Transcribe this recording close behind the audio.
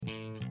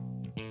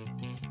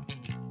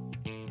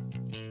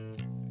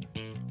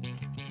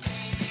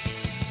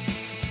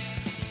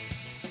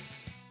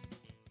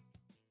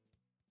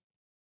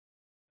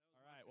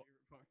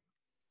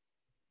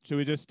Should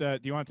we just? Do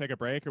you want to take a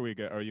break, or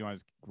or you want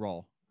to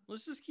roll?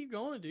 Let's just keep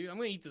going, dude. I'm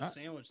gonna eat this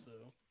sandwich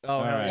though. Oh,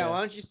 All right. yeah. Why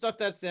don't you stuff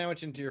that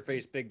sandwich into your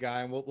face, big guy,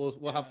 and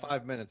we'll have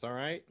 5 minutes. All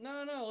right.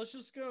 No, let's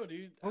just go,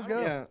 dude. We'll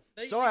go.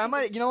 Yeah. Sorry, I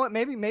might. You know what?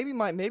 Maybe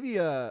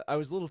I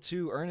was a little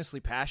too earnestly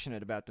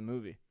passionate about the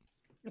movie.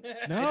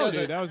 No,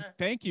 dude, that was.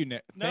 Thank you,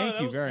 Nick. No, Thank that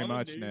you was very fun,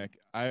 much, dude. Nick.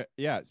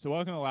 So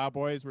welcome to Loud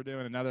Boys. We're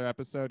doing another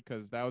episode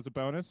because that was a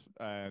bonus,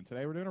 and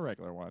today we're doing a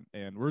regular one,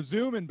 and we're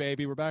zooming,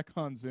 baby. We're back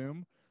on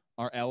Zoom,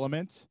 our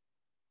element.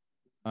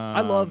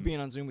 I love being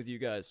on Zoom with you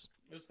guys.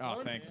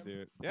 Oh, thanks,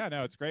 dude. Yeah,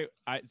 no, it's great.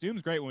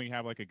 Zoom's great when we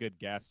have like a good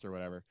guest or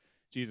whatever.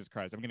 Jesus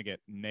Christ, I'm gonna get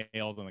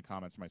nailed in the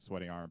comments for my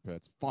sweating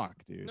armpits.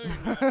 Fuck, dude. No, you're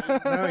not,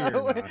 dude. No, you're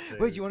not. Wait,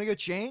 Dude. you want to go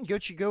change? Go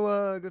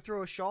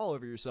throw a shawl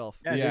over yourself.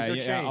 Yeah, dude, go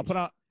yeah. change.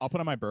 I'll put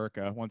on my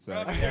burqa. One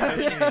sec. Robbie,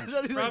 Yeah,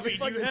 go change. Robbie,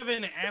 do you have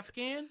an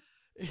Afghan?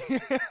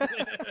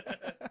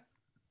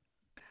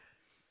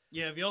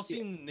 Yeah, have y'all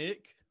seen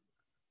Nick?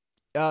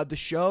 The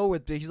show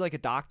with he's like a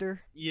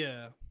doctor.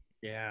 Yeah.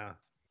 Yeah.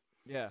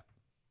 Yeah.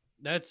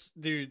 That's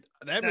dude.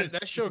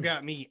 That show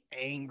got me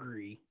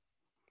angry.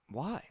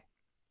 Why?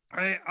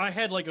 I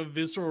had like a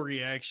visceral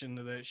reaction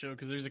to that show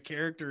because there's a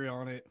character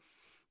on it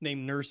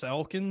named Nurse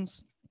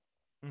Elkins,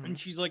 and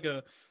she's like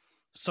a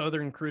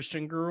Southern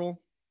Christian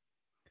girl.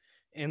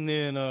 And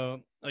then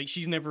like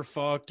she's never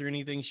fucked or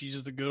anything. She's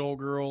just a good old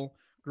girl,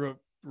 grew up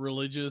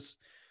religious.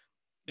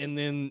 And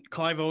then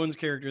Clive Owen's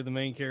character, the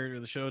main character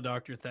of the show,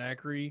 Dr.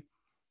 Thackeray,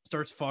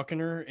 starts fucking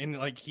her, and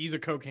like he's a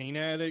cocaine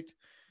addict.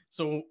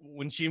 So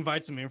when she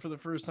invites him in for the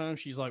first time,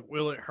 she's like,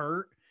 "Will it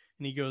hurt?"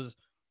 And he goes,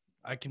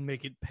 "I can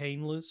make it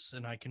painless,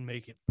 and I can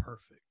make it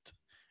perfect."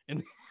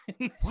 And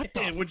What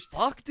the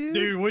fuck, dude?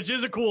 dude, which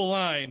is a cool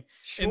line.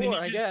 Sure, and then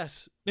I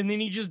guess. And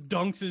then he just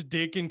dunks his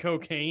dick in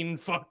cocaine and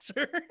fucks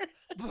her.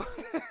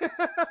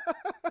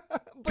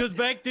 Because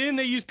back then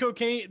they used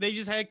cocaine. They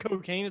just had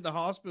cocaine at the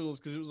hospitals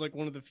because it was like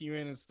one of the few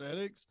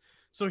anesthetics.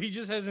 So he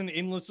just has an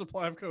endless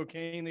supply of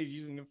cocaine that he's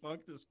using to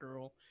fuck this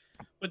girl.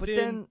 But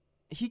then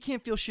he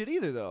can't feel shit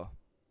either, though.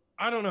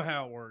 I don't know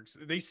how it works.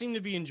 They seem to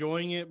be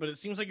enjoying it, but it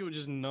seems like it would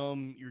just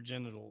numb your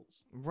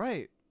genitals.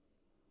 Right.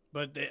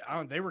 But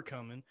they were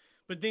coming.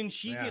 But then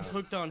she gets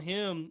hooked on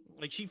him.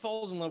 Like she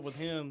falls in love with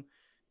him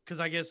because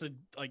I guess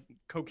like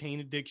cocaine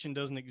addiction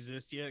doesn't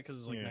exist yet because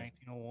it's like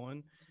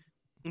 1901.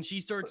 And she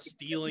starts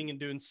stealing and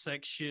doing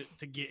sex shit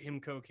to get him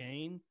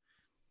cocaine.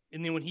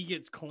 And then when he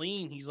gets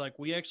clean, he's like,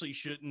 "We actually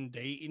shouldn't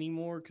date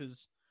anymore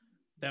because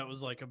that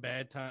was like a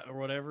bad time or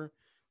whatever."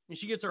 And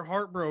she gets her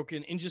heart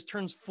broken and just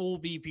turns full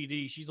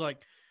BPD. She's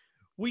like,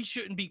 "We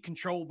shouldn't be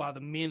controlled by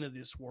the men of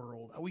this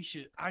world.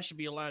 I should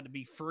be allowed to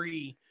be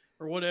free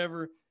or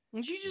whatever."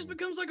 And she just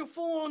becomes like a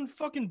full-on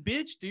fucking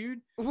bitch,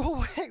 dude.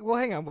 Well,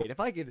 hang on. Wait, if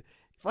I could,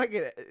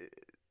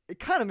 it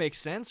kind of makes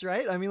sense,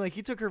 right? I mean, like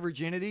he took her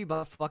virginity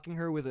by fucking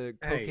her with a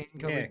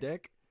cocaine-covered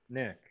dick.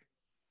 Nick,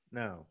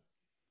 no.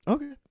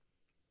 Okay,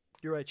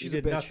 you're right. She She's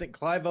did a bitch. nothing.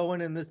 Clive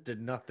Owen in this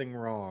did nothing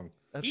wrong.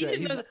 That's He right.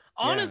 did nothing.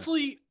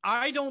 Honestly,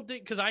 I don't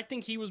think because I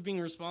think he was being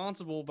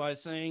responsible by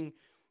saying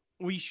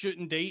we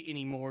shouldn't date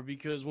anymore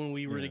because when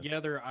we were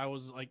together, I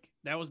was like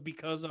that was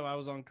because I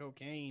was on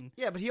cocaine.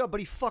 Yeah, but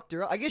he fucked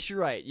her. I guess you're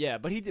right. Yeah,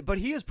 but he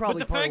is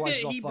probably But the part fact of why that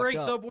she's all he fucked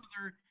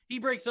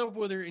breaks up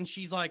with her, and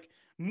she's like,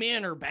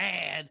 "Men are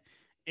bad,"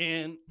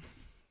 and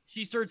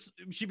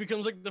she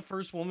becomes like the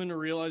first woman to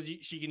realize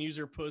she can use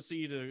her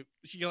pussy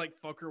she can like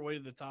fuck her way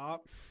to the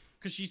top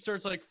because she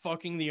starts like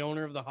fucking the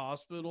owner of the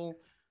hospital,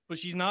 but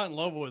she's not in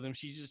love with him.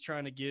 She's just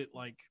trying to get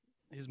like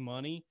his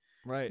money.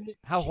 Right.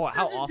 How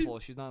awful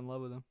she's not in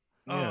love with him.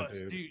 Yeah, Oh,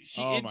 dude,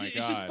 my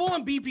it's just God. full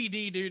on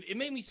BPD, dude. It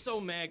made me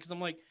so mad because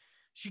I'm like,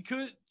 she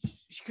could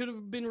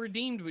have been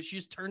redeemed, but she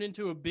just turned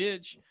into a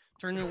bitch,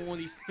 turned into one of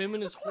these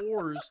feminist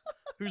whores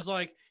who's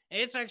like,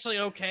 it's actually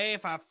okay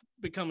if I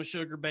become a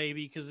sugar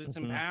baby because it's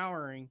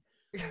empowering.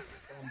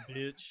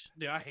 Bitch,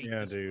 dude, I hate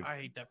this. Dude. I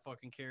hate that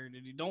fucking character,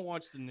 dude. Don't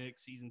watch the Nick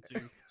season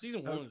 2.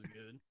 Season 1 is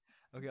good.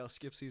 Okay, I'll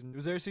skip season.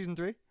 Was there a season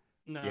 3?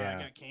 No, Yeah.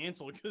 I got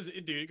canceled because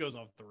it goes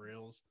off the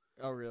rails.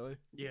 Oh, really?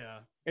 Yeah.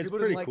 It's People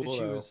pretty didn't like cool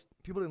that though.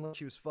 People didn't like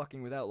she was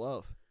fucking without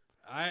love.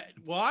 I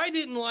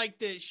didn't like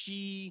that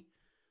she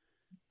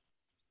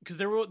because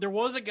there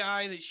was a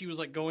guy that she was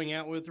like going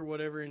out with or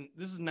whatever, and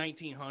this is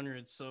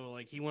 1900s, so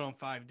like he went on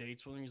 5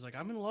 dates with her. He's like,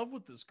 I'm in love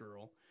with this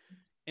girl,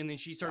 and then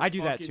she starts. I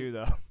do that too,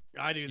 though.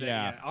 I do that.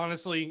 Yeah. Yeah.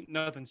 Honestly,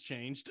 nothing's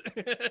changed.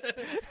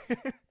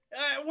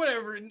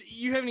 Whatever.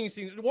 You haven't even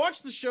seen it.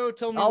 Watch the show.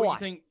 Tell me I'll what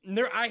watch. you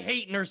think. I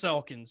hate Nurse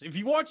Elkins. If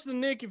you watch the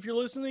Nick, if you're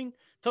listening,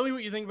 tell me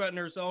what you think about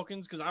Nurse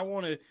Elkins because I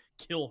want to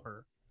kill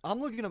her. I'm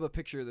looking up a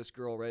picture of this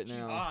girl right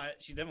She's now. hot.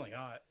 She's definitely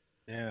hot.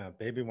 Yeah,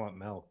 baby want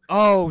milk.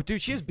 Oh,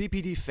 dude, she has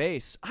BPD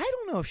face. I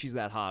don't know if she's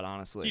that hot,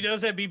 honestly. She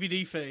does have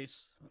BBD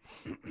face.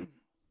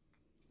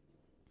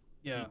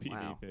 Yeah. BPD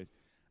Wow. face.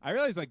 I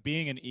realize like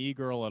being an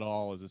e-girl at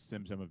all is a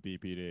symptom of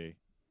BPD.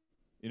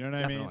 You know what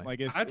I mean? Definitely.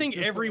 Like I think it's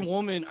just every like-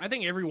 woman. I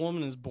think every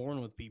woman is born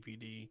with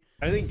BPD.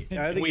 I think We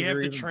have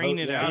you're to even train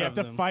it yeah. out you of have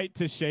to them. fight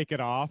to shake it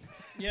off.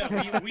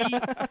 Yeah, we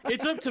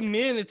it's up to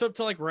men. It's up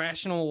to like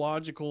rational,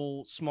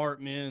 logical,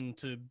 smart men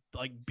to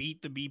like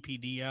beat the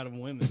BPD out of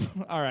women.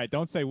 All right,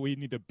 don't say we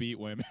need to beat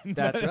women.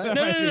 That's right.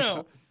 No, Might no, be no,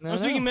 some- no. I'm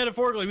speaking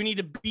metaphorically. We need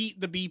to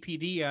beat the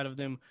BPD out of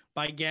them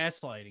by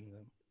gaslighting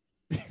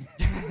them.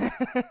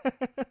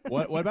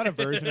 What about a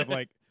version of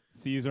like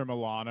Caesar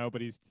Milano,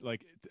 but he's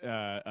like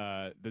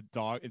the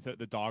dog instead of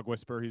the dog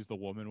whisperer, he's the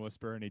woman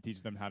whisperer, and he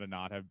teaches them how to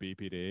not have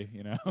BPD.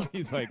 You know,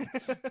 he's like,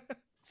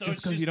 So Just it's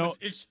 'cause you don't-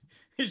 it's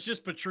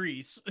just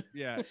Patrice.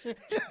 yeah,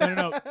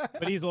 no,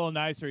 but he's a little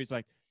nicer. He's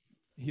like,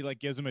 he like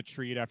gives them a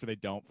treat after they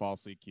don't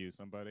falsely accuse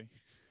somebody.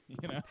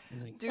 You know,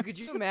 Dude, could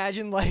you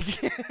imagine like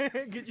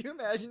could you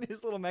imagine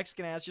his little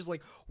Mexican ass just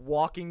like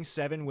walking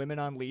 7 women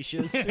on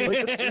leashes through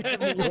like the streets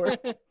of New York?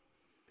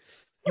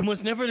 You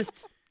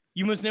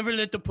must never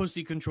let the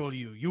pussy control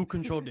you. You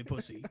control the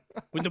pussy.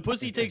 When the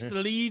pussy takes the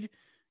lead,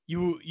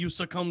 you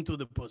succumb to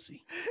the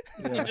pussy.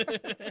 Yeah.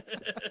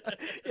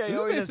 Yeah, he This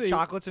always has basically-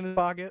 chocolates in his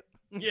pocket.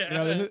 Yeah. you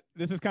know,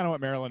 this is kind of what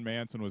Marilyn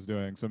Manson was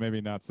doing. So maybe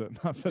not such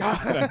a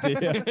good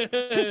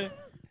idea.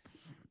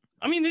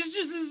 I mean, this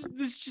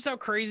is just how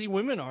crazy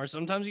women are.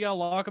 Sometimes you gotta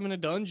lock them in a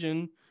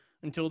dungeon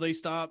until they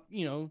stop.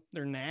 You know,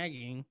 they're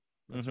nagging.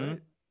 That's Mhm. right.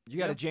 You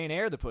got to Jane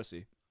Eyre the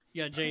pussy.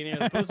 You got Jane Eyre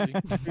the pussy.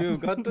 You've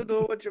got to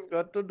do what you've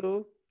got to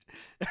do.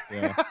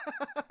 Yeah.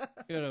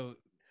 You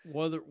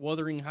got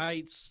Wuthering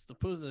Heights the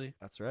pussy.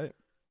 That's right.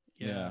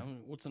 Yeah. I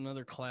mean, what's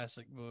another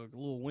classic book?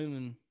 Little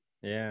Women.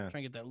 Yeah.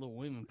 Trying to get that Little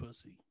Women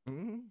pussy.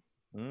 Mhm.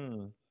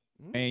 Mm.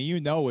 And you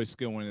know what's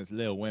going this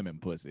little women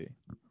pussy.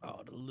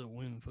 Oh, the Little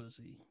Women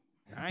pussy.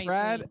 I ain't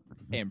Pride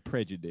saying- and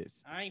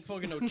prejudice. I ain't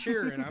fucking no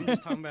cheering. I'm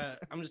just talking about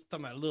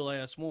a little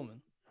ass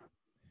woman.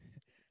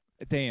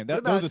 Damn,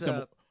 What those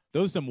are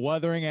about, some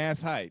wuthering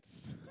ass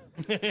heights.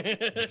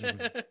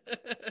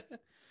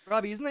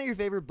 Robbie, isn't that your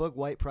favorite book,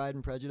 White Pride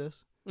and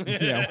Prejudice?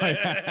 Yeah.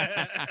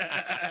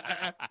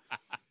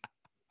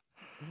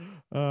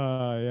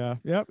 Yeah.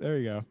 Yep. There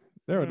you go.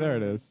 There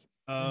it is.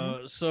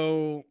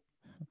 So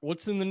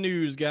what's in the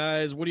news,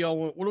 guys? What do y'all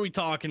want? What are we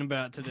talking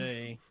about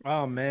today?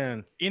 Oh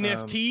man.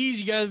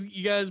 NFTs?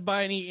 You guys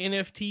buy any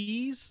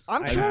NFTs?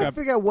 I'm I trying just to got-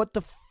 figure out what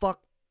the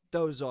fuck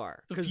those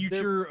are. The 'cause they're-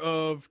 future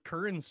of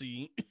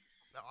currency.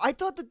 I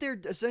thought that they're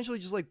essentially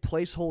just like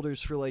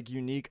placeholders for like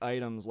unique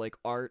items like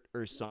art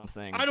or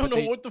something. I don't but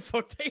know they- what the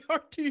fuck they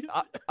are, dude.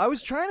 I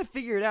was trying to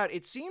figure it out.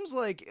 It seems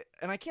like,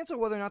 and I can't tell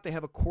whether or not they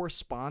have a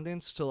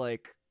correspondence to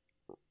like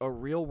a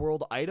real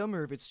world item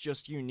or if it's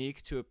just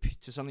unique to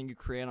to something you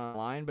create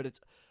online. But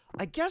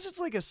I guess it's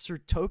like a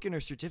token or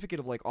certificate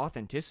of like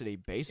authenticity,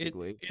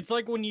 basically. It's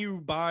like when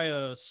you buy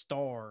a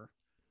star.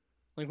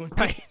 Like when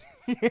Right.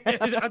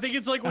 I think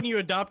it's like when you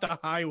adopt a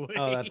highway.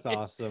 Oh, that's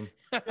awesome.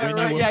 Yeah, When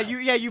right. you-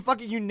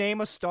 You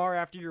name a star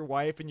after your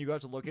wife and you go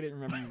out to look at it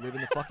and remember you live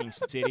in the fucking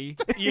city.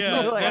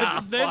 Yeah, You're like,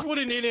 that's fuck. what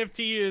an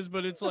NFT is,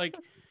 but it's like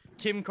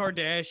Kim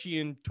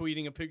Kardashian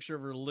tweeting a picture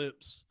of her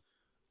lips.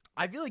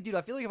 I feel like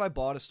if I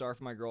bought a star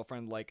for my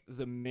girlfriend, like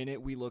the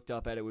minute we looked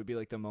up at it would be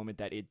like the moment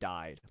that it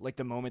died, like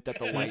the moment that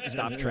the light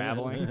stopped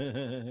traveling.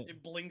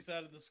 It blinks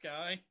out of the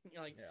sky.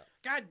 You're like,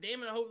 God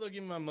damn it! I hope they'll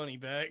give me my money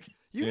back.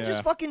 You can Yeah.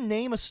 just fucking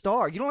name a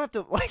star. You don't have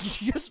to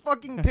like you just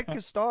fucking pick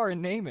a star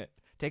and name it.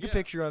 Take a Yeah.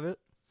 picture of it.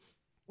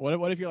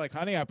 What if you're like,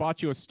 honey, I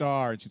bought you a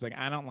star, and she's like,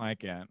 I don't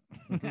like it.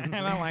 I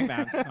don't like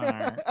that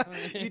star.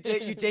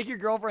 You take your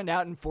girlfriend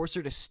out and force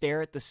her to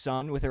stare at the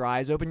sun with her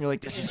eyes open. You're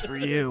like, this is for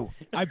you.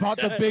 I bought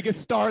the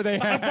biggest star they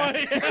had.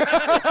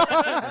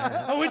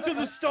 I went to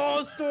the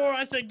star store.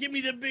 I said, "Give me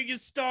the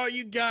biggest star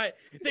you got."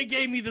 They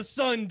gave me the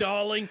sun,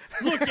 darling.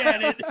 Look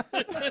at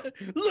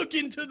it. Look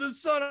into the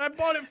sun. I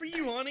bought it for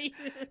you, honey.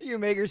 You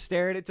make her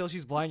stare at it till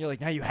she's blind. You're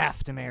like, now you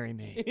have to marry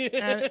me.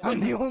 I'm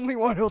the only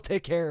one who'll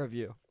take care of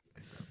you.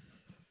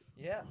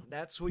 Yeah,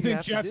 that's what you Think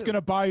have Jeff's to do.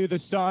 gonna buy you the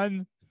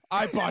sun?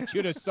 I bought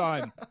you the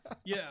sun.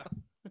 Yeah.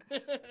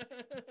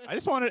 I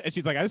just wanted, and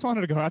she's like, I just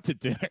wanted to go out to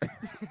dinner.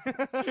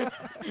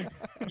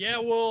 Yeah,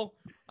 well,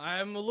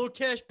 I'm a little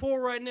cash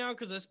poor right now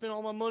because I spent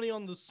all my money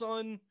on the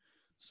sun.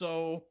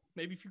 So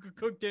maybe if you could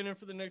cook dinner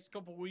for the next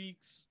couple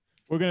weeks.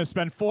 We're gonna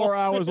spend 4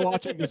 hours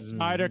watching the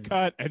Snyder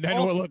Cut, and then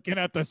Oh. we're looking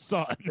at the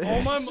sun.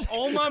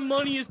 All my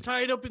money is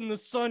tied up in the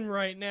sun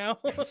right now.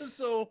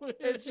 So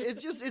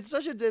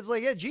It's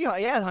like, yeah, gee,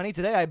 yeah, honey,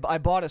 today I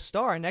bought a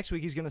star, and next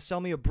week he's gonna sell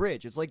me a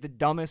bridge. It's like the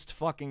dumbest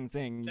fucking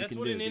thing you that's can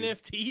what do. an dude.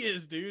 NFT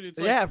is, dude. It's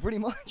like, Yeah, pretty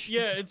much.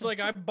 yeah, it's like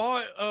I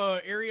bought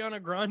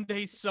Ariana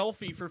Grande's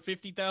selfie for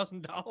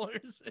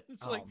 $50,000.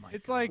 It's like, my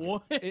It's God. like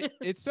what?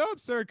 it's so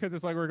absurd because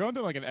it's like we're going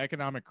through like an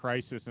economic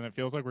crisis, and it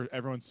feels like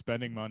everyone's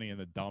spending money in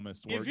the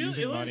dumbest. It We're feels-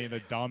 using it money look- in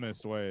the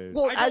dumbest ways.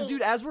 Well, I as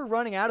don't- as we're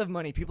running out of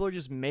money, people are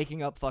just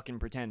making up fucking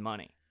pretend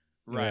money.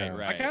 right, Yeah.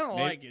 right. I kind of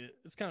Maybe- like it.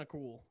 It's kind of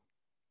cool.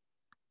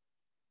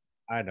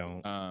 I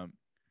don't. Um,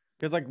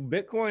 Because like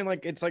Bitcoin,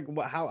 like it's like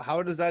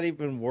how does that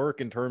even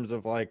work in terms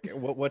of like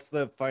what's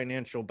the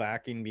financial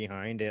backing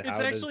behind it? It's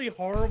How actually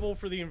horrible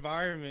for the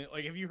environment.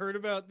 Like, have you heard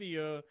about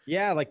the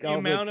yeah, like all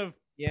amount of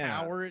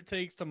power it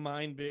takes to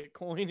mine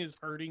Bitcoin is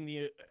hurting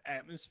the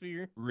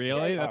atmosphere.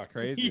 Really? That's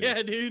crazy.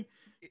 Yeah, dude.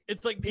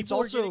 It's like It's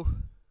also.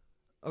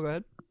 Oh, go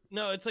ahead.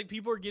 No, it's like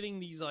people are getting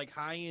these like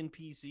high-end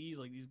PCs,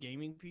 like these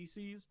gaming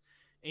PCs,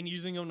 and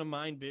using them to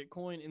mine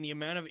Bitcoin, and the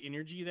amount of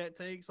energy that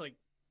takes, like,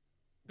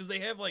 because they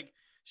have like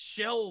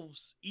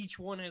shelves, each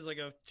one has like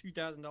a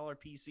 $2,000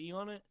 PC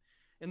on it,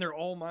 and they're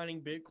all mining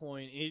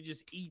Bitcoin, and it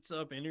just eats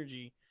up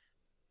energy,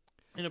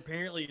 and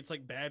apparently it's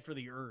like bad for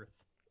the earth.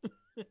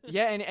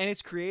 Yeah, and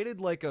it's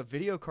created like a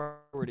video card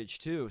shortage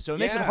too, so it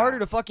makes it harder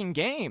to fucking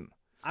game.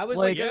 I was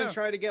like gonna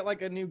try to get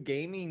like a new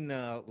gaming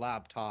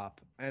laptop,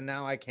 and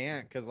now I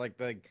can't because like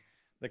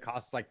the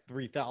cost is like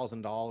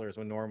 $3,000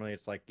 when normally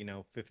it's like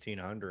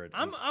 $1,500.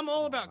 I'm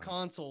all about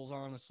consoles,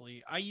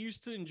 honestly. I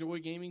used to enjoy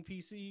gaming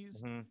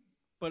PCs,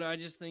 but I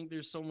just think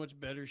there's so much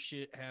better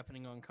shit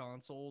happening on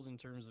consoles in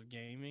terms of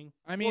gaming.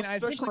 I mean, Well, I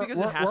think especially because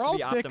it has to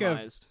be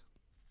optimized.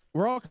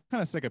 We're all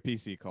kind of sick of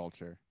PC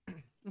culture.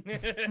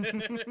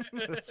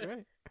 That's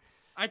right.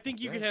 I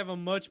think you could have a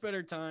much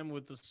better time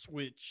with the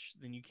Switch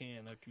than you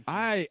can a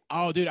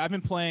computer. Dude, I've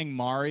been playing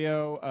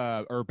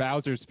Mario or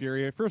Bowser's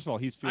Fury. First of all,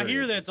 he's furious. I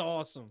hear that's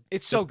awesome.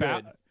 It's so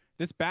good.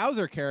 This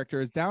Bowser character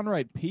is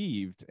downright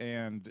peeved,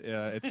 and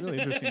it's really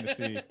interesting to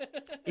see.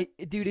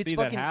 It's see fucking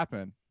that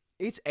happen.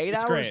 It's 8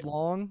 hours great.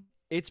 long.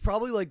 It's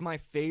probably like my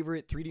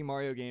favorite 3D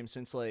Mario game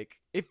since like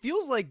it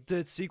feels like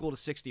the sequel to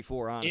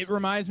 64. Honestly, It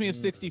reminds me of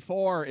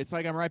 64. It's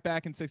like I'm right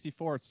back in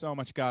 64. It's so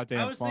much goddamn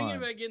fun. I was thinking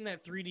about getting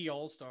that 3D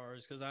All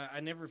Stars because I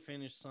never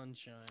finished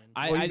Sunshine.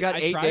 Well, you got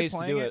 8 days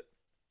to do it.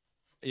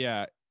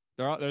 Yeah,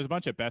 there's a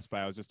bunch at Best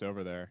Buy. I was just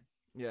over there.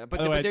 Yeah, but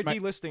they're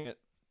delisting it.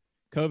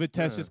 COVID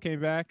test just came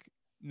back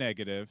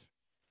negative.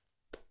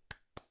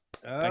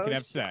 I can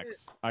have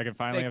sex. I can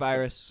finally have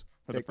virus. Sex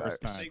for the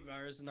first time. Fake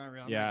virus is not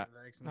real. Yeah,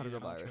 not a real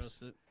virus.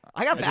 Trust it.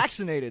 I got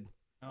vaccinated.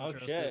 Oh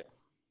shit.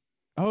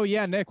 Oh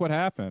yeah, Nick, what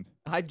happened?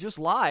 I just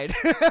lied.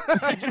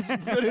 I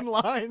just stood in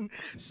line,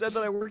 said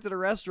that I worked at a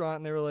restaurant,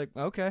 and they were like,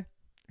 "Okay."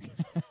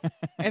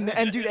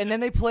 and dude, and then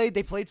they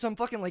played some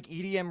fucking like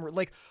EDM.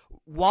 Like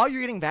while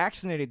you're getting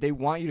vaccinated, they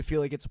want you to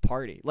feel like it's a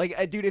party.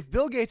 Like, dude, if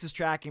Bill Gates is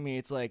tracking me,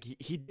 it's like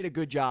he did a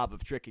good job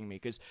of tricking me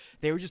because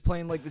they were just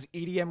playing like this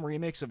EDM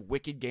remix of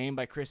 "Wicked Game"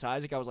 by Chris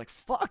Isaac. I was like,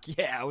 "Fuck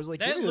yeah!" I was like,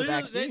 "Give me the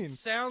vaccine." That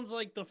sounds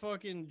like the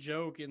fucking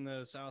joke in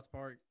the South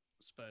Park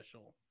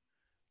special.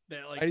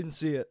 That like I didn't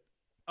see it.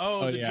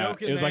 Oh, the yeah.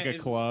 joke in it was that like a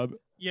is, club.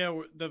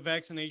 Yeah, the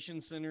vaccination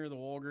center, the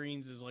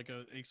Walgreens, is like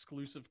an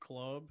exclusive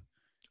club,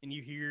 and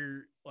you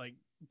hear like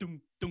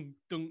dum dum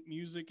dum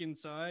music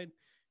inside,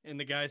 and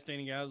the guy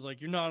standing out is like,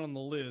 "You're not on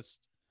the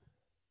list."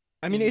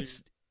 I mean,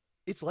 it's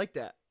like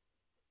that.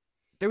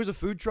 There was a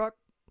food truck.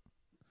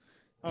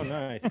 Oh,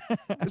 nice.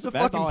 It was a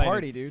fucking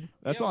party, dude.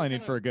 That's all I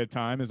need for a good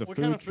time is a food truck.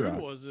 What kind of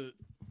food was it?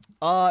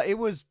 It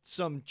was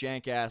some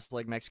jank ass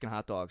like Mexican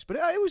hot dogs, but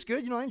it was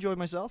good. I enjoyed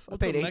myself.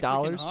 What's I paid $8.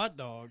 Mexican hot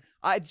dog.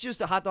 It's just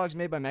the hot dogs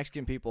made by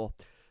Mexican people.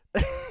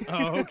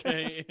 Oh,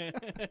 okay.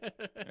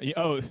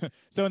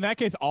 So in that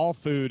case, all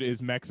food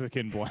is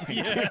Mexican blank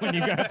when you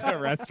go to a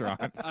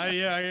restaurant.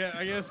 Yeah,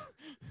 I guess.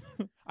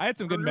 I had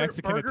some good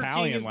Mexican Burger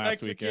Italian King is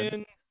last Mexican,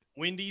 weekend.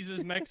 Wendy's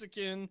is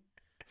Mexican.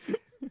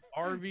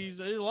 Arby's.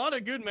 There's a lot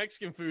of good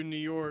Mexican food in New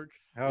York.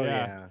 Oh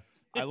yeah.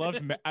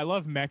 I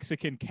love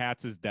Mexican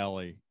Katz's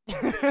Deli.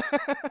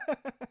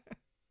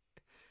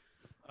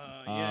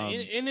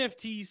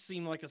 NFTs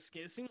seem like it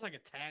seems like a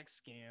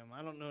tax scam.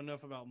 I don't know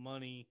enough about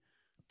money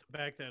to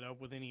back that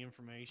up with any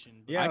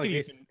information. Yeah, I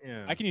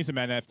can use some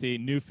NFT.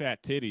 New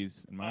fat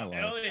titties in my life.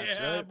 Hell yeah, That's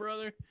right.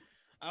 brother.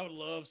 I would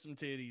love some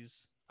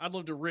titties. I'd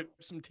love to rip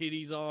some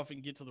titties off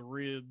and get to the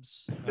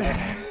ribs.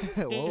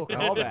 Whoa,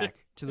 callback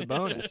to the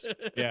bonus.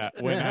 Yeah,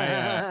 when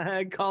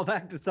I call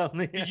back to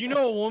something. Did you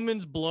know a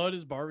woman's blood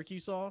is barbecue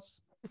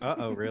sauce?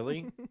 Uh-oh,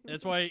 really?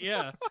 That's why,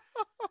 yeah.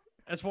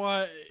 That's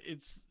why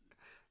it's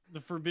the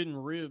forbidden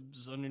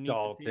ribs underneath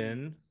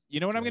Dalton. You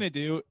know what I'm gonna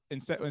do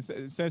instead of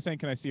saying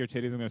 "Can I see your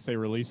titties?" I'm gonna say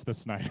 "Release the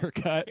Snyder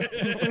Cut."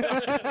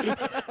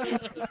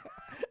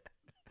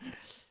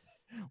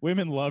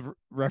 Women love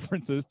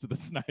references to the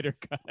Snyder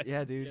Cut.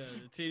 Yeah, dude. Yeah,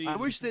 the I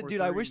wish titties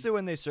that, I wish that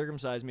when they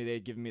circumcised me,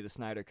 they'd given me the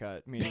Snyder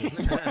Cut. Meaning it's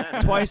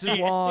twice as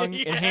long,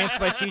 enhanced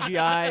by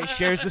CGI,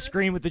 shares the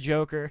screen with the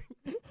Joker.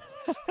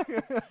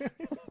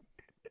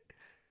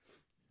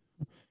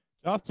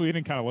 Joss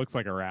Whedon kind of looks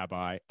like a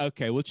rabbi.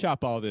 Okay, we'll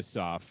chop all this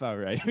off. All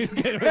right, we'll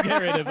get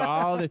rid of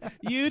all this.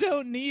 You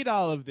don't need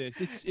all of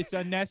this. It's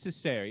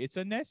unnecessary. It's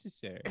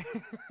unnecessary.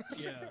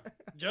 Yeah,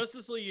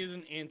 Justice League is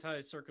an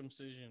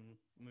anti-circumcision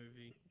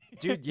movie.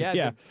 Dude,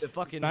 yeah. The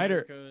fucking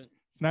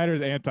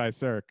Snyder's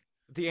anti-circ.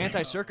 The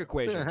anti-circ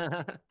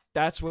equation.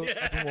 That's what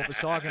Steppenwolf is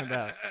talking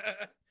about.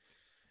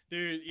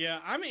 Dude, yeah,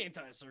 I'm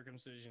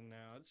anti-circumcision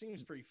now. It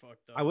seems pretty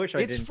fucked up. I wish I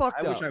It's didn't.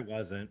 fucked I wish up. I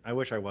wasn't. I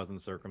wish I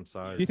wasn't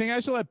circumcised. Do you think I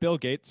should let Bill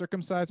Gates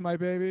circumcise my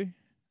baby?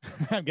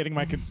 I'm getting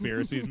my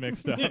conspiracies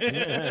mixed up.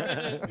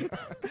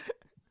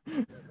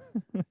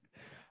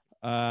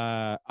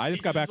 I just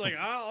He's got back. just like,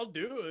 I'll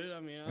do it. I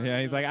mean, I Yeah,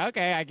 don't he's know. like,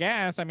 okay, I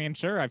guess. I mean,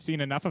 sure, I've seen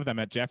enough of them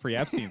at Jeffrey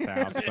Epstein's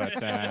house,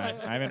 but I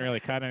haven't really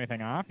cut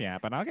anything off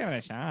yet. But I'll give it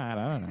a shot.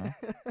 I don't know.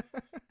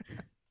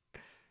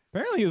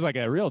 Apparently, he was like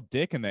a real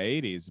dick in the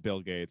 '80s. Bill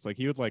Gates, like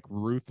he would like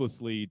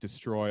ruthlessly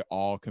destroy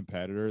all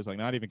competitors. Like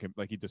not even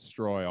like he'd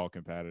destroy all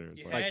competitors.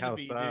 You Like, had how to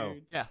be, so?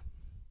 dude. Yeah.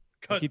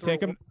 Like he'd take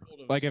Cutthroat him,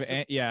 world of like if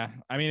civil-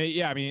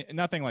 I mean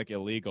nothing like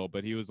illegal,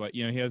 but he was like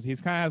he's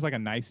kind of has like a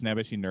nice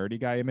nebbishy nerdy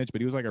guy image,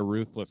 but he was like a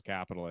ruthless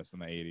capitalist in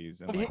the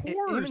 '80s. And Of like,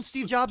 course. Him and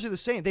Steve Jobs are the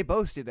same. They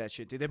both did that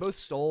shit, dude. They both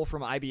stole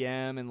from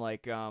IBM and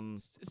like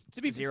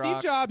to be Steve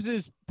Xerox. Jobs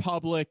is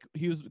public.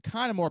 He was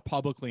kind of more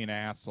publicly an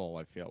asshole.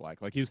 I feel like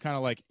he was kind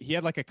of like he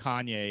had like a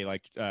Kanye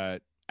like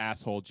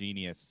asshole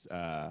genius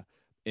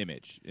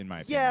image in my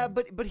opinion. Yeah,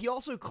 but he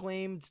also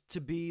claimed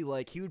to be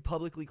like he would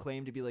publicly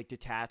claim to be like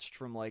detached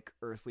from like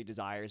earthly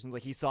desires, and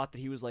like he thought that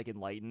he was like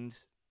enlightened,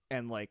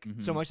 and like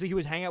so much that he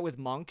would hang out with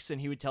monks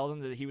and he would tell them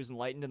that he was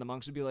enlightened, and the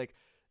monks would be like,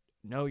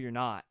 "No, you're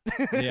not."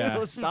 Yeah.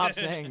 Let's stop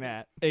saying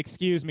that.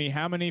 Excuse me,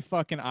 how many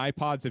fucking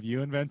iPods have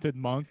you invented,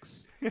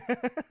 monks?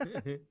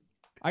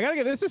 I gotta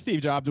get this to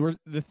Steve Jobs.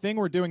 The thing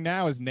we're doing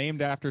now is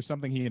named after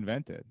something he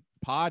invented.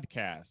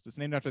 Podcast. It's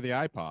named after the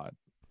iPod.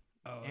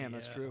 Oh, Damn,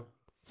 that's true.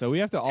 So we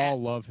have to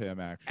all love him,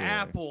 actually.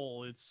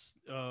 Apple. It's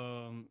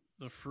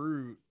the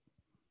fruit.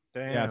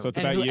 Damn. Yeah, so it's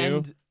And about who- you.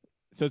 and-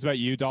 So it's about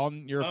you,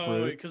 Dalton. You're a Oh,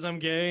 fruit. because I'm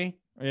gay.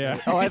 Yeah.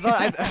 Oh, I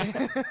thought. I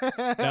No, thought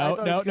no, it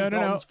was 'cause no, no.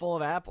 Dalton's full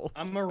of apples.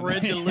 I'm a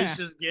red, Yeah.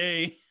 delicious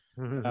gay.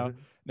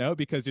 No,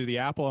 because you're the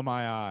apple of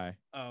my eye.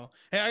 Oh,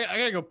 hey, I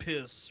gotta go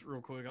piss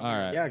real quick. All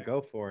right. Yeah,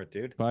 go for it,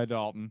 dude. Bye,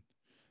 Dalton.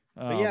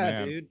 But Oh, yeah,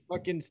 man. dude,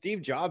 fucking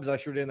Steve Jobs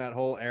ushered in that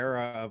whole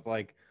era of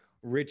like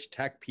rich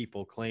tech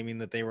people claiming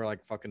that they were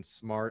like fucking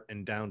smart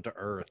and down to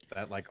earth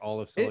that like all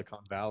of Silicon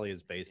Valley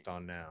is based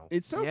on now.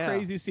 It's so Yeah.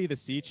 crazy to see the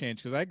sea change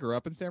because I grew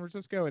up in San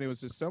Francisco and it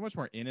was just so much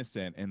more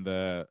innocent in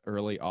the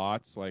early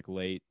aughts, like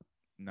late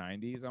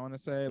 '90s. I want to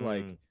say,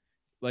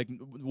 like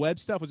web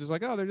stuff was just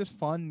like, oh, they're just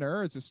fun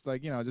nerds, just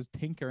like just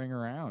tinkering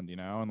around,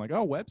 and like,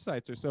 oh,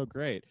 websites are so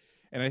great.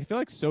 And I feel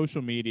like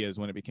social media is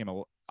when it became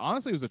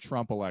honestly, it was a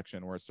Trump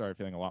election where it started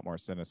feeling a lot more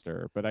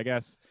sinister. But I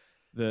guess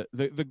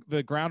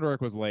the groundwork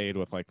was laid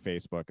with like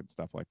Facebook and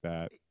stuff like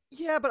that.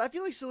 Yeah, but I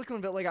feel like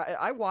Silicon Valley. Like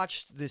I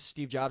watched this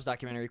Steve Jobs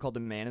documentary called "The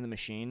Man in the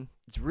Machine."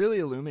 It's really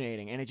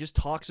illuminating, and it just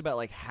talks about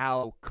like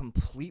how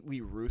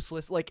completely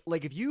ruthless. Like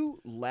if you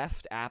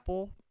left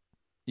Apple,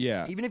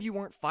 Yeah. even if you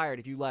weren't fired,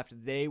 if you left,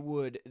 they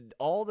would.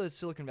 All the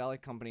Silicon Valley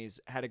companies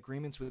had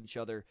agreements with each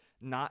other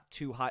not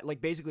to hire. Like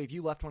basically, if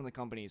you left one of the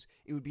companies,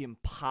 it would be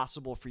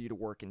impossible for you to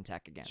work in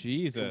tech again.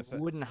 Jesus. They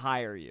wouldn't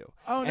hire you.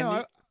 Oh And no.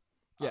 the-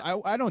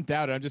 I don't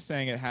doubt it. I'm just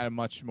saying it had a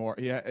much more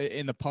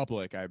in the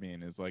public. I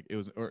mean, is like it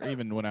was, or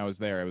even when I was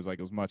there, it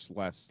was much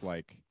less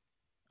like,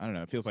 I don't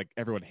know. It feels like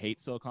everyone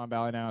hates Silicon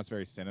Valley now. It's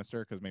very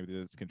sinister because maybe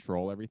they just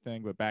control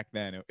everything. But back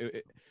then,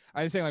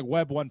 I was saying like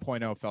Web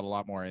 1.0 felt a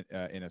lot more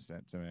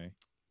innocent to me.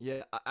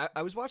 Yeah,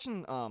 I was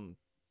watching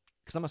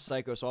because I'm a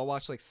psycho, so I'll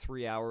watch like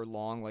 3-hour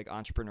long like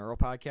entrepreneurial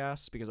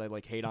podcasts because I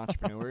like hate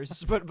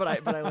entrepreneurs. but I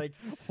like,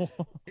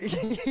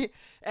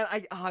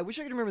 and I wish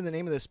I could remember the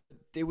name of this.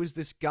 It was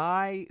this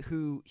guy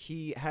who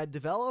he had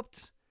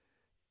developed.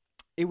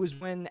 It was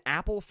when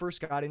Apple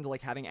first got into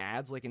like having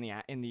ads like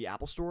in the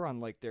Apple Store on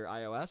like their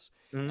iOS,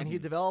 and he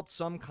developed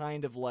some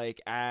kind of like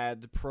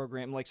ad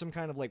program, like some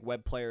kind of like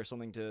web player or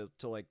something to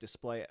like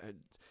display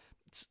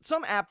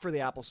some app for the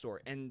Apple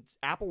Store, and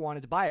Apple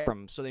wanted to buy it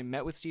from him. So they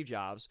met with Steve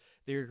Jobs.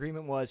 Their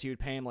agreement was he would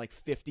pay him like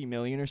 $50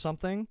 million or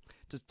something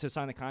to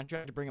sign the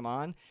contract to bring him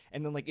on.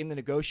 And then like in the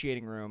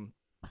negotiating room,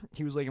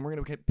 he was like, "And we're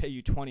gonna pay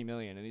you $20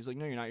 million." And he's like,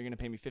 "No, you're not. You're gonna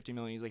pay me $50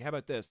 million." He's like, "How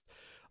about this?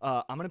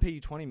 I'm gonna pay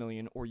you $20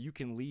 million, or you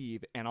can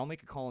leave, and I'll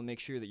make a call and make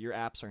sure that your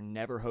apps are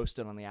never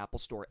hosted on the Apple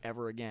Store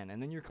ever again.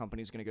 And then your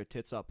company's gonna go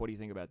tits up. What do you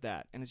think about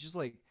that?" And it's just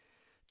like,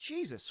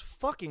 Jesus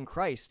fucking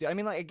Christ. I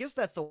mean, like, I guess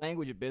that's the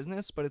language of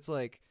business, but it's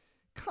like,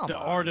 come The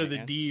on, art of the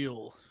man.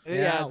 deal.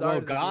 Yeah, it's well, art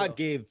of the God deal.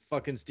 gave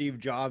fucking Steve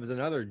Jobs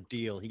another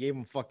deal. He gave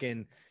him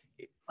fucking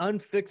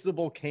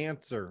unfixable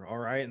cancer, all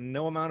right, and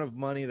no amount of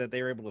money that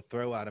they were able to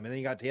throw at him, and then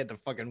he had to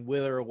fucking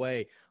wither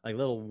away like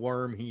little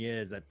worm he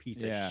is, that piece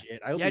Yeah. of shit.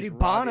 I hope Yeah, he's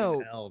dude, rotting in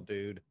Bono- hell,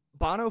 dude.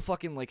 Bono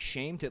fucking like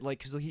shamed it, like,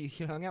 because he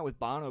hung out with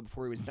Bono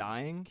before he was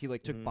dying. He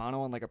like took Mhm.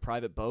 Bono on like a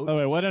private boat. Oh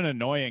wait, what an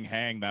annoying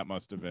hang that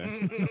must have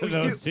been.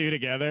 Those two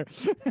together.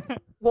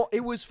 Well,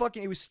 it was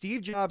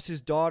Steve Jobs,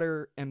 his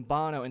daughter, and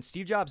Bono, and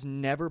Steve Jobs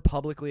never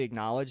publicly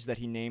acknowledged that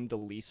he named the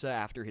Lisa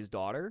after his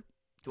daughter.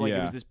 Like it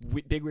Yeah. was this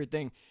big weird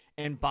thing.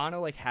 And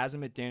Bono like has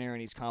him at dinner and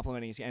he's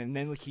complimenting, and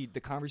then like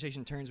the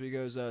conversation turns where he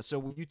goes, "So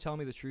will you tell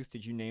me the truth?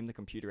 Did you name the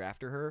computer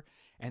after her?"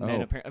 And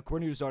then Oh.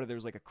 according to his daughter, there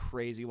was like a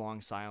crazy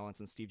long silence,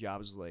 and Steve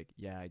Jobs was like,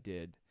 "Yeah, I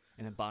did."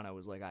 And then Bono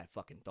was like, "I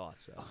fucking thought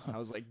so." And I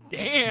was like,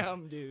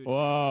 "Damn, dude."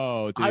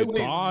 Whoa, I dude,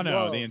 went, Bono,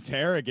 whoa. the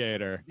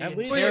interrogator. The At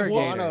least interrogator.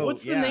 Bono-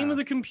 What's the name of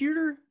the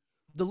computer?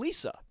 The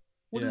Lisa.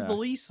 What is Yeah. the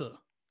Lisa?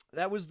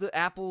 That was the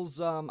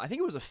Apple's. I think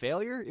it was a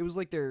failure. It was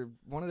like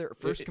one of their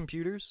first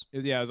computers.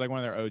 Yeah, it was like one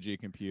of their OG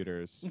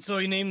computers. And so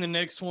he named the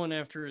next one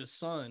after his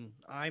son,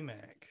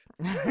 iMac.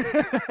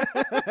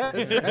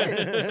 That's right.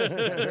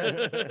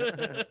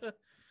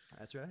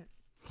 That's right.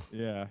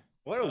 Yeah.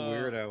 What a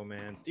weirdo,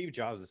 man. Steve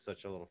Jobs is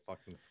such a little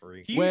fucking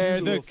freak. Where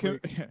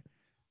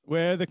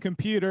where the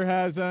computer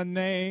has a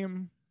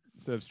name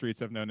instead of streets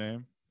have no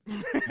name.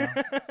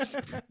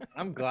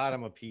 I'm glad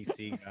I'm a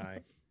PC guy.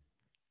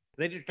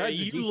 They just Yeah, tried to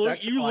you look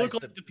desexualize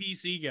like the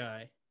PC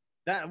guy.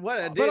 that. What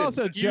I did. But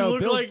also, Joe,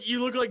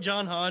 You look like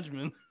John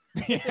Hodgman.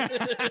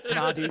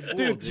 Nah, dude.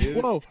 Cool,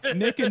 dude. Whoa,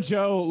 Nick and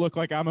Joe look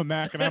like I'm a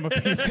Mac and I'm a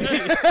PC.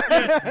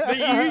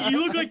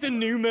 You look like the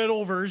new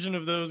metal version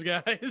of those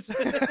guys.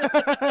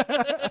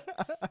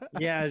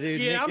 Yeah,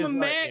 dude. Yeah, Nick I'm a is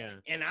Mac like,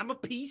 and I'm a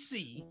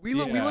PC. We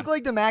look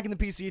like the Mac and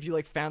the PC if you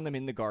like found them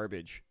in the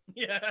garbage.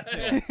 Yeah,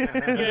 Like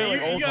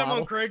you old got them on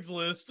models.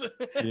 Craigslist.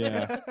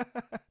 Yeah.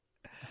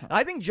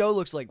 I think Joe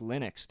looks like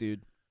Linux,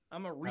 dude.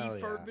 I'm a yeah.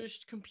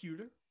 refurbished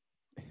computer.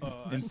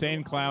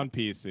 Insane clown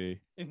PC.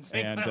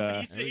 Insane And,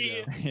 clown There we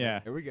PC. go. Yeah.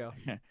 Here we go.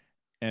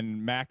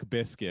 And Mac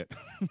Biscuit.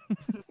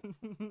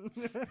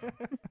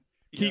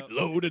 Keep Yep.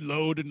 loading.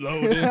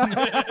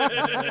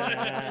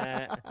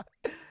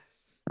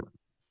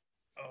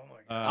 Oh my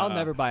god, I'll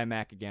never buy a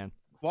Mac again.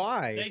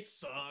 why? they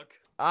suck.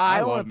 I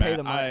don't love want to pay Mac.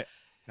 the money.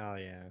 Oh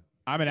yeah.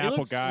 I'm an They Apple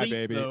look guy, sleek,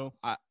 baby. though.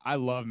 I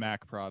love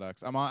Mac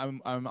products. I'm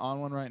on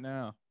one right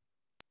now.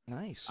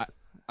 Nice.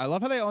 I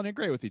love how they all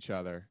integrate with each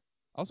other.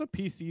 Also,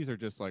 PCs are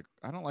just like,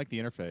 I don't like the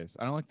interface.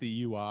 I don't like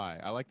the UI.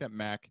 I like that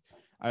Mac.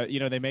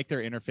 They make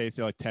their interface.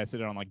 They like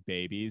tested it on like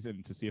babies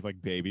and to see if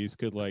like babies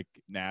could like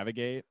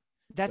navigate.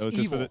 That's So it's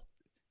just for evil.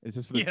 It's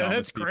just for the Yeah,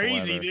 that's dumbest people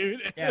crazy, ever.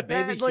 dude. Yeah,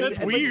 baby. like- kids that's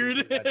do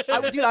weird. that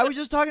shit. Dude, I was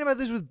just talking about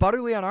this with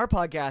Butterly on our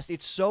podcast.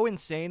 It's so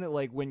insane that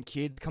like when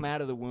kids come out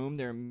of the womb,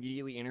 they're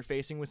immediately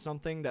interfacing with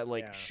something that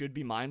like Yeah. should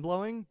be mind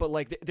blowing, but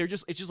like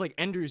it's just like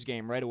Ender's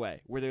Game right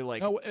away, where they're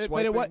like No, but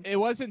swiping. it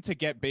wasn't to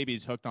get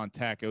babies hooked on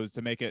tech. It was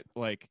to make it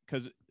like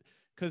because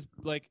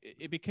like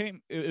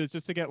it was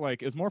just to get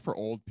like it was more for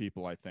old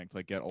people. I think to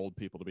like get old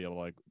people to be able to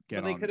like get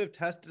But they on. could have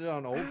tested it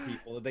on old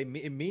people.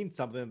 It means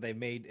something that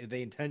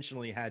they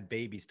intentionally had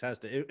babies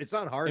test it. It's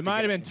not hard. It to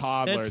might get have been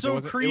toddlers. That's so it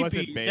wasn't, creepy. It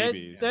wasn't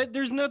babies.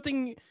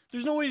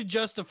 There's no way to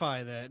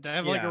justify that. To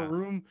have like a Yeah.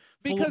 room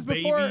full because of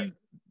before babies.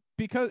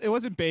 because it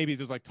wasn't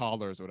babies. It was like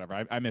toddlers or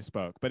whatever. I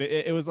misspoke. But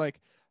it was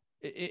like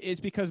it's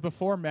because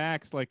before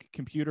Macs like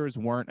computers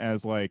weren't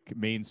as like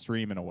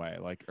mainstream in a way.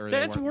 Like or they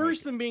That's weren't, worse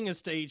like, than being a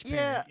stage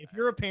parent. Yeah. If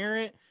you're a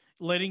parent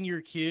letting your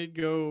kid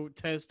go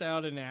test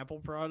out an Apple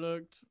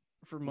product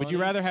for money, Would you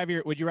rather have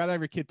your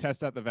kid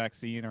test out the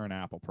vaccine or an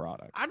Apple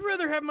product? I'd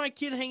rather have my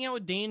kid hang out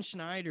with Dan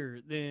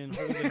Schneider than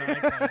hold an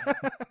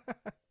iPad.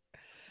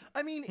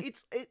 I mean,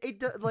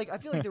 like I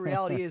feel like the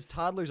reality is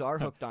toddlers are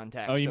hooked on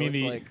tech. Oh, you so mean it's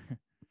the like,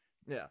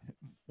 yeah.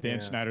 Dan Yeah,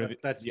 Schneider,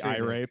 that's the true, eye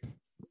Nick. rape.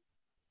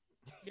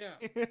 Yeah,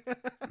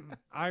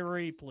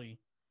 irapely.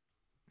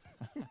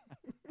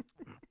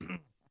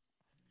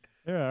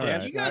 Yeah, all Yeah,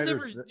 right. You guys ever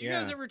Schneider's- you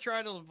guys yeah. ever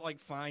try to like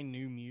find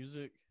new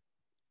music?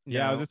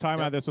 Yeah, I was No. just talking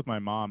about this with my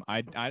mom.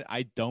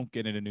 I don't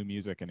get into new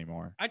music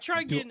anymore. I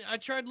tried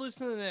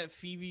listening to that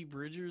Phoebe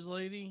Bridgers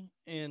lady,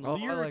 and Oh,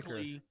 I like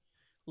her.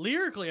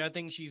 lyrically, I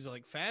think she's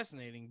like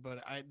fascinating,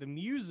 but the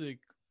music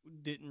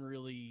didn't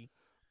really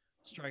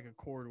strike a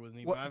chord with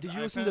me. What did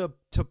you listen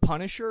to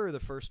Punisher or the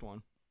first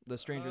one, The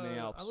Stranger in the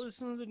Alps? I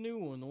listened to the new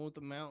one, the one with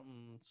the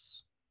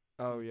mountains.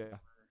 Oh yeah.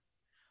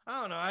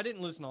 I don't know. I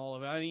didn't listen to all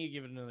of it. I need to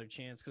give it another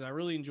chance because I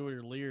really enjoyed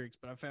her lyrics,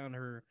 but I found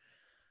her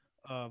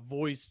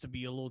voice to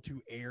be a little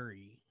too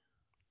airy.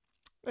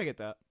 I get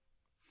that.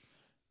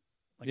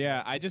 Like,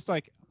 Yeah, I just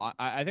like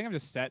I think I'm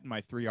just set in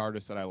my 3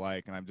 artists that I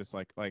like, and I'm just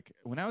like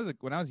when I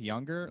was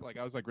younger, like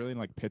I was like really in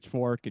like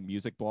Pitchfork and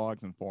music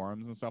blogs and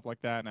forums and stuff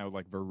like that, and I would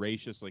like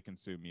voraciously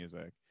consume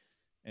music.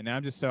 And now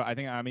I'm just I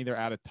think I'm either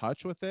out of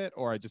touch with it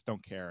or I just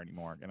don't care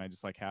anymore, and I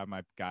just like have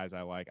my guys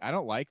I like. I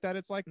don't like that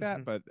it's like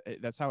that, but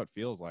that's how it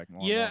feels like.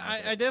 More and yeah, more.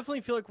 And I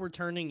definitely feel like we're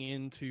turning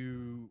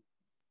into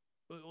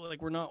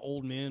like we're not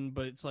old men,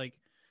 but it's like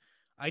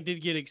I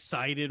did get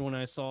excited when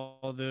I saw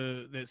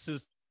that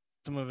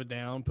System of a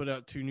Down put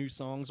out 2 new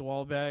songs a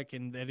while back,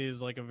 and that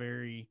is like a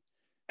very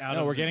out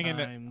no, of we're the getting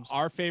into times.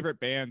 our favorite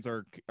bands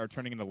are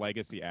turning into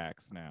legacy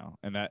acts now,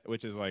 and that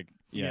which is like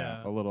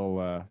Yeah. a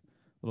little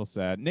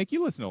sad. Nick,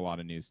 you listen to a lot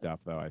of new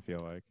stuff though. I feel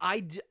like I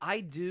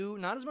do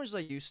not as much as I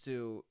used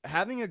to.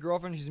 Having a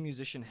girlfriend who's a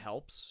musician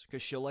helps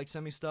because she'll like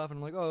send me stuff and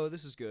I'm like, oh,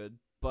 this is good.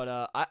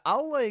 But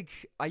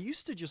I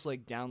used to just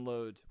like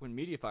download when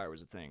MediaFire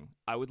was a thing.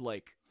 I would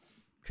like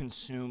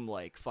consume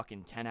like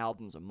fucking 10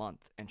 albums a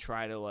month and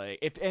try to like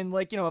if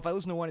I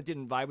listen to one it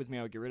didn't vibe with me,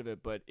 I would get rid of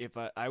it. But if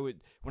I would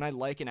when I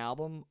like an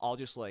album, I'll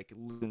just like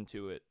listen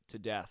to it to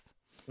death.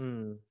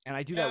 Mm. And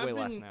I do Yeah, that way I've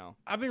less been- now.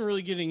 I've been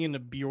really getting into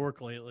Bjork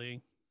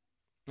lately.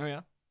 Oh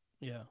yeah.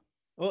 Yeah.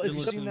 Well, Been it's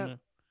listening something to-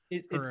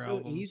 it's her so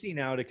albums. easy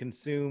now to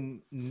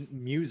consume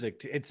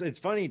music. It's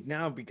funny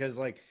now because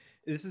like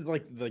this is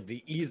like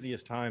the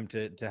easiest time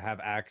to have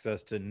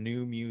access to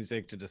new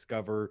music, to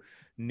discover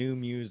new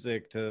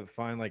music, to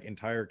find like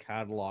entire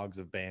catalogs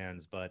of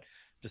bands. But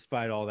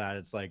despite all that,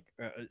 it's like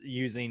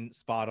using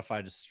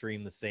Spotify to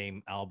stream the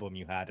same album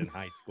you had in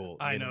high school.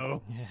 I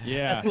know.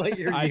 Yeah. That's what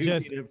you're I using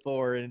just- it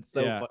for, and it's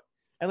so Yeah. fun.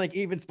 And like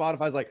even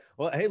Spotify's like,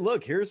 well, hey,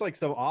 look, here's like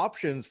some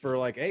options for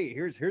like, hey,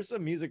 here's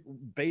some music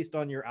based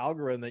on your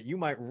algorithm that you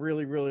might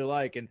really, really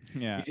like. And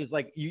Yeah. you just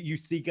like you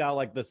seek out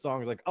like the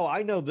songs, like, oh,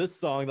 I know this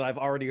song that I've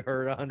already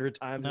heard 100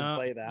 times and No,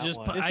 play that just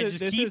one. I This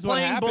just is keep what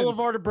playing happens.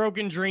 Boulevard of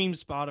Broken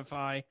Dreams,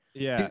 Spotify.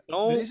 Yeah.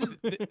 Don't.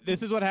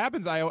 This is what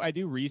happens. I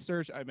do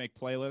research. I make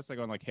playlists. I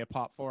go on like hip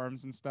hop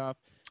forums and stuff.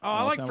 Oh,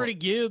 I like Freddie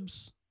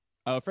Gibbs.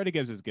 Oh, Freddie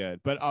Gibbs is good,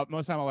 but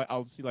most of the time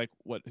I'll see like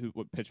what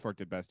Pitchfork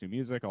did best new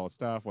music, all the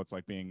stuff, what's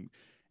like being,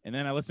 and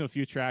then I listen to a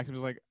few tracks and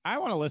was like, I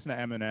want to listen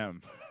to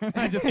Eminem.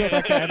 I just go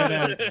back to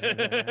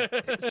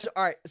Eminem.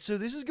 All right, so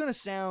this is gonna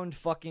sound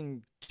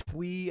fucking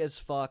twee as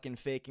fuck and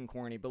fake and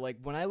corny, but like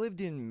when I lived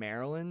in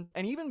Maryland,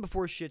 and even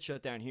before shit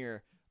shut down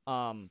here,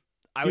 I would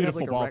have Beautiful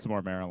like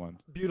Baltimore, Maryland.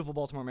 beautiful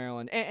Baltimore,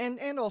 Maryland,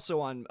 and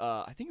also on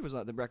I think it was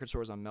the record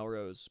store was on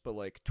Melrose, but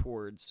like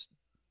towards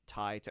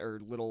or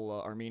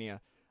Little Armenia.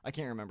 I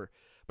can't remember.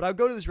 But I would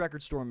go to this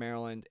record store in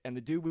Maryland, and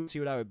the dude would see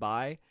what I would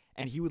buy,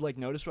 and he would like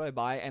notice what I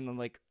buy, and then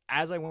like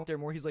as I went there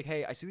more, he's like,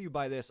 "Hey, I see that you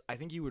buy this. I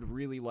think you would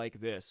really like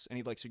this," and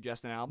he'd like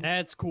suggest an album.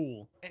 That's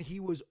cool. And he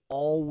was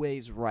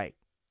always right.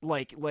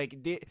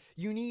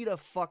 You need a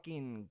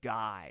fucking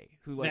guy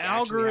who like The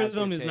actually has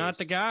algorithm good is not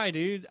the taste. guy,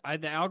 dude.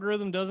 The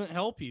algorithm doesn't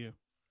help you.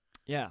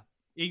 Yeah.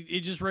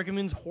 It just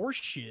recommends horse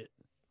shit.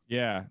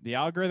 Yeah, the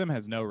algorithm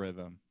has no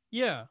rhythm.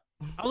 Yeah.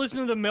 I listen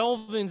to the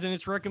Melvins and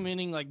it's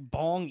recommending like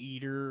Bong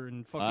Eater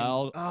and fucking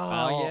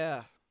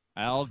Yeah.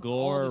 Al all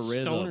Gore the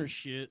rhythm. stoner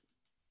shit.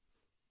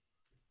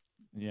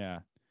 Yeah.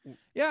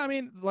 Yeah, I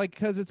mean, like,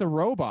 because it's a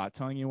robot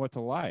telling you what to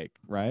like,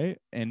 right?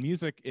 And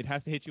music, it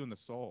has to hit you in the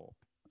soul.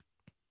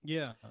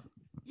 Yeah.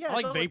 Yeah. I like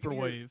it's not if you're-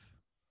 Vaporwave.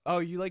 Oh,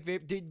 you like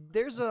vape?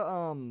 There's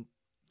a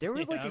there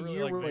was Yeah, like I a really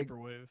year like where like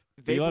Vaporwave.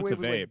 You love to Vaporwave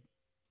was, vape.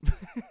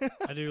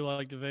 I do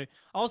like the vape.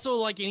 Also,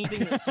 like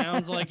anything that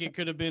sounds like it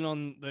could have been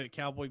on the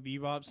Cowboy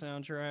Bebop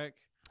soundtrack.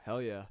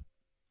 Hell yeah.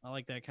 I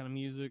like that kind of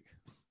music.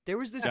 There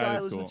was this That guy I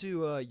is listened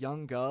cool. to,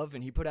 Young Gov,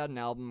 and he put out an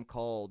album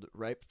called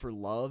Ripe for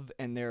Love,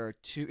 and there are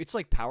two. It's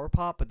like power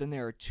pop, but then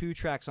there are 2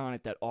 tracks on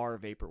it that are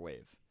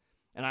vaporwave.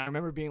 And I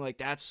remember being like,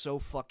 "That's so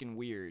fucking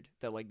weird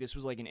that like this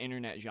was like an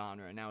internet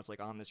genre, and now it's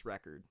like on this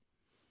record."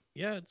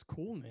 Yeah, it's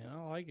cool, man.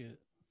 I like it.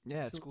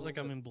 Yeah, it's Feels cool. like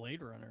I'm in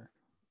Blade Runner.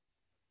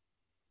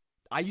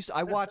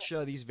 I watch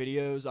these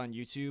videos on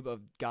YouTube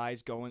of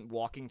guys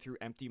walking through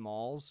empty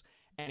malls,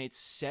 and it's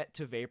set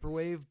to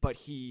vaporwave, but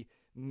he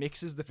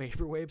mixes the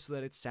vaporwave so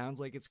that it sounds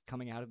like it's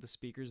coming out of the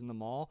speakers in the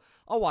mall.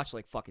 I'll watch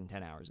like fucking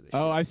 10 hours of this.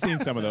 Oh, shit. I've seen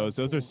some of those.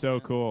 Sounds Those are cool, so man.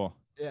 cool.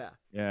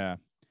 Yeah.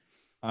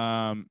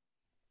 Yeah.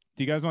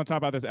 Do you guys want to talk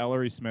about this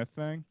Ellery Smith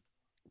thing?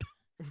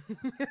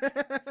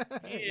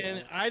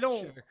 And I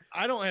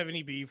don't have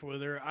any beef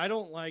with her. I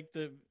don't like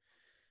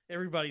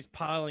everybody's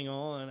piling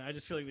on. I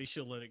just feel like they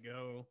should let it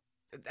go.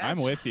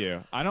 I'm with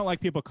you. I don't like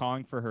people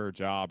calling for her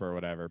job or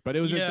whatever, but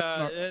it was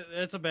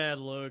that's a bad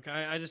look.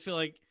 I just feel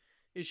like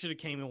it should have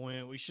came and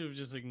went. We should have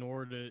just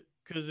ignored it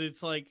because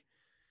it's like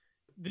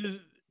this.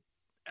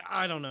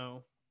 I don't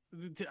know.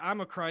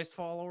 I'm a Christ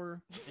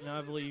follower, and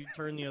I believe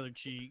turn the other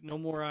cheek. No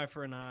more eye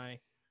for an eye.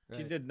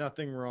 She did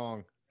nothing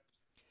wrong.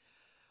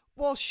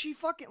 Well, she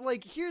fucking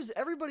like here's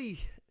everybody.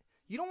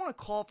 You don't want to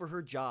call for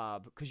her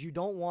job because you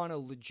don't want to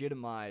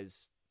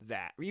legitimize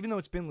that, even though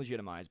it's been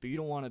legitimized. But you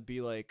don't want to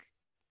be like,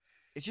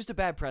 it's just a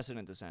bad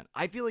precedent to set.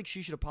 I feel like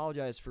she should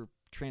apologize for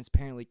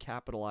transparently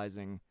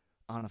capitalizing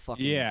on a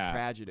fucking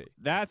tragedy.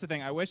 That's the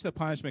thing. I wish the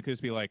punishment could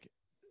just be like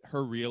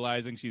her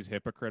realizing she's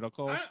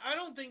hypocritical. I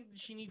don't think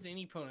she needs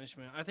any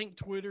punishment. I think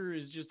Twitter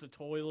is just a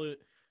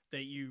toilet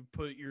that you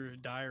put your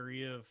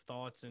diarrhea of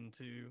thoughts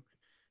into,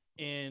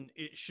 and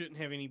it shouldn't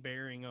have any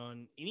bearing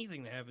on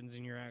anything that happens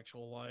in your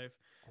actual life.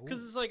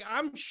 Because it's like,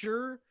 I'm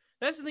sure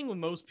that's the thing with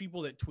most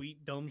people that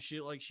tweet dumb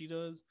shit like she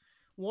does.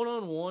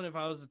 One-on-one, if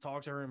I was to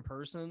talk to her in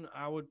person,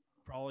 I would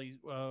probably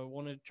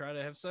want to try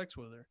to have sex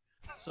with her.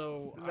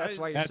 So That's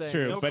why you're That's saying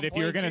true. no But if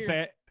you're complaints gonna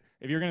here. say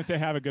if you're gonna say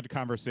have a good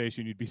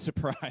conversation, you'd be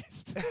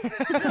surprised.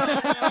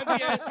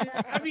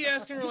 I'd be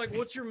asking her like,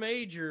 "What's your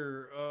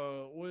major?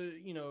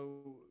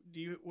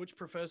 Which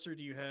professor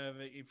do you have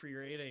for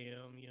your 8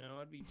 a.m.? You know,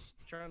 I'd be just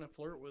trying to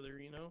flirt with her.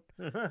 You know,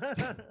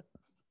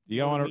 Do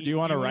you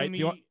want to write? meet-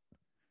 Do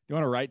you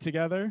want to write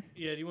together?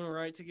 Yeah, do you want to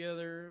write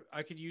together?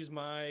 I could use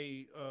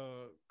my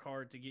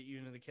card to get you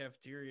into the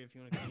cafeteria if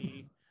you want to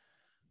key.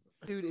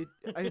 Dude,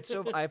 it's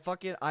so I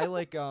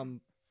like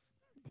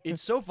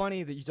it's so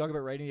funny that you talk about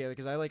writing together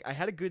because I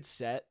had a good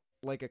set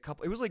like it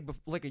was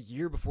like a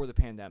year before the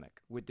pandemic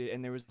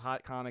and there was a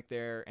hot comic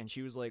there, and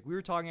she was like, we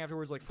were talking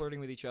afterwards, like flirting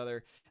with each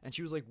other, and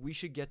she was like, we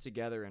should get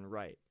together and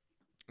write.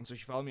 And so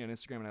she followed me on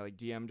Instagram, and I like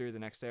DM'd her the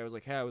next day. I was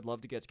like, hey, I would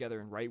love to get together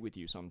and write with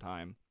you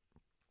sometime.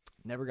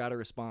 Never got a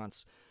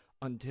response.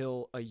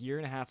 until a year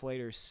and a half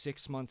later,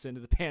 6 months into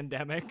the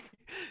pandemic.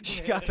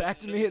 She got back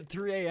to me at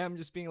 3 a.m.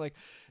 just being like,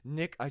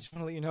 Nick, I just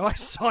want to let you know I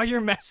saw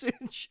your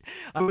message.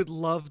 I would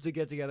love to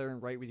get together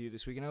and write with you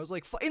this week. And I was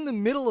like, in the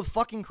middle of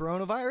fucking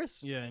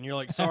coronavirus? Yeah, and you're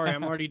like, sorry,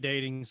 I'm already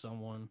dating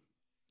someone.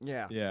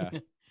 Yeah. Yeah.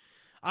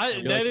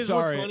 That like, is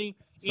sorry, what's funny.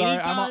 Sorry,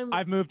 Anytime,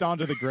 I've moved on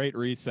to the Great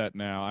Reset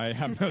now. I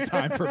have no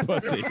time for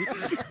pussy.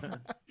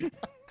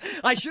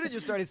 I should have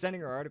just started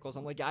sending her articles.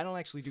 I'm like, I don't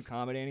actually do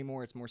comedy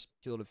anymore. It's more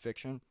speculative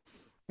fiction.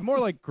 More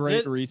like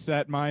Great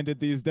Reset minded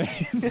these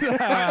days.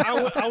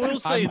 I will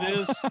say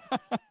this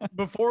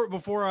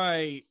before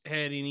I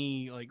had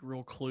any like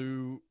real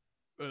clue,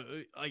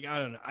 like I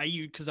don't know, I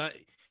used the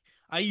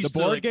to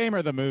board like, game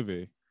or the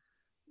movie.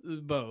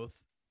 both.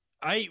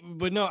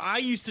 I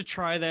used to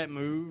try that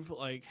move.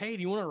 Like, hey,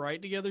 do you want to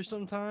write together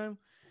sometime?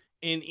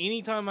 And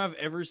anytime I've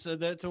ever said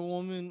that to a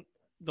woman,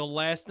 the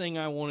last thing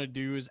I want to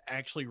do is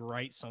actually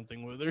write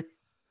something with her.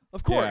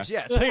 Of course,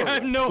 yeah. Like, I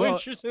have no Well,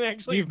 interest in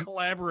actually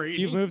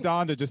collaborating. You've moved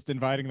on to just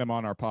inviting them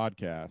on our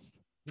podcast.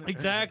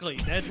 Exactly.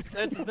 That's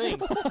the thing.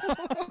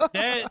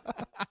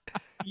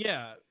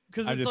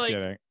 Because I'm it's just like,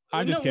 kidding.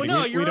 I'm just kidding.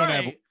 No, we you're don't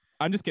right. have.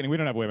 I'm just kidding. We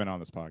don't have women on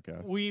this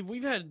podcast.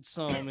 We've had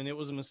some, and it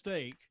was a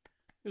mistake.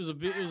 It was a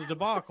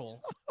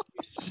debacle.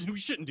 We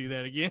shouldn't do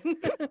that again.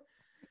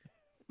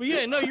 But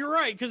yeah, no, you're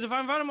right. Because if I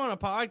invite them on a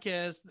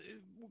podcast,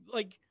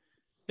 like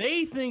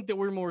they think that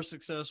we're more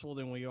successful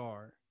than we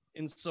are.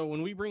 And so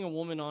when we bring a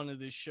woman onto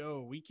this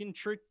show, we can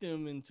trick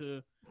them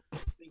into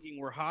thinking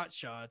we're hot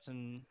shots,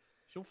 and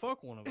she'll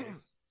fuck one of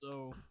us.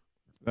 So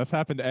That's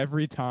happened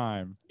every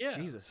time. yeah,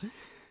 Jesus.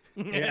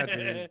 Yeah,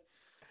 dude.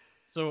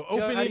 So Joe,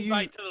 open how do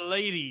invite to the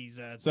ladies.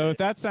 So if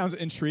that sounds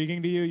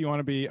intriguing to you, you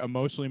want to be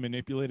emotionally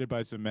manipulated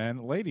by some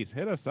men, ladies,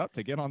 hit us up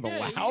to get on the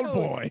Loud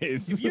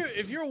Boys.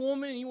 if you're a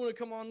woman and you want to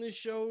come on this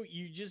show,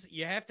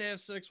 you have to have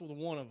sex with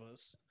one of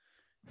us.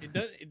 It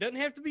doesn't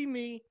have to be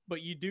me,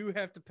 but you do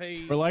have to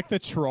pay. We're like the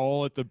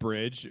troll at the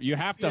bridge. You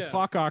have to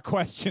fuck our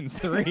questions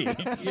 3.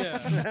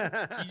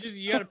 Yeah,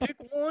 you got to pick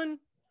one,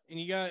 and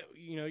you got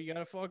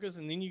to fuck us,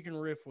 and then you can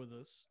riff with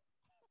us.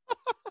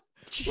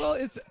 Well,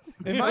 it's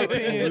in my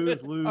opinion.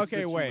 Lose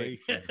Okay, wait.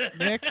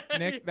 situation.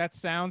 Nick, that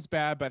sounds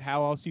bad, but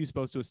how else are you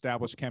supposed to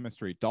establish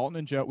chemistry? Dalton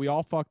and Joe, we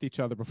all fucked each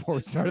other before we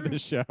It's started true. the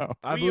show.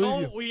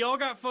 We all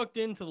got fucked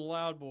into the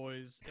Loud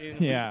Boys, and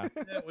Yeah. we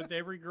do that with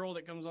every girl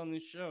that comes on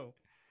this show.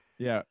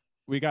 Yeah,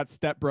 we got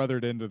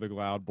stepbrothered into the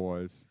Loud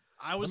Boys.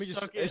 I was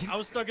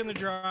stuck in the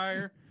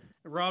dryer.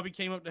 Robbie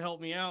came up to help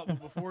me out, but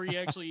before he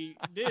actually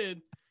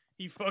did,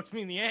 he fucked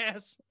me in the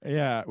ass.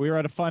 Yeah, we were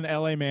at a fun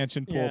LA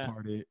mansion pool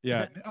party.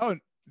 Yeah. Oh,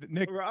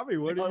 Nick. Robbie,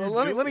 what are you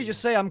Let me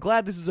just say, I'm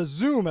glad this is a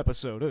Zoom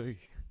episode.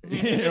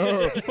 Hey.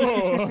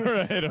 All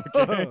right.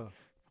 Okay.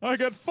 I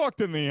got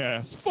fucked in the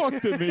ass.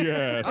 Fucked in the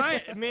ass.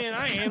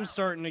 I am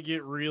starting to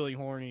get really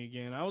horny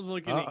again. I was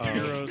looking at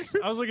Eros.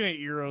 I was looking at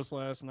Eros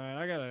last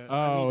night.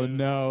 Oh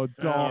no,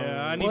 don't.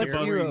 Yeah, I need What's to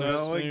bust a Eros? nut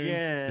go soon.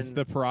 again? It's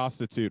the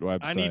prostitute website.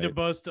 I need to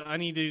bust. I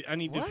need to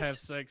What? have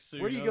sex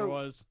soon. Where do you go?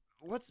 Otherwise,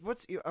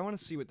 What's I want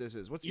to see what this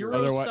is. What's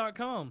Eros?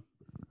 Eros.com.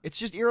 It's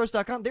just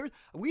Eros.com.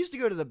 We used to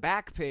go to the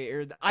back page,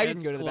 or I didn't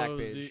That's go to the back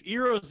closed, page. dude.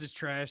 Eros is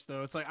trash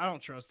though. It's like I don't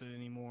trust it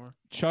anymore.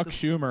 Chuck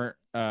Schumer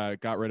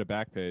got rid of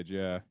Backpage.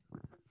 Yeah.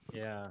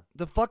 Yeah.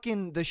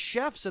 The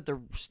chefs at the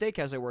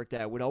steakhouse I worked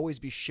at would always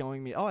be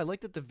showing me, oh, I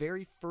like that the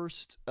very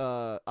first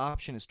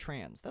option is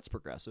trans. That's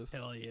progressive.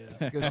 Hell yeah.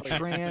 It goes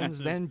trans,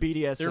 then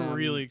BDSM. They're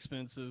really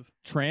expensive.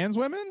 Trans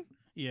women?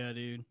 Yeah,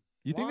 dude.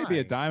 You think they'd be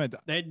a dime?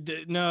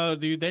 No,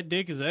 dude. That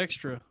dick is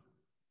extra.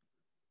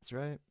 That's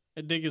right.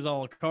 That dick is a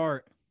la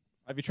carte.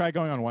 Have you tried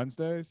going on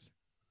Wednesdays?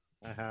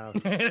 I have.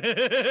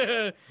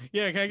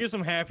 Yeah, can I get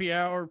some happy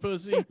hour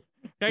pussy? Can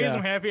I get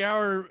some happy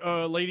hour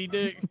lady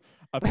dick?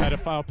 A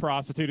pedophile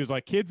prostitute is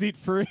like, kids eat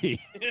free.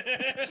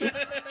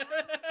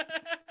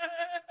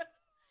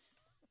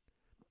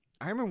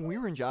 I remember when we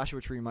were in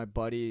Joshua Tree, my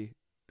buddy,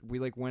 we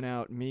like went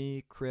out,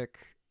 me, Crick,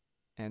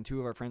 and 2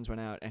 of our friends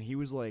went out, and he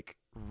was like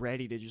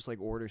ready to just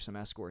like order some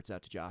escorts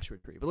out to Joshua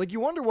Tree. But like, you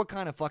wonder what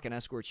kind of fucking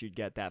escorts you'd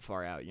get that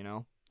far out, you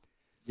know?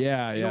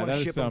 Yeah, You don't wanna that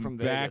is ship 'em some from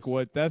Vegas.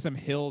 backwood. That's some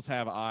hills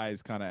have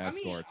eyes kind of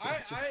escorts.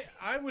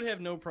 I would have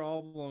no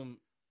problem.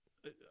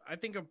 I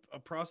think a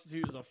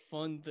prostitute is a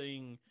fun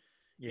thing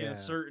in a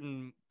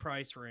certain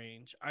price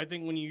range. I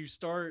think when you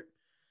start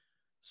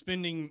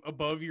spending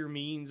above your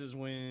means is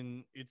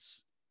when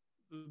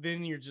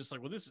then you're just like,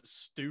 well, this is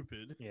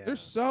stupid. Yeah. They're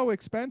so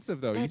expensive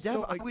though. Yeah, You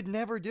still I would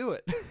never do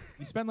it.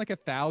 you spend like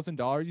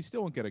 $1,000, you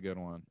still won't get a good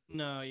one.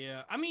 No,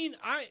 yeah. I mean,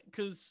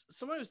 because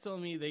somebody was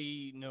telling me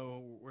they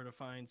know where to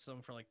find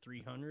some for like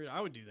 300.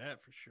 I would do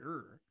that for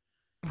sure.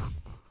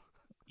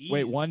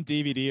 Wait, Easy. one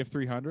DVD of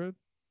 300?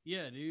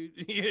 Yeah, dude.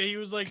 Yeah, he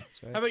was like,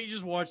 right. how about you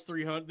just watch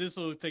 300? This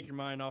will take your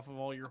mind off of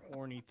all your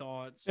horny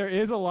thoughts. There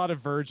is a lot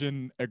of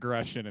virgin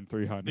aggression in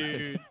 300.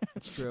 Dude,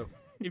 That's true.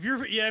 if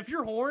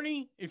you're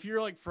horny, if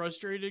you're like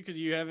frustrated because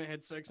you haven't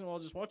had sex in a while,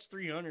 just watch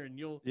 300 and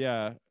you'll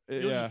Yeah,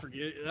 just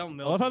forget it. That'll I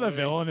melt love how the away.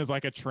 villain is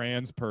like a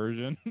trans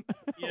Persian.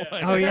 Yeah.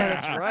 Like, Oh yeah,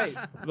 that's right.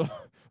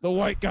 The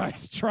white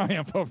guys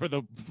triumph over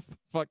the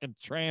fucking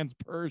trans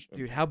Persian.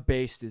 Dude, how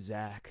based is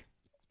Zach?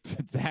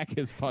 Zach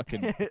is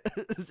fucking.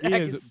 Zach He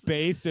is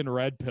based in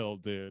red pill,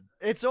 dude.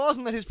 It's so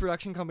awesome that his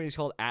production company is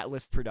called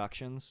Atlas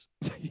Productions.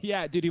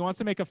 Yeah, dude, he wants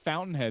to make a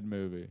Fountainhead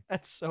movie.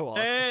 That's so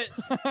awesome.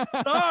 It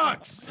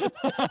sucks.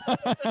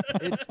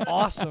 It's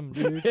awesome,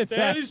 dude. It's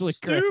That is actually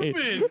great.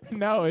 stupid.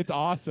 No, it's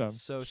awesome.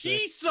 So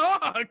She sick.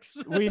 sucks.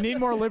 We need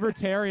more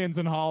libertarians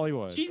in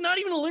Hollywood. She's not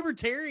even a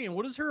libertarian.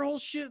 What is her whole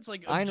shit? It's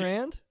like Ayn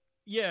Rand?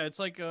 Yeah, it's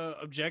like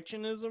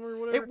objectionism or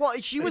whatever. Well,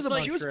 she was It's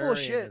like she was full of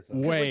shit. 'Cause,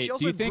 like, Wait, she do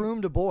also you think-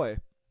 groomed a boy.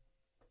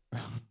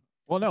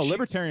 Well, no,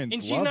 libertarians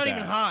and she's love not that.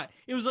 even hot.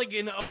 It was like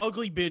an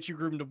ugly bitch who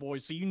groomed a boy,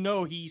 so you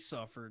know he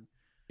suffered.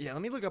 Yeah,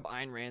 let me look up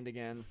Ayn Rand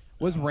again.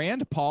 Was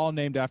Rand Paul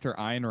named after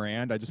Ayn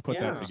Rand? I just put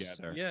that Yes.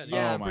 together. Yeah,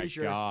 Yeah, oh I'm my pretty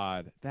sure.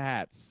 god,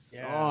 that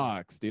Yeah.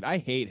 sucks, dude. I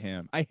hate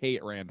him. I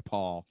hate Rand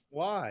Paul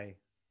Why?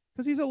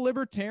 because he's a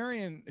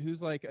libertarian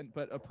who's like,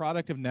 but a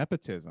product of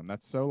nepotism.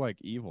 That's so like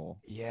evil.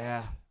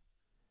 Yeah.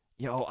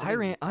 Yo, I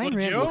mean, Ayn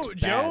Rand looks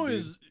bad,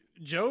 dude.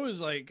 Joe is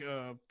like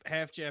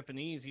half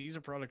Japanese. He's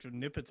a product of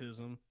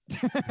nepotism.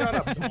 Shut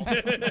up,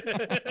 Dalton.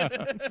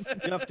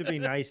 You have to be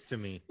nice to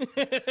me.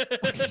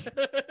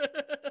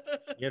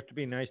 You have to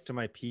be nice to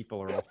my people,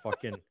 or I'll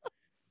fucking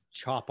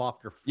chop off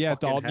your Yeah,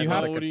 fucking Dalton, head you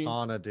with have- a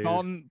katana, dude.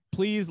 Dalton,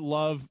 please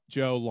love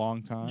Joe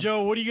long time.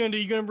 Joe, what are you gonna do?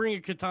 You gonna bring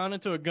a katana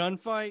to a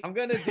gunfight? I'm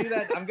gonna do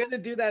that. I'm gonna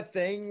do that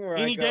thing where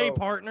Any I go, day,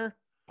 partner.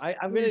 I'm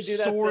Bring gonna your do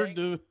that sword thing.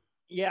 to.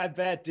 Yeah, I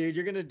bet, dude.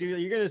 You're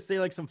gonna say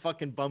like some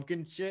fucking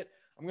bumpkin shit.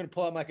 I'm gonna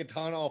pull out my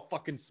katana all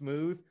fucking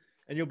smooth,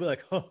 and you'll be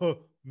like, "Oh,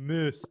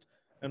 missed."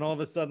 And all of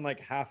a sudden, like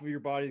half of your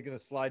body's gonna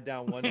slide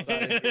down one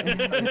side, and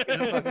the other side's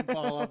gonna fucking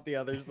fall off the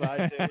other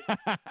side, dude.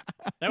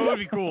 That would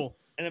be cool.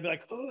 And I'd be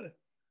like, "Ugh,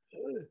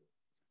 ugh."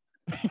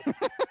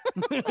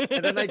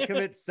 And then I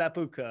commit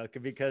seppuku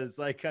because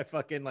like I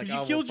fucking like 'Cause you oh,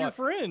 well, killed your fuck.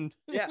 friend.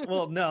 Yeah,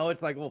 well, no,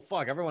 it's like, well,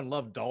 fuck, everyone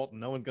loved Dalton.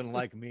 No one's gonna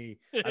like me.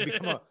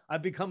 I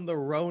become the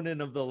Ronin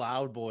of the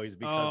Loud Boys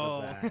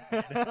because of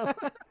that. you know?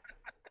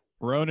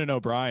 Ronan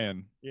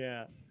O'Brien.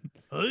 Yeah.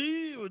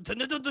 Hey,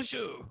 tonight on the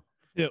show.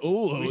 Yeah,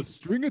 a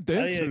string of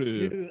dancer.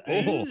 We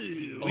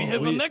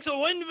have a we- Max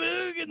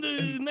Weinberg and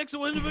the Max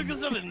Weinberg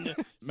 7. Max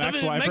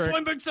Max Weinberg.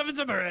 Weinberg 7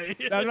 Samurai.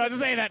 I was about to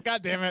say that.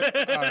 God damn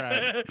it. All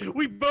right.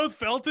 We both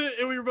felt it,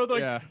 and we were both like,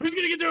 Yeah. "Who's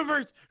gonna get to it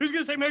first? Who's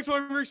gonna say Max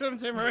Weinberg 7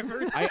 Samurai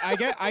first?"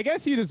 I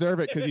guess you deserve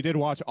it because you did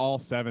watch all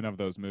 7 of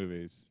those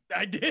movies.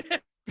 I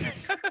did.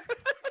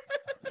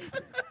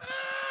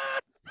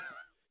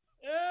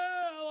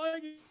 Yeah, I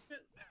like it.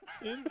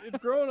 It's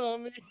growing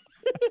on me.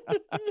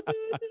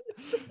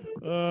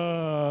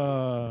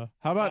 How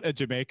about a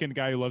Jamaican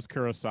guy who loves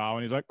Kurosawa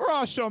and he's like,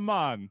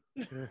 Rashomon.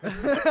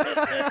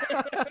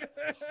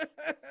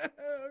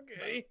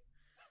 Okay.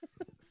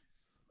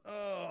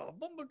 Oh,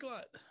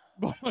 Bumbleclot.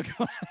 Oh my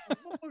god.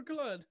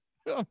 Bumbleclot.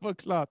 Oh my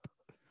god.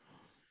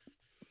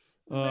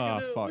 Oh,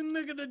 fuck. We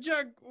making a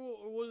jack.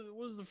 What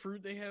was the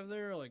fruit they have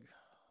there? Like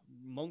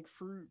monk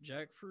fruit,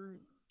 jackfruit.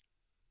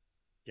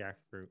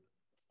 Jackfruit.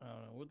 I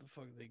don't know what the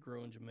fuck they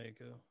grow in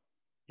Jamaica.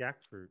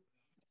 Jackfruit.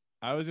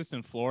 I was just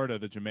in Florida,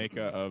 the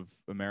Jamaica of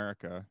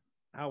America.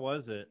 How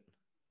was it?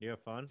 You have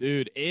fun?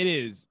 Dude, it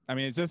is. I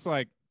mean, it's just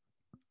like,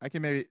 I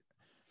can maybe,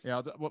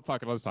 yeah, well,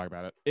 fuck it. Let's talk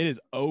about it. It is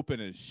open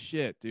as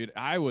shit, dude.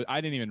 I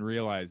didn't even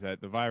realize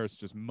that the virus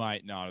just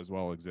might not as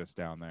well exist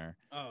down there.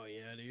 Oh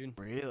yeah, dude.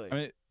 Really? I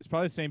mean, it's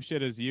probably the same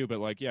shit as you, but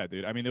like, yeah,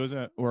 dude. I mean, there was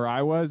where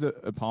I was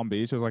at Palm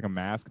Beach, it was like a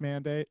mask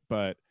mandate,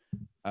 but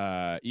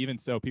even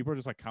so, people were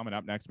just like coming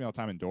up next to me all the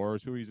time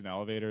indoors. People were using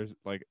elevators.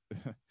 Like,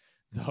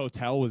 the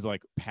hotel was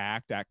like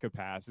packed at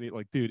capacity.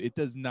 Like, dude, it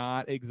does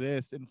not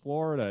exist in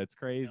Florida. It's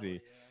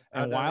crazy.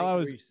 And while I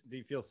was, do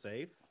you feel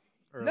safe?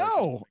 Or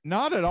no,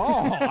 not at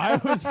all. I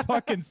was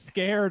fucking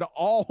scared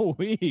all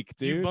week,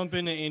 Did you dude. bump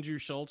into Andrew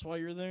Schultz while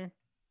you're there?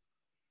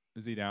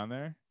 Is he down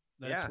there?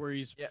 That's Yeah. where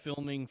he's Yeah.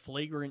 filming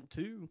Flagrant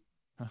 2.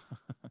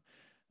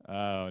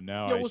 Oh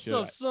no. Yo, I what's should-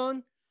 up,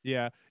 son?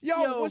 Yeah.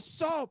 Yo. What's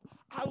up?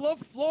 I love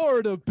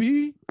Florida,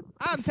 B.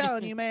 I'm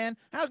telling you, man.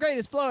 How great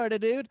is Florida,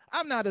 dude?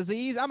 I'm not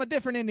Aziz. I'm a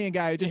different Indian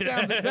guy who just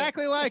sounds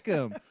exactly like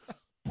him.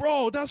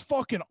 Bro, that's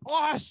fucking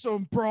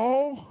awesome,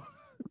 bro.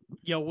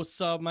 Yo, what's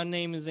up? My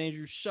name is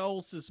Andrew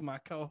Schultz. This is my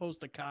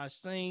co-host Akash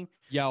Singh.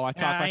 Yo, I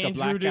talk like a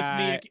Andrew, black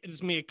guy.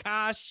 It's me,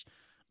 Akash.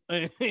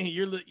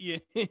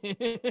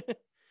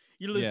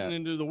 You're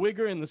listening to the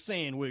Wigger and the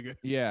Sand Wigger.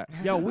 Yeah.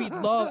 Yo, we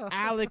love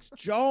Alex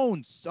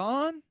Jones,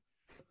 son.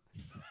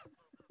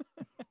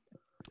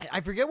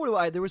 I forget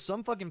what there was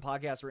some fucking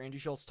podcast where Andrew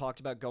Schultz talked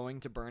about going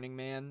to Burning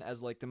Man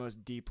as like the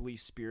most deeply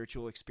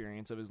spiritual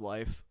experience of his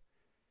life.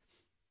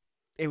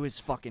 It was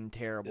fucking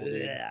terrible,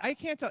 dude. I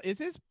can't tell. Is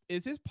his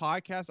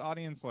podcast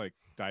audience like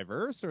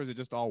diverse, or is it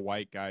just all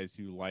white guys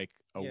who like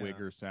a Yeah.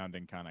 wigger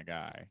sounding kind of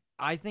guy?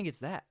 I think it's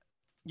that.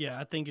 Yeah,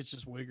 I think it's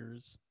just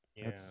Wiggers.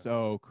 That's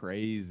so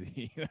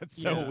crazy. That's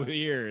so Yeah.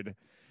 weird.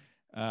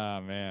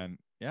 Oh man.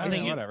 Yeah, I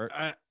think whatever.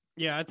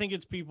 I think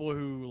it's people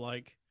who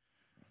like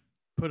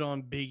put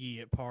on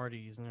Biggie at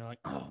parties and they're like,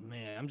 "Oh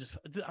man,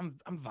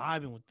 I'm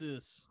vibing with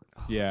this.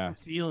 Yeah. I'm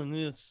feeling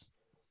this."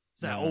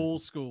 It's that Yeah.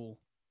 old school.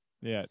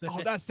 Yeah.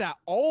 Oh, that's that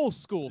old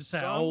school It's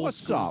that son. old What's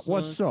school, up?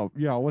 What's son. up?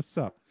 Yeah, what's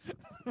up?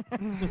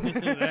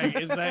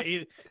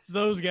 It's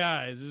those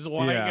guys. It's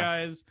white Yeah.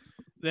 guys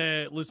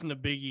that listen to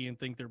Biggie and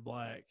think they're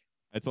black.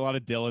 It's a lot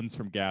of Dylans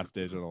from Gas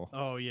Digital.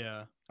 Oh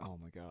yeah. Oh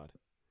my god.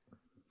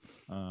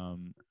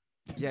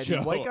 Yeah,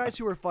 dude, white guys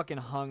who are fucking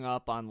hung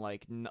up on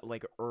like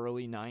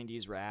early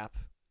 '90s rap.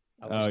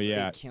 Oh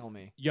yeah, they kill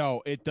me.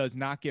 Yo, it does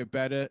not get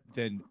better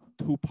than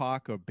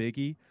Tupac or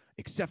Biggie,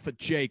 except for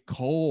J.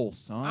 Cole,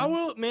 son. I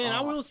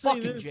will say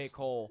fucking this. J.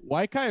 Cole.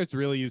 White guys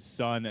really use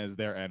son as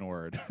their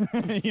N-word.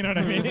 You know what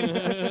I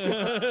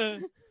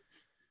mean?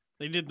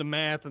 They did the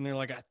math and they're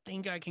like, I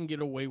think I can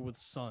get away with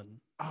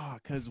son. Ah,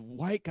 because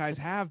white guys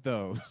have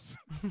those.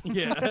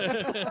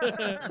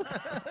 Yeah.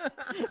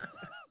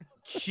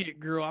 Shit,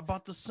 girl, I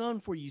bought the sun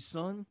for you,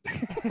 son.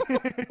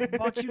 I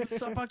bought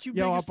you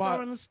biggest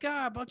star in the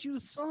sky. I bought you the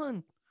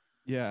sun.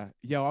 Yeah.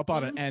 Yo, I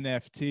bought an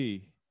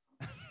NFT.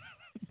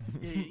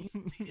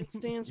 It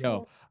stands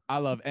Yo, I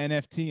love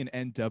NFT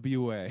and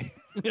NWA.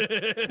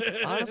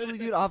 Honestly,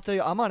 dude, I'll tell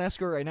you, I'm on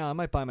escrow right now. I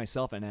might buy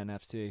myself an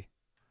NFT.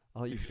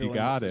 I'll let you fill in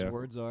what those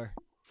words are.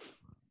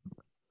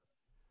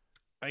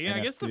 Yeah,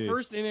 I guess the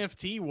first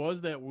NFT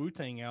was that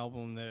Wu-Tang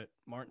album that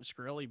Martin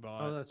Shkreli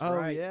bought. Oh, that's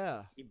right.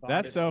 Yeah.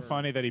 That's so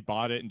funny that he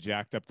bought it and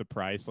jacked up the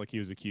price like he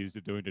was accused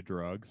of doing to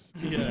drugs.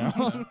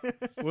 Yeah.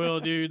 Well,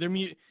 dude, their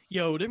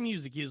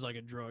music is like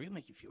a drug. It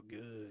make you feel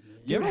good.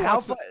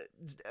 Man.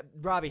 Dude,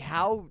 Robbie,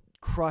 how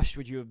crushed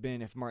would you have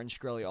been if Martin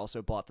Shkreli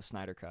also bought the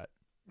Snyder Cut?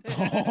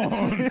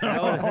 Oh,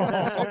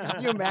 no.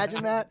 Can you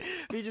imagine that?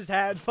 If he just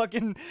had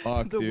fucking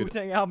the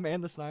Wu-Tang album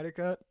and the Snyder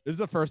Cut. This is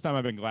the first time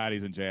I've been glad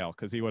he's in jail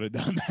because he would have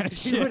done that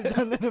shit. He would have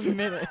done that in a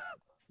minute.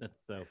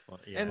 That's so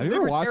funny. Yeah. And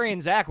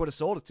Libertarian Zach would have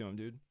sold it to him,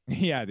 dude.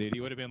 Yeah, dude.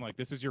 He would have been like,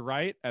 this is your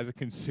right as a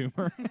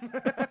consumer.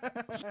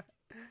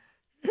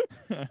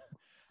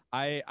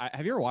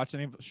 Have you ever watched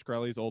any of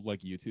Shkreli's old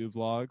like YouTube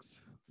vlogs?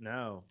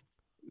 No.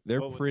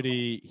 They're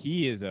pretty.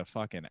 He is a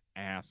fucking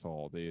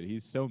asshole, dude.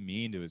 He's so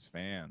mean to his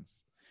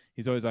fans.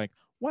 He's always like,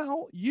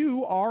 well,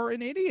 you are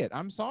an idiot.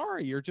 I'm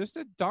sorry. You're just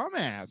a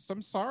dumbass.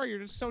 I'm sorry.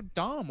 You're just so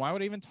dumb. Why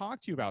would I even talk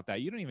to you about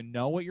that? You don't even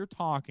know what you're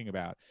talking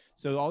about.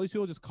 So all these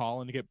people just call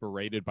in to get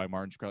berated by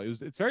Martin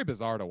Shkreli. It's very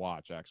bizarre to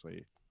watch,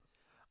 actually.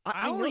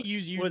 I only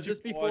use YouTube. Was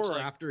this before or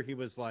like, after he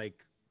was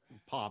like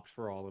popped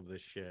for all of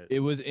this shit?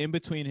 It was in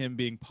between him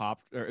being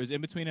popped, or it was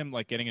in between him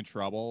like getting in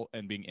trouble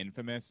and being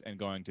infamous and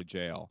going to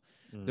jail.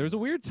 There was a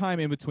weird time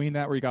in between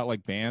that where he got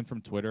like banned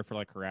from Twitter for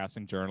like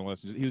harassing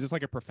journalists. He was just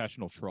like a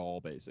professional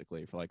troll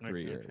basically for like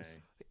 3 years.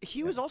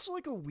 He was also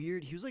like a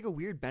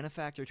weird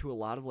benefactor to a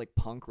lot of like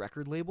punk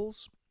record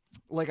labels.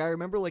 Like I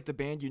remember like the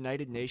band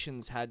United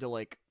Nations had to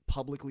like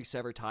publicly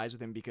sever ties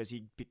with him because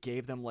he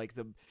gave them like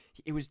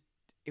it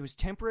was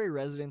temporary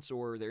residence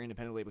or their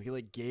independent label. He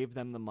like gave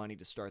them the money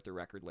to start the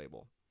record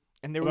label.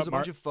 And there was a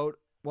bunch of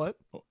What?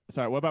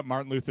 Sorry, what about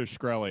Martin Luther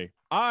Shkreli?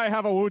 I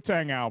have a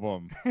Wu-Tang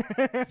album.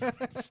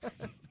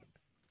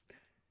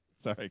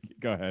 Sorry,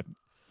 go ahead.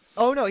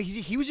 Oh no,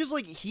 he was just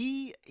like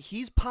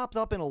he's popped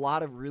up in a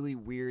lot of really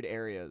weird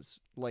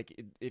areas.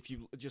 Like if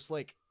you just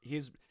like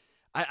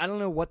I don't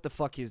know what the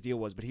fuck his deal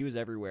was, but he was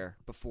everywhere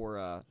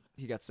before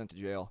he got sent to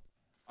jail.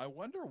 I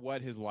wonder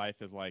what his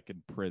life is like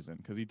in prison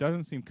because he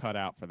doesn't seem cut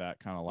out for that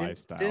kind of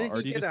lifestyle. Didn't or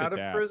he do you get just out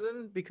adapt? of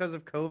prison because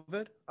of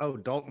COVID? Oh,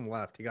 Dalton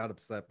left. He got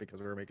upset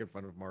because we were making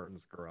fun of Martin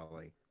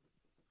Shkreli.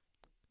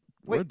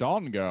 Where'd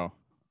Dalton go?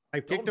 I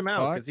kicked him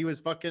out because he was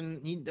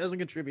fucking. He doesn't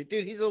contribute,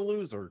 dude. He's a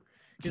loser.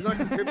 He's not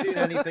contributing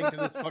anything to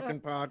this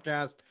fucking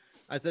podcast.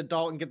 I said,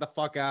 Dalton, get the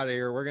fuck out of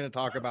here. We're gonna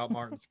talk about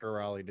Martin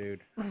Shkreli,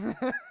 dude.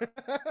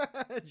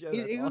 Joe,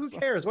 Who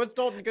cares? What's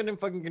Dalton gonna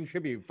fucking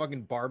contribute?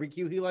 Fucking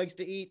barbecue he likes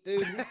to eat,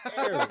 dude. Who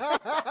cares?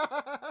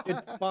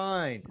 It's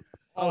fine.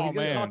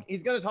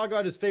 He's gonna talk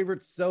about his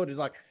favorite soda. He's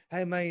like,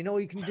 hey man, you know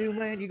what you can do,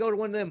 man? You go to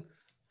one of them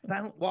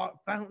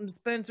fountain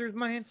dispensers,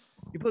 man.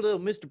 You put a little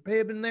Mr.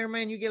 Pibb in there,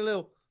 man. You get a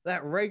little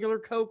that regular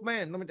Coke,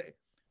 man. Let me tell you,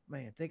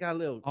 man, they got a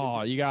little.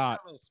 Oh, you got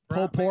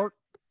pulled pork,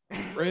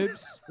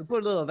 ribs. We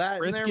put a little of that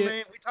brisket. in there,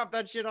 man. We top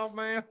that shit off,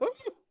 man.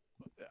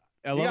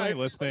 I love any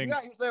listings.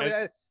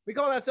 We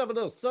call that stuff a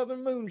little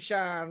Southern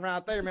moonshine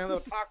right there, man. A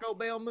little Taco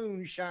Bell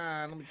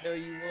moonshine. Let me tell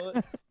you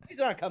what. He's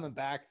not coming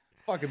back.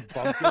 Fucking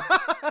bumpkin.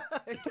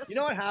 You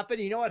know what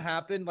happened? You know what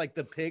happened? Like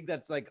the pig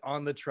that's like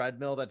on the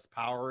treadmill that's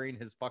powering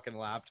his fucking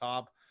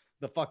laptop.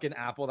 The fucking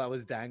apple that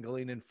was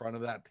dangling in front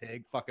of that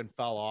pig fucking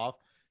fell off.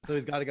 So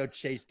he's got to go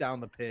chase down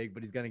the pig,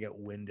 but he's going to get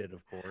winded,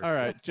 of course. All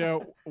right,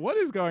 Joe, what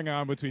is going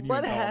on between you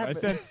and Dalton? I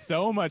sense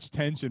so much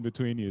tension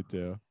between you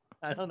two.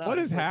 I don't know. What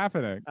is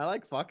happening? I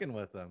like fucking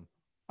with him.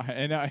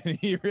 And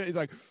he's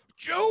like,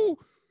 Joe,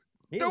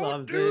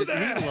 don't do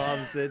that. He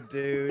loves it,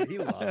 dude. He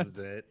loves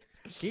it.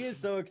 He is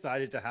so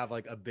excited to have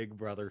like a big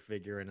brother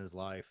figure in his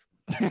life.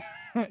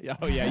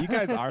 Oh yeah, you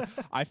guys are.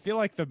 I feel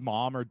like the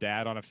mom or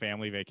dad on a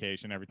family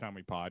vacation every time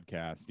we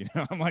podcast. You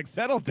know, I'm like,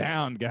 settle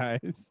down,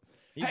 guys.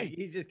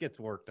 He just gets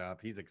worked up.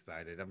 He's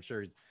excited. I'm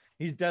sure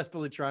he's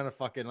desperately trying to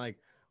fucking like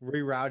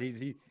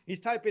reroute. He's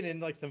typing in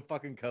like some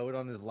fucking code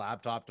on his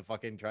laptop to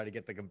fucking try to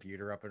get the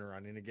computer up and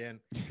running again.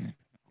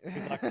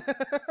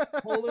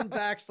 Colon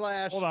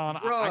backslash. Hold on,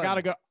 I run.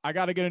 gotta go. I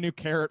gotta get a new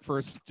carrot for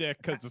a stick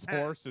because this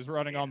horse is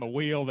running on the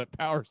wheel that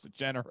powers the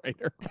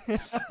generator.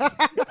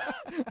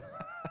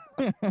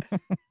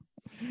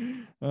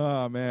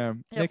 Oh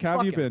man, Yeah, Nick, how have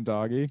fuck you him. been,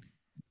 doggy?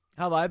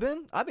 How have I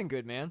been? I've been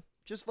good, man.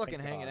 Just fucking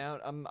Thank hanging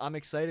God. out. I'm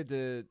excited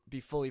to be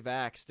fully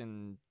vaxxed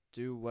and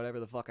do whatever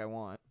the fuck I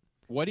want.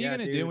 What are you Yeah,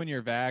 gonna do dude. when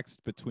you're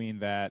vaxxed between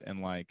that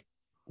and like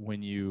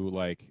when you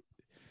like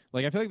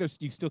I feel like there's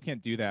you still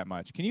can't do that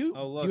much. Can you?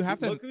 Oh, look, do you have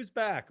to? look who's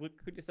back. Look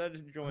who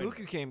decided to join. Luke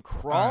us. came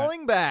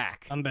crawling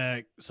back. I'm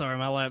back. Sorry,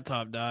 my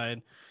laptop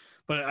died.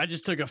 But I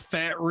just took a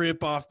fat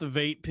rip off the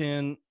vape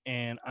pen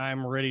and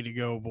I'm ready to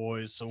go,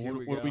 boys. So Here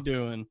we what are we go.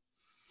 doing?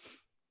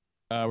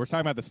 We're talking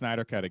about the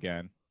Snyder Cut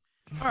again.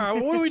 All right,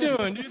 well, what are we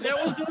doing, dude? That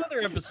was the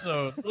other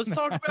episode. Let's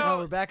talk No, about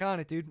we're back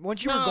on it, dude.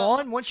 Once you were No.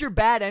 gone, once your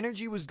bad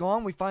energy was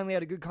gone, we finally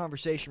had a good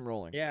conversation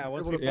rolling. Yeah,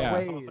 We were once able we to Yeah. felt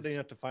praise. confident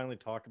enough to finally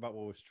talk about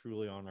what was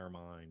truly on our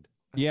mind.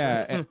 That's Yeah,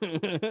 right.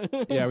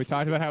 and- yeah. We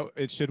talked about how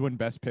it should win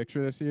Best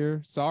Picture this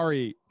year.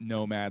 Sorry,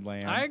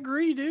 Nomadland. I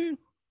agree, dude.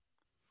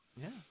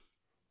 Yeah.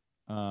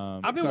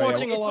 I've been sorry,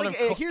 watching a It's lot like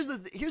of here's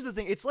the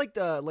thing. It's like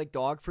the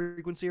dog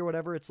frequency or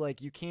whatever. It's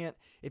like you can't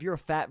if you're a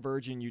fat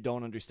virgin, you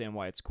don't understand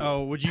why it's cool.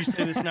 Oh, would you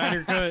say the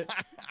Snyder Cut?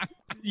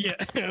 Yeah,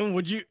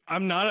 would you?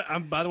 I'm not.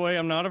 I'm. By the way,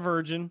 I'm not a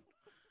virgin.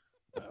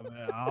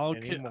 Anymore,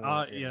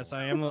 Yes,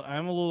 anymore.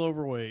 I'm a little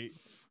overweight.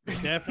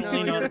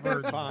 Definitely No, not a you're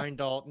virgin. fine,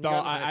 Dalton. Dal- You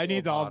got a I nice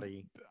need little Dal-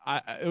 body.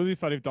 It would be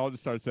funny if Dalton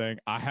started saying,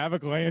 "I have a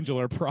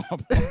glandular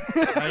problem."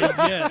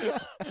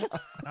 Yes,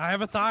 I have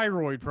a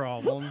thyroid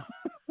problem.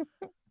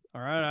 All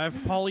right, I have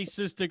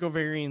polycystic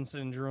ovarian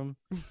syndrome,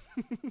 and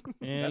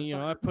That's you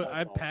know, not your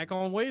I fault, pack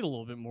on weight a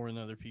little bit more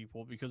than other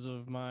people because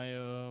of my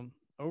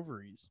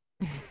ovaries.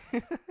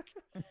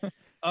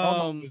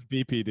 Almost is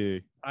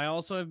BPD. I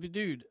also have,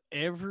 dude.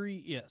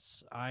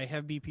 Yes, I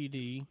have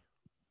BPD.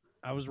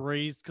 I was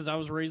raised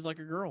like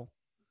a girl.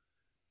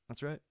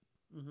 That's right.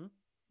 Mm-hmm.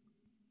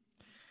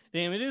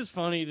 Damn, it is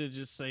funny to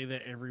just say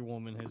that every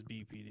woman has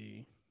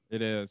BPD.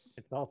 It is.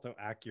 It's also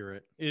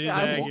accurate. It is Yeah,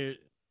 I was- accurate.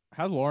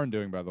 How's Lauren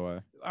doing, by the way?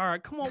 All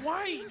right, come on,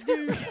 why,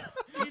 dude?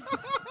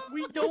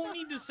 We don't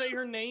need to say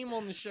her name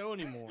on the show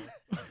anymore.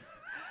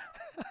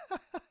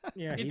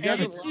 Yeah, he It's,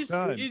 doesn't. it's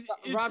love- just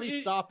done. Robbie,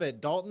 stop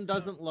it. Dalton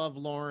doesn't love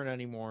Lauren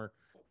anymore.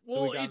 So we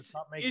Well, gotta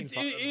stop making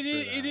fun of him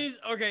it for that. is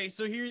okay.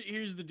 So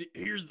here's the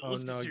Oh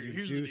let's no, get serious. you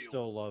Here's do the deal.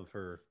 still love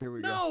her. Here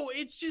we go. No,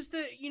 it's just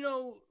that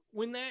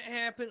when that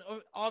happened.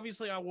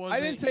 Obviously, I wasn't.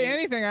 I didn't say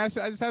anything. I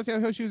just asked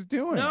how she was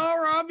doing. No,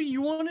 Robbie,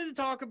 you wanted to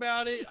talk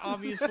about it,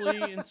 obviously,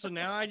 and so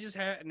now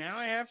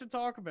I have to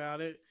talk about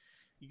it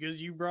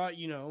because you brought,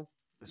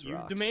 This you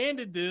rocks.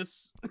 demanded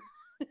this.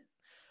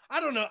 I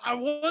don't know. I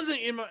wasn't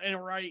in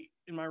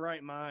my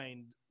right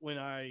mind when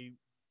I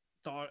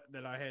thought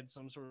that I had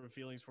some sort of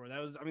feelings for it.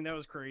 That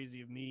was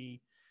crazy of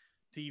me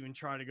to even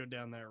try to go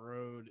down that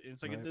road. And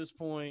it's like Right. at this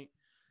point,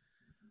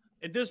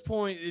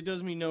 it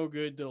does me no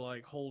good to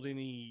like hold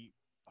any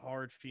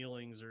hard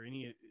feelings or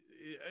any,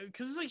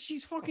 because it's like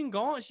she's fucking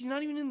gone. She's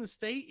not even in the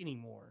state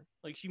anymore.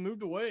 Like she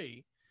moved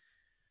away.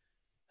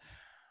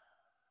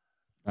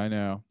 I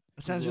know.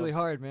 That sounds really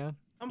hard, man.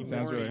 I'm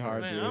Sounds horny, really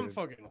hard, man. dude. I'm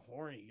fucking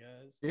horny,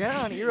 guys.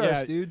 Yeah, on Eros,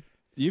 Yeah. dude.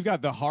 You've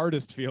got the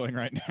hardest feeling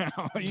right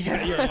now.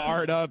 Yeah. You're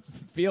hard up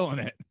feeling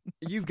it.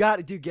 You've got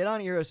to, dude, get on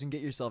Eros and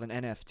get yourself an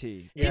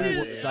NFT. Yeah, It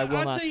yeah, is- yeah. I will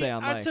I'll not tell say you-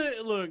 on I'll mic. tell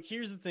you- look,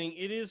 here's the thing.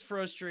 It is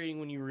frustrating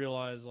when you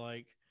realize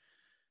like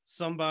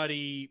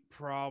somebody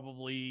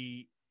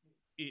probably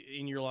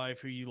in your life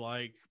who you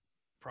like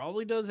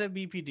probably does have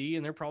BPD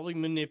and they're probably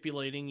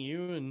manipulating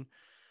you and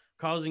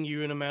causing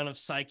you an amount of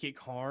psychic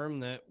harm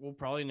that will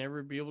probably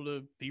never be able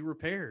to be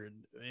repaired.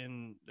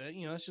 And that,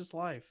 it's just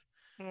life.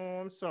 Oh,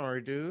 I'm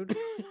sorry, dude.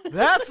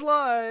 That's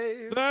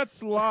life.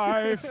 That's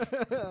life.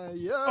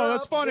 Oh,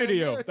 that's funny to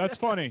you. That's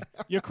funny.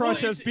 Your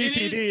crush Well, has it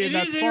BPD, is and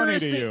that's funny to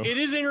interesting- you. It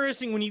is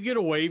interesting when you get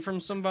away from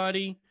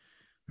somebody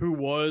who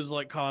was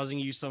like causing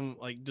you some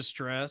like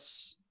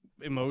distress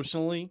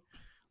emotionally.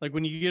 Like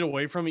when you get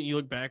away from it, you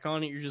look back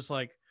on it, you're just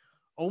like,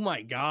 oh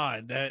my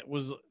God, that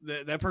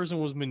person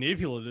was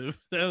manipulative.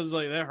 That was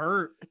like, that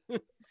hurt.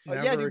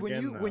 Yeah, Never dude.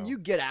 again, When though. you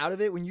get out of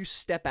it, when you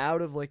step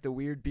out of like the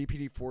weird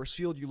BPD force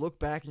field, you look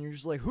back and you're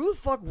just like, who the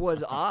fuck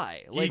was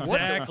I? Like, what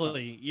the-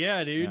 Exactly.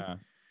 Yeah, dude. Yeah.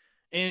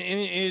 And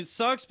it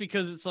sucks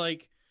because it's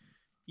like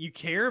you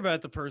care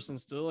about the person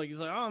still. Like it's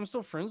like, oh, I'm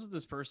still friends with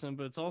this person,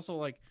 but it's also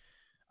like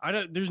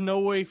there's no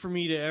way for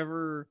me to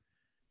ever,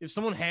 if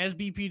someone has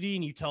BPD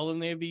and you tell them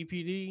they have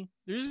BPD,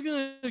 they're just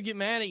gonna get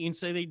mad at you and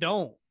say they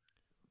don't.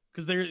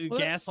 Because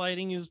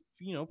gaslighting is,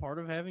 part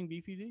of having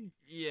BPD.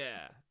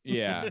 Yeah.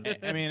 Yeah.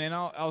 I mean, and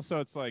also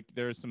it's like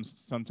there's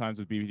sometimes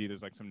with BPD,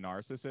 there's like some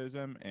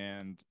narcissism,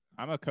 and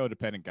I'm a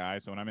codependent guy.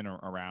 So when I'm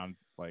around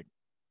like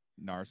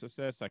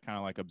narcissists, I kind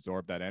of like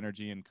absorb that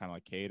energy and kind of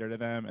like cater to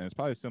them. And it's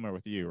probably similar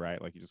with you,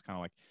 right? Like you just kind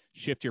of like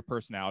shift your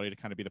personality to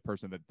kind of be the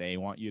person that they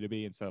want you to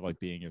be instead of like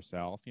being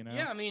yourself,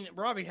 Yeah, I mean,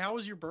 Robbie, how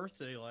was your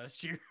birthday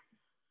last year?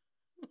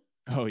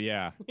 Oh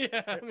yeah.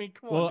 Yeah, I mean,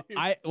 come Well,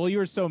 on. Dude. you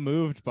were so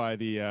moved by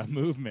the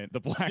movement, the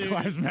Black Dude,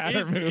 Lives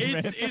Matter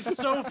movement. It's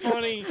so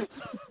funny.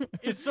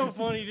 It's so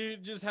funny,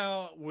 dude, just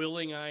how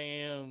willing I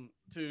am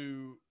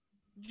to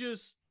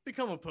just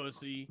become a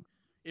pussy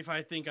if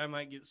I think I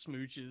might get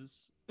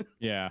smooches.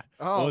 Yeah.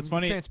 Oh, well, it's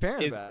funny.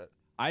 transparent is about it.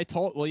 I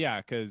told. Well,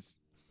 yeah, because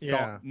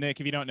Yeah. Nick,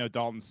 if you don't know,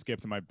 Dalton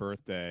skipped my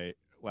birthday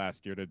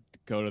last year to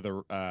go to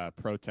the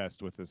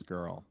protest with this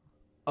girl.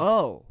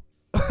 Oh.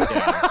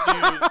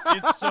 Yeah.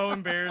 Dude, it's so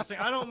embarrassing.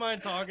 I don't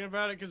mind talking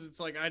about it because it's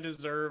like I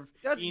deserve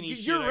any shit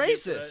You're I get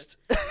for racist.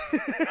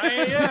 Yeah,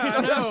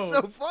 I know. That's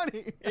so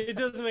funny. It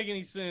doesn't make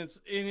any sense,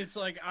 and it's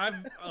like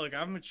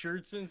I've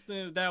matured since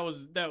then. That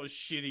was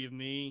shitty of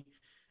me.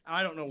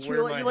 I don't know where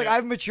You're like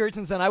I've matured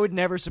since then. I would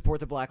never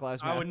support the Black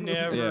Lives Matter. I would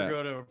never Yeah.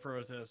 go to a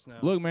protest now.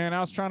 Look, man, I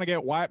was trying to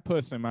get white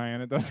pussy,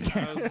 man. It doesn't.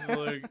 I was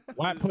like,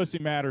 White pussy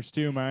matters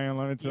too, man.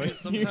 Let me tell you.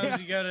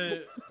 sometimes you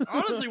gotta.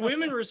 Honestly,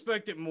 women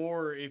respect it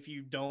more if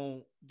you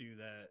don't do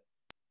that.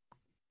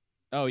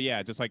 Oh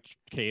yeah, just like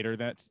cater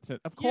that.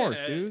 Of course,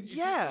 Yeah, dude.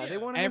 Yeah, they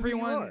want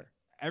to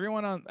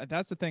Everyone on.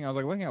 That's the thing. I was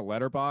like looking at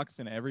Letterboxd,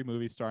 and every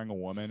movie starring a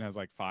woman has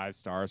like 5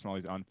 stars from all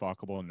these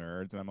unfuckable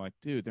nerds, and I'm like,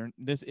 dude,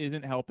 this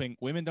isn't helping.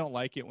 Women don't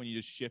like it when you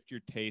just shift your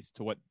taste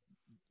to what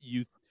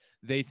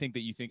they think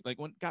that you think. Like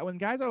when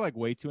guys are like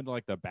way too into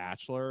like The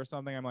Bachelor or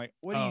something, I'm like,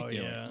 what are you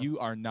doing? Yeah. You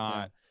are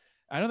not.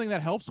 I don't think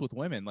that helps with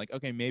women. Like,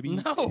 okay, maybe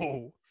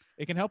No.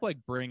 it can help like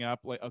bring up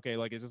like, okay,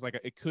 like it's just like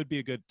it could be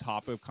a good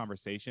topic of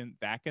conversation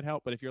that could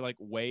help. But if you're like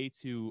way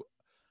too,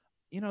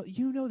 you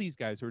know these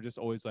guys who are just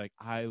always like,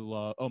 I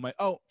love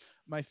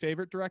my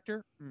favorite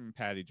director,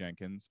 Patty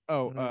Jenkins.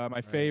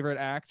 My favorite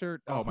actor,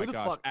 Oh, my who the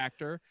gosh, fuck-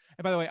 actor.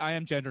 And by the way, I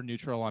am gender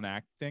neutral on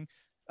acting.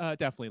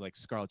 Definitely like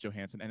Scarlett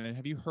Johansson. And then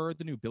have you heard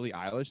the new Billie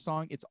Eilish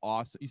song? It's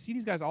awesome. You see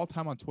these guys all the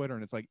time on Twitter,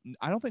 and it's like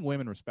I don't think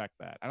women respect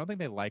that. I don't think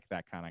they like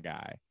that kind of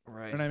guy.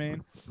 Right. You know what I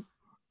mean?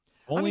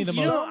 Only the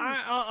You most. know,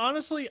 I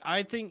honestly,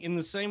 I think in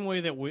the same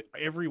way that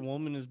every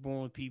woman is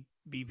born with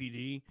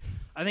BPD,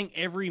 I think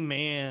every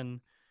man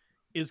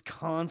is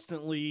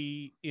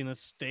constantly in a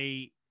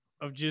state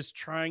of just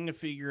trying to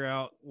figure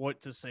out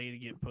what to say to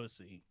get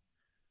pussy.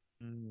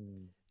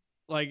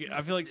 Like,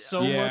 I feel like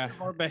so Yeah. much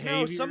of our behavior.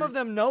 No, some of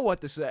them know what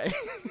to say.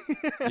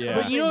 Yeah.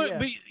 But you know, Yeah.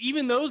 but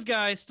even those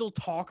guys still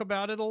talk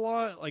about it a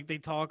lot. Like they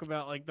talk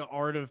about like the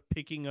art of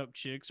picking up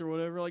chicks or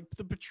whatever, like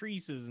the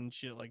Patrices and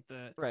shit like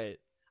that. Right.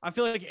 I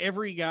feel like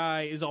every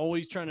guy is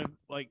always trying to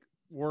like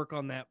work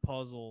on that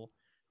puzzle,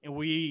 and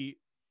we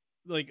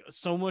like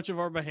so much of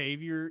our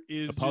behavior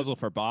is The puzzle just,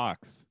 for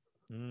box.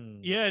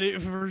 yeah,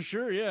 for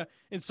sure, yeah,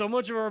 and so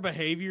much of our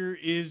behavior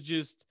is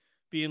just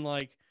being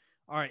like,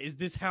 all right, is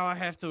this how I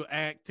have to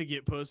act to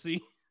get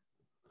pussy?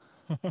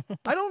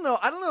 I don't know.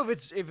 I don't know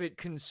if it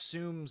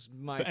consumes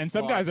my. And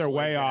some guys thoughts are like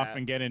way off that.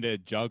 and get into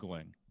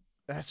juggling.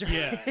 That's right.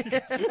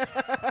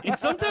 Yeah. And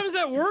sometimes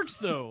that works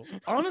though.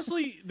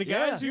 Honestly, the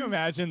guys Can you who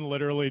imagine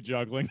literally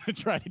juggling to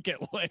try to get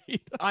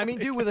laid? I mean,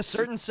 dude, with a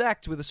certain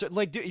sect, with a certain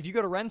like, dude, if you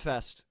go to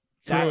Renfest,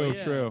 True,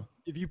 yeah. true.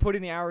 if you put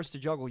in the hours to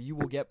juggle, you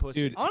will get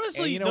pussy. Dude,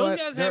 honestly, and you know those what?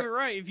 guys have it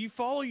right. If you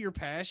follow your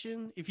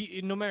passion, if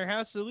you no matter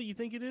how silly you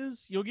think it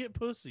is, you'll get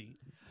pussy.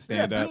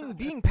 Stand up.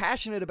 being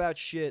passionate about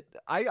shit.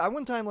 I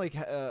one time like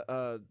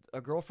a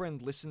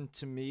girlfriend listened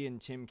to me and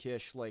Tim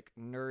Kish like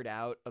nerd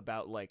out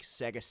about like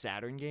Sega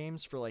Saturn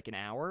games for like an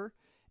hour,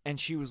 and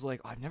she was like,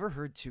 "I've never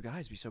heard two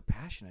guys be so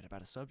passionate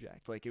about a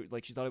subject." Like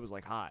she thought it was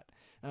like hot,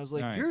 and I was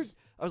like, Nice.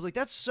 I was like,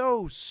 "That's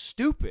so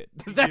stupid."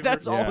 give her-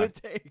 That's all Yeah. it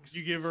takes.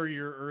 You give her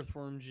your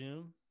earthworm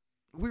gem.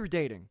 We were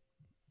dating.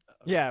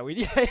 Yeah,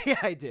 yeah,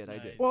 I did.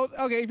 Nice. Well,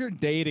 okay, if you're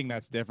dating,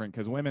 that's different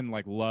because women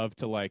like love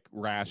to like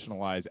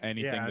rationalize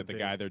anything Yeah, that the dude.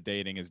 guy they're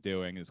dating is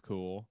doing is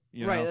cool.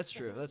 You Right, know? that's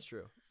true. That's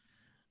true.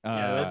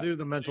 Yeah, they'll do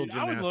the mental Dude,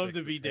 I would love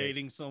to gymnastics be it takes.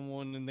 dating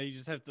someone and they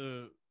just have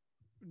to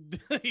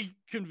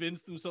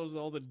convince themselves of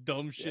all the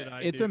dumb shit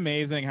I It's do.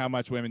 amazing how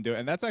much women do it.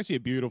 And that's actually a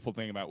beautiful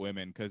thing about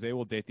women because they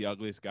will date the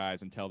ugliest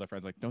guys and tell their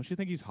friends, like, don't you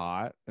think he's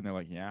hot? And they're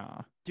like,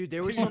 yeah. Dude,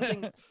 there was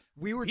something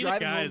we were Being a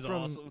driving guy home is from.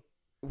 awesome.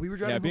 We were Yeah,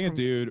 driving being a home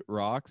from. dude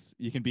rocks.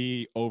 You can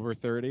be over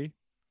 30.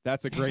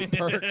 That's a great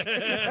perk.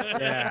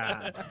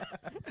 Yeah.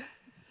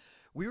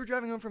 We were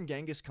driving home from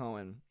Genghis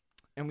Cohen,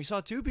 and we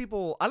saw two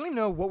people. I don't even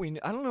know what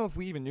I don't know if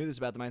we even knew this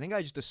about them. I think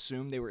I just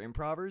assumed they were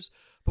improvers.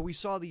 But we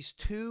saw these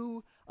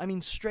two. I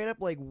mean, straight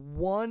up like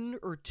 1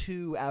 or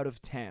 2 out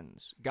of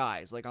 10s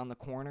guys, like on the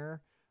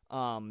corner,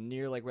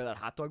 near like where that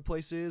hot dog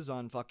place is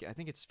on I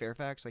think it's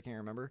Fairfax. I can't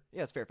remember.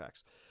 Yeah, it's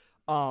Fairfax.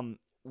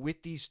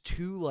 With these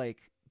two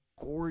like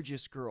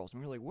gorgeous girls,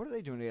 and we were like, what are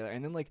they doing together?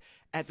 And then like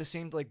at the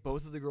same like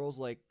both of the girls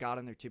like got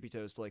on their tippy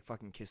toes to like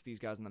fucking kiss these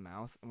guys in the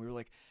mouth, and we were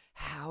like,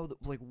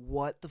 like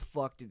what the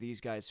fuck did these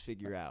guys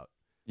figure out?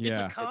 It's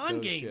Yeah. a con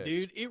those game, chicks.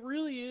 dude. It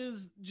really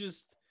is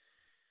just.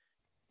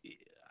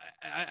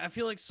 I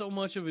feel like so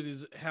much of it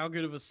is how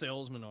good of a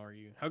salesman are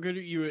you? How good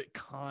are you at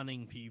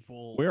conning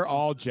people? We're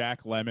all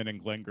Jack Lemmon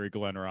and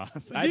Glenn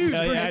Ross. Dude,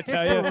 I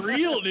tell you, for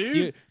real,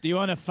 dude. Do you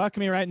want to fuck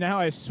me right now?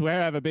 I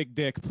swear I have a big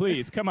dick.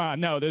 Please, come on.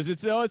 No, it's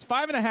 5.5.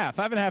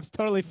 5.5 is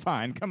totally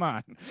fine. Come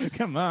on.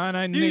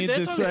 I Dude, need that's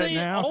this what I'm right saying.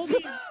 now.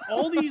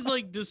 All these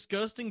like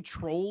disgusting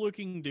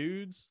troll-looking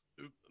dudes,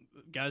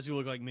 guys who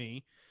look like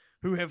me,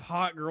 who have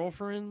hot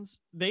girlfriends,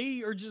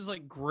 they are just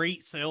like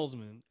great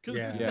salesmen.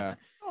 Yeah.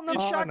 Well, I'm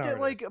shocked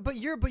that but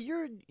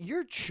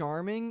you're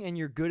charming and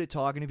you're good at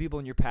talking to people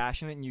and you're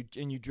passionate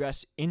and you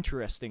dress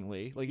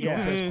interestingly. Like you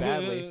don't dress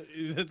badly.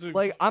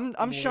 Like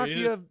I'm shocked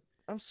you have.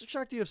 I'm so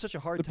shocked you have such a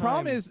hard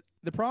time.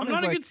 I'm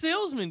not a good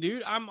salesman,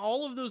 dude. I'm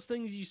all of those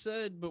things you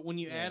said, but when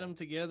you add them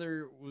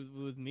together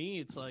with me,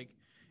 it's like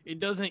it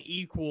doesn't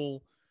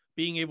equal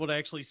being able to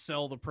actually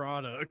sell the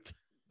product.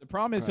 The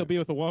problem is he'll be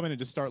with a woman and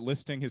just start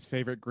listing his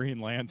favorite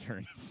Green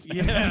Lanterns.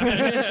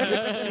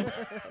 Yeah.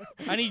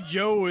 I need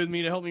Joe with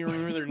me to help me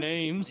remember their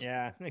names.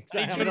 Yeah,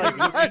 exactly.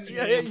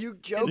 You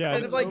joke. Yeah.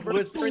 Kind of like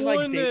whispering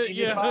like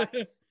dating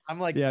advice. I'm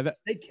like, yeah,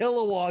 say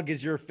Kilowog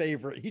is your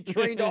favorite. He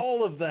trained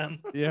all of them.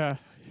 Yeah.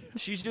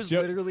 She's just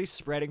literally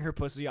spreading her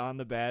pussy on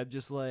the bed,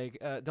 just like,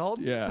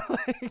 Dalton? Yeah.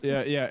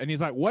 Yeah. And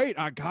he's like, wait,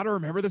 I got to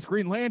remember this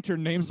Green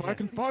Lantern name so I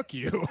can fuck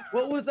you.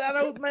 What was that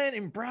old man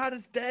in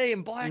Brightest Day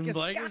and Blackest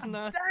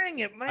Night? Dang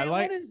it, man.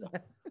 What is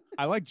that?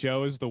 I like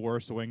Joe is the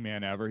worst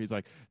wingman ever. He's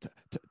like,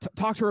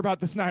 talk to her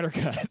about the Snyder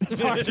Cut.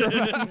 Talk to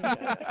her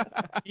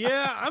about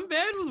Yeah, I'm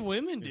bad with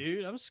women,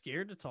 dude. I'm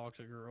scared to talk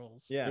to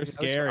girls. Yeah, they're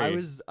scary.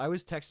 I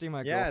was texting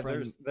my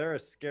girlfriend. They're a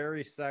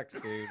scary sex,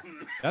 dude.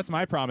 That's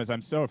my problem is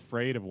I'm so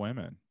afraid of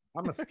women.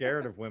 I'm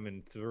scared of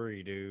women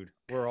 3, dude.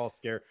 We're all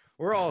scared.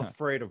 We're all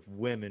afraid of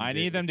women. I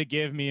need them to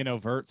give me an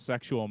overt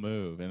sexual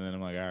move, and then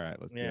I'm like, all right,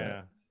 let's do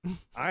it.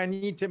 I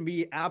need to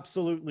be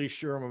absolutely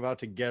sure I'm about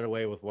to get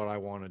away with what I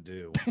want to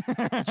do.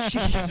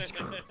 Jesus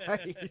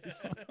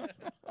Christ.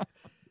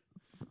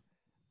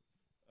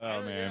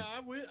 Man.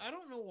 I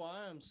don't know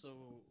why I'm so.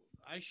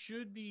 I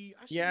should be.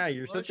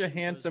 You're such a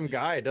handsome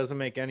guy. It doesn't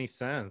make any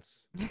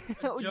sense.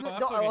 Joe, I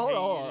fucking hate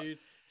you, dude.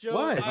 Joe,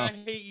 What? I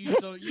hate you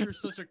so. You're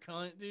such a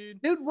cunt,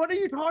 dude. Dude, what are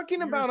you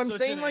talking about? I'm such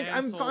saying an like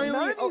I'm asshole. finally.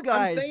 None of you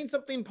guys- I'm saying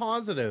something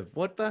positive.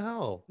 What the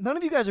hell? None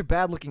of you guys are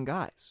bad-looking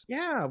guys.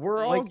 Yeah,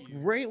 we're all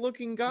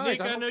great-looking guys.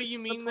 Nick, I know you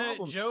mean that.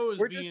 Joe is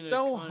We're being just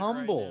so a cunt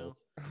humble.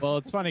 Right Well,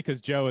 it's funny because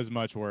Joe is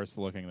much worse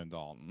looking than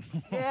Dalton.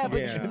 Yeah,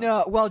 but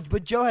Yeah.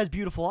 but Joe has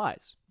beautiful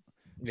eyes.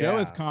 Joe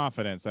has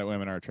confidence that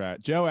women are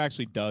attracted. Joe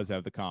actually does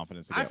have the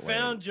confidence to I get laid.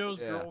 found Joe's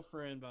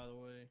girlfriend, by the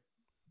way.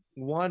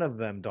 One of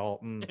them,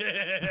 Dalton.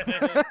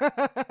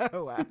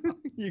 Wow.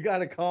 You got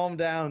to calm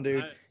down,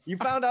 dude. You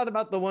found out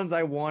about the ones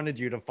I wanted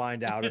you to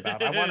find out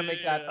about. I want to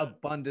make that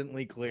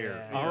abundantly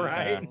clear. All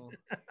right. I'm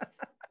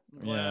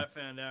glad I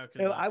found out.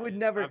 I would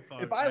never,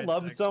 if I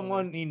loved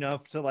someone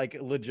enough to like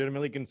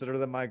legitimately consider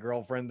them my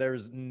girlfriend,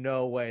 there's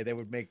no way they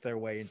would make their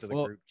way into the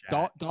group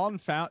chat.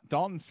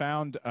 Dalton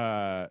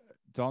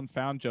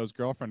found Joe's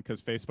girlfriend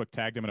because Facebook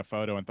tagged him in a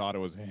photo and thought it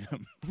was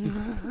him.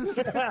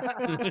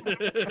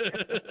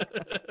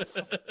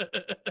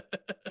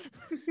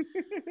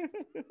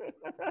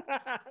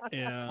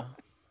 Yeah.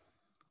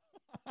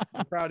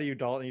 I'm proud of you,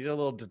 Dalton. You did a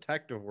little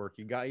detective work.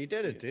 You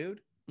did it,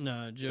 dude.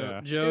 No, Joe.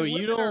 Yeah. Joe,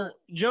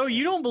 Dude,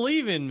 you don't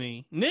believe in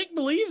me. Nick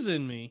believes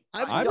in me.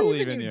 I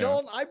believe in you,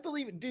 Dalton. I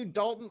believe, dude,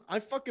 Dalton. I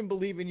fucking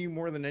believe in you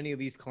more than any of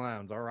these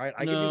clowns. All right,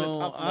 I give you the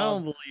tough love. I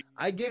don't believe.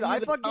 I give you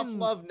the tough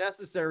love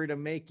necessary to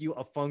make you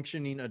a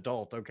functioning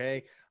adult.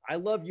 Okay, I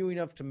love you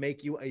enough to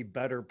make you a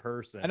better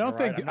person. I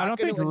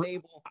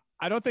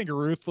don't think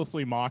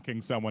ruthlessly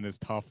mocking someone is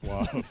tough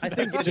love. I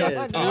think it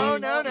just is.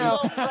 No.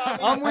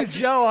 I'm with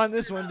Joe on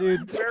this one,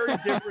 dude. Very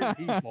different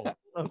people.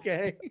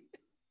 Okay.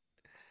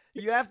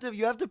 You have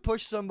to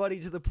push somebody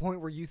to the point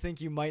where you think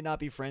you might not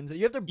be friends.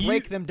 You have to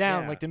break them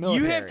down like the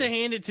military. You have to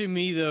hand it to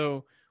me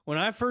though. When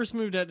I first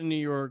moved out to New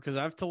York, because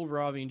I've told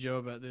Robbie and Joe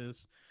about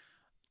this,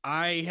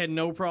 I had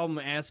no problem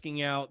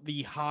asking out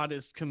the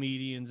hottest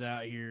comedians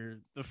out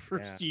here the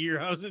first year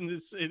I was in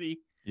this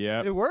city. Yeah.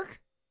 Did it work?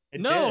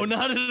 No,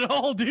 not at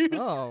all, dude.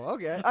 Oh,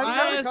 okay.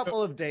 I got a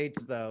couple of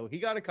dates though. He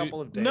got a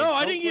couple of dates. No,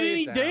 I didn't get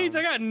any dates.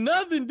 I got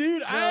nothing,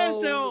 dude. I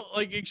asked No. out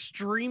like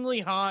extremely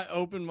hot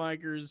open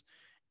micers,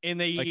 and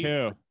they Like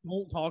who?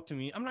 won't talk to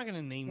me. I'm not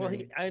gonna name Well,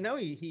 them. I know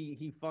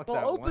he fucked Well,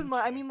 that open one.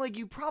 mic. I mean, like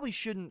you probably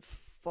shouldn't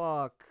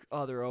fuck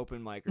other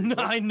open micers. No,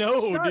 I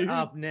know, Shut dude.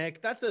 up,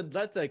 Nick. That's a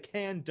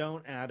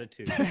don't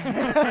attitude. What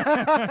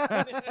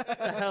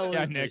the hell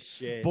Yeah, is Nick. this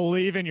shit?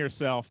 Believe in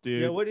yourself,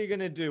 dude. Yeah, what are you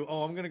gonna do?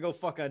 Oh, I'm gonna go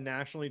fuck a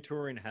nationally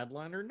touring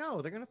headliner?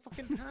 No, they're gonna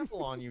fucking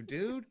tackle on you,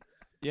 dude.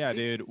 Yeah,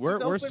 dude. These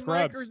We're open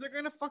scrubs. micers, they're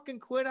gonna fucking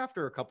quit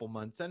after a couple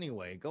months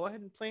anyway. Go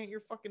ahead and plant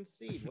your fucking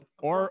seed. What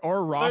the Or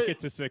fuck? rocket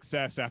to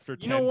success after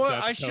 10 You know what?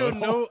 sets I showed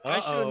total. I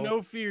showed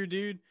no fear,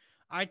 dude.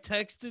 I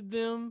texted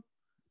them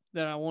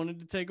that I wanted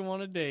to take them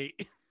on a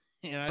date,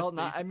 and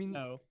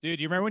no. Dude,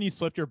 you remember when you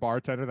slipped your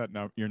bartender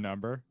your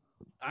number?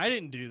 I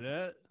didn't do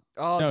that.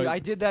 Oh, No. dude, I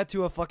did that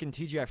to a fucking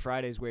TGI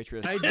Fridays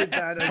waitress. I did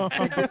that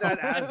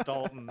as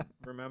Dalton,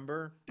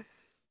 remember?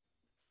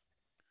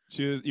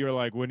 You were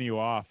like, when are you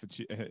off?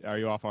 And are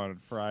you off on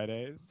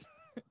Fridays?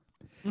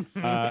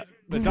 The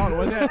dog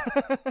was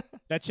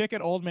that chick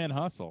at Old Man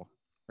Hustle,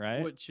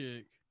 right? What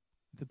chick?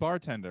 The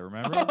bartender,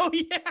 remember? Oh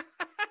yeah.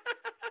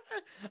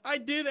 I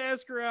did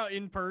ask her out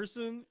in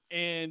person,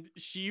 and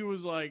she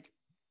was like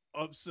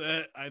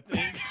upset, I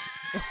think.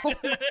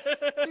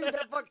 Dude,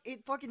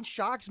 it fucking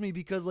shocks me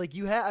because like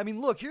I mean,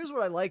 look, here's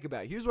what I like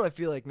about you. Here's what I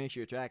feel like makes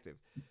you attractive.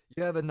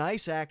 You have a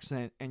nice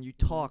accent and you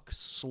talk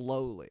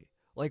slowly.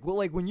 Like, well,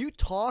 like when you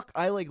talk,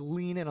 I like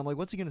lean in. I'm like,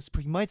 what's he gonna?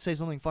 He might say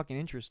something fucking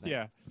interesting.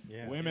 Yeah.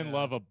 Women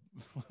love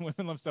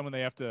someone they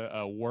have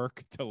to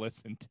work to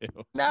listen to.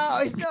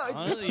 No,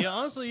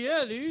 honestly,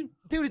 yeah, dude.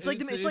 Dude, it's like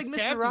Mr.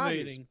 Rogers.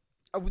 captivating.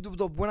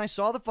 When I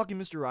saw the fucking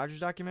Mr. Rogers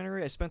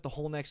documentary, I spent the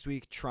whole next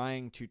week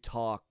trying to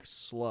talk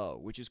slow,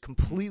 which is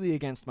completely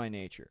against my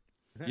nature.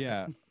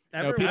 Yeah.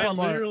 Everyone- people I are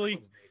more-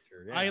 literally,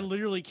 Yeah. I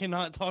literally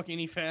cannot talk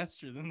any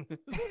faster than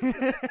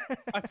this.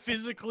 I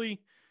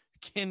physically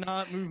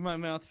cannot move my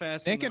mouth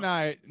fast Nick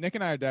enough.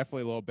 and I are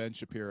definitely little Ben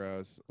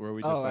Shapiro's, where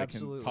we just like can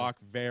absolutely. talk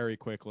very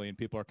quickly, and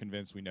people are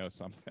convinced we know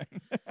something.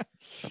 I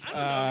don't know,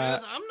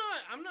 guys.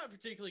 I'm not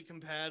particularly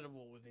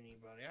compatible with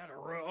anybody.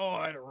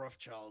 I had a rough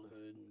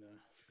childhood. And,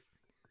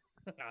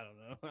 I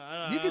don't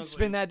know. You could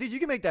spin that, dude. You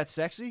can make that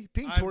sexy.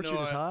 Being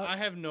tortured is hot. I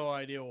have no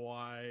idea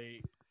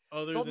why,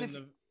 other Dalton,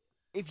 than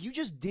if you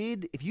just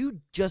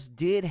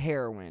did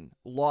heroin,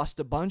 lost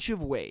a bunch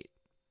of weight,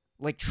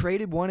 like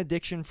traded one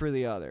addiction for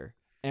the other,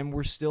 and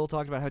we're still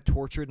talking about how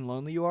tortured and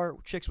lonely you are,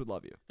 chicks would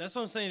love you. that's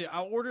what I'm saying.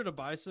 I ordered a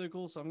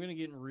bicycle, so I'm gonna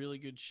get in really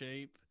good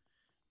shape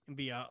and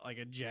be out like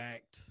a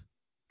jacked,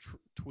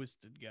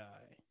 twisted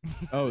guy.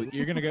 Oh,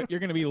 you're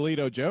gonna be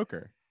Lido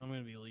Joker. I'm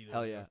gonna be leading.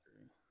 Hell yeah.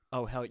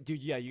 Oh hell,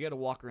 dude, yeah, you got to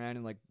walk around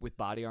in like with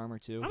body armor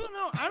too. I don't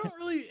know. I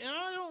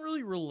don't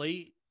really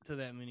relate to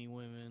that many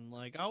women.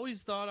 Like I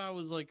always thought I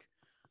was like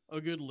a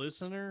good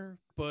listener,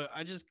 but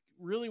I just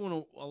really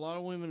when a lot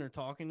of women are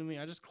talking to me,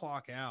 I just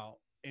clock out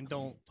and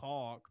don't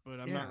talk, but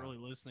I'm not really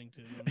listening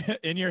to them.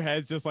 In your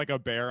head's just like a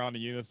bear on a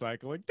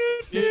unicycle, like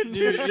Dude,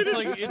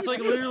 it's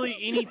like literally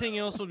anything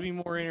else would be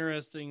more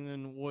interesting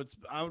than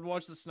I would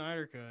watch the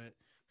Snyder Cut.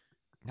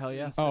 Hell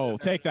yeah. instead Oh, of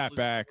take having to that listen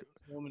back. to what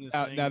this woman is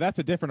Now saying. that's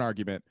a different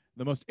argument.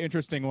 The most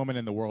interesting woman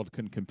in the world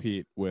can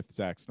compete with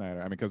Zack Snyder.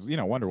 I mean, because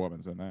Wonder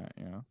Woman's in that.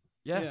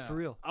 Yeah, for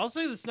real. I'll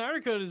say the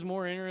Snyder Cut is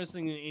more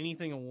interesting than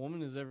anything a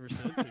woman has ever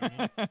said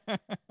to me.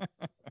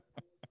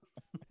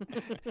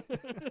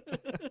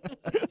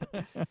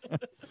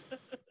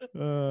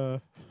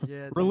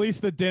 Yeah. Release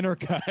the dinner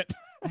cut.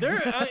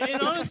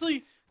 And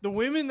honestly, the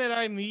women that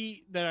I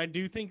meet that I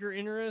do think are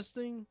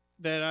interesting,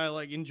 that I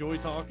like enjoy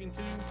talking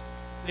to,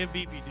 they have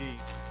BPD.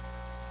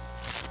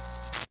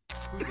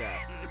 Who's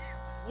that?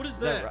 What is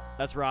that?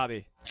 That's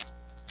Robbie.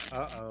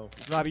 Uh-oh.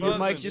 Robbie, your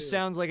buzzing, mic just dude.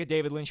 sounds like a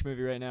David Lynch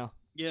movie right now.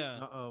 Yeah.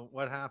 Uh-oh.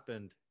 What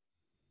happened?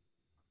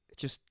 It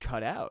just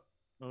cut out.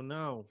 Oh,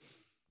 no.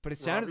 But it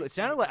Robbie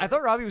sounded like I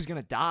thought Robbie was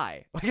gonna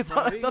die. Like I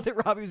thought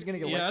that Robbie was gonna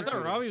get Yeah, I thought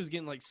electrocuted. Robbie was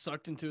getting like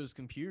sucked into his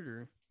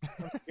computer.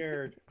 I'm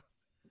scared.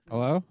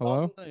 Hello?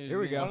 Here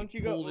we go. Why don't you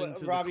go, Pulled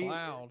into Robbie, the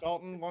cloud.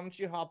 Dalton, why don't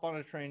you hop on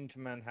a train to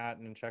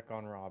Manhattan and check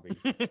on Robbie?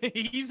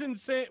 He's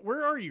insane.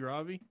 Where are you,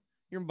 Robbie?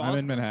 You're in I'm Boston.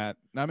 in Manhattan.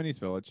 I'm in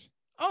East Village.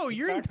 Oh,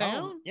 you're in Back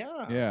town? home.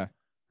 Yeah. Yeah.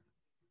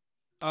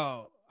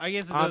 Oh, I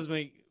guess it I'm- does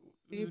make.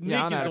 Nick I'm is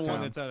out the of one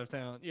town. that's out of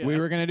town. Yeah. We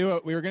were gonna do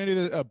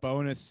a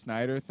bonus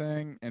Snyder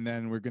thing, and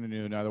then we're gonna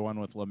do another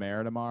one with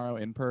Lemaire tomorrow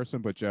in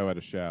person. But Joe had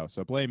a show,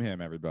 so blame him,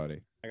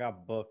 everybody. I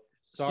got booked.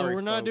 So Sorry, we're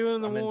not folks,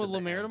 doing the I'm one in with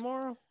Lemaire demand.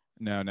 tomorrow?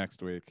 No,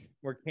 next week.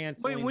 We're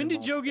canceling. Wait, when them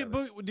did Joe get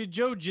altogether. booked? Did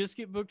Joe just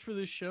get booked for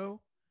this show?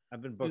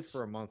 I've been booked This-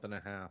 for a month and a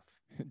half.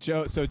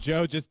 Joe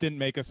just didn't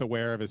make us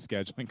aware of his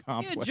scheduling Yeah,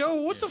 conflicts.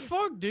 Joe, what the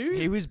fuck, dude?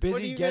 He was What are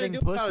busy you getting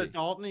gonna do about pussy. it,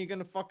 Dalton? Are you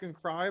gonna fucking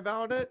cry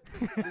about it?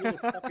 You little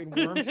fucking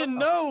worm. Shut the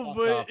No, fuck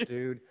but- up,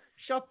 dude.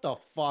 Shut the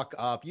fuck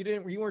up.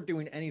 You weren't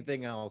doing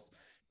anything else.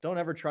 Don't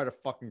ever try to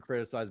fucking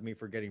criticize me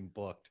for getting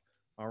booked.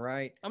 All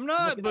right. I'm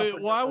not, looking out but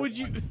for why number would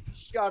you? one.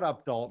 Shut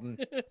up, Dalton.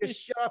 Just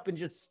shut up and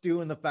just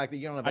stew in the fact that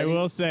you don't have. I any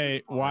will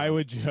say, why time.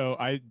 would Joe?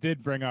 I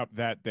did bring up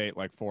that date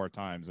like 4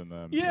 times in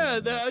the. Yeah,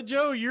 in the-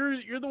 Joe, you're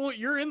the one.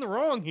 You're in the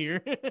wrong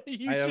here.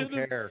 You I don't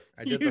should've- care.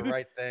 I did the you-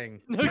 right thing.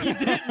 No, you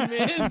didn't,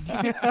 man.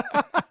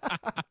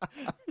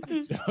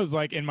 Joe's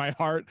like in my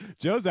heart.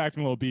 Joe's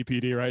acting a little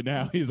BPD right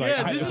now. He's like,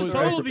 Yeah, this I is was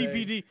total right.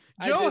 BPD.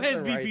 I Joe did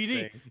has the right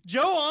BPD. thing.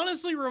 Joe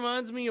honestly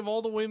reminds me of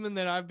all the women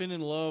that I've been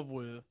in love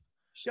with.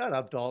 Shut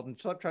up, Dalton.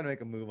 Stop trying to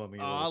make a move on me.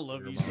 Oh, little I love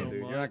queer you mom, so dude.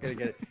 You're much. not gonna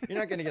get. You're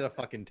not gonna get a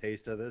fucking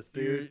taste of this,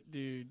 dude.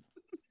 Dude.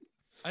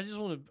 I just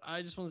want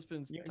to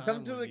spend some Yeah,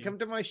 time with you. come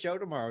to my show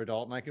tomorrow,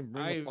 Dalton. I can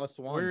bring a +1.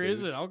 Where is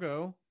dude. it? I'll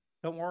go.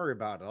 Don't worry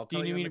about it. I'll Do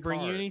tell you you. need me in to the bring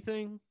you car.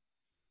 anything?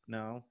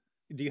 No.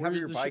 Do you have Where's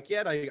your the bike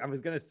yet? I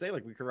was gonna say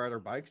like we could ride our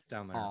bikes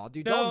down there. Aw,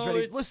 dude, No, Dalton's ready.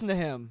 it's- Listen to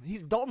him.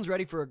 Dalton's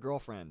ready for a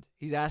girlfriend.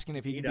 He's asking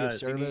if he can be of does.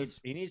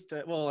 service. He needs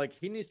to. Well, like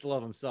he needs to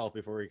love himself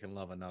before he can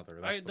love another.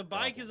 All That's right, the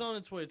bike is on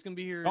its way. It's gonna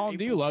be here. Dalton,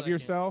 do you April love 2nd.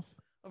 yourself?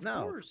 Of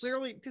No, course.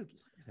 clearly, dude. Look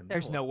at him.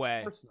 There's no way.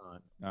 Of course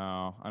not.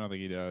 No, I don't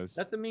think he does.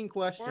 That's a mean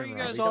question. Why are you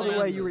Robbie. guys I saw the Don't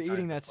way answer you were this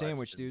eating that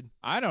sandwich, question. dude.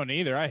 I don't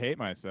either. I hate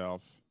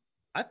myself.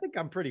 I think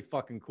I'm pretty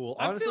fucking cool.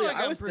 I feel Honestly, like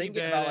I I'm was pretty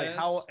thinking about like badass.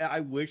 how I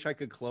wish I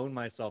could clone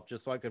myself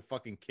just so I could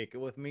fucking kick it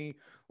with me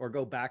or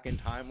go back in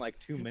time like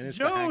 2 minutes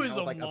to Joe hang is out a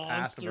with like a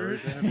past monster.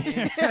 version of me.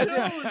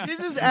 Yeah, this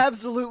is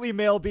absolutely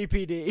male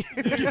BPD.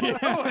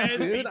 Joe has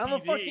Dude, I'm a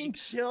BPD. fucking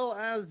chill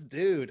ass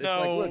dude. It's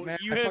No, like, look, man,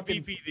 you I have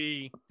fucking,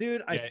 BPD.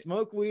 dude, I Yeah.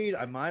 smoke weed,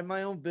 I mind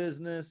my own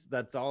business.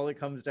 That's all it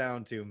comes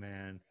down to,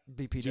 man.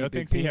 BPD. Joe big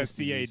thinks he has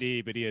penis disease.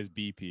 CAD, but he has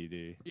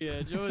BPD.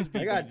 Yeah, Joe has I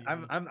BPD.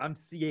 got, I'm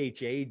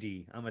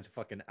CHAD. I'm a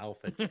fucking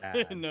alpha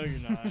Chad. No, you're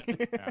not.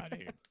 Nah,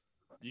 dude.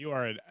 You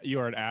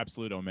are an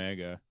absolute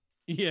omega.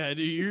 Yeah,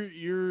 dude,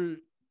 you're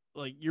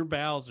like you're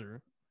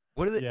Bowser.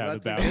 What are they? Yeah,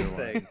 That's the a Bowser good one.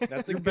 thing.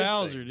 That's a You're good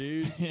Bowser, thing.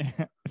 dude.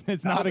 Yeah,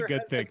 it's not a Bowser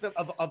good has, thing. like,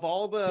 of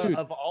all the Dude.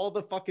 of all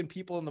the fucking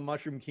people in the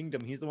Mushroom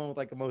Kingdom, he's the one with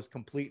like the most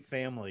complete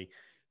family.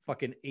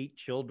 Fucking 8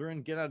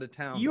 children. Get out of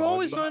town. You dog.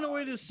 always find a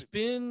way to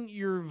spin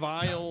your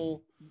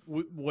vile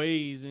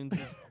ways into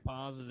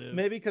positive.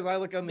 Maybe because I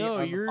look on the, No,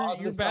 on the you're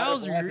positive side of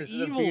Bowser, life you're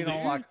instead of evil, being all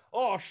dude. like,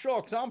 oh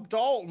shucks, I'm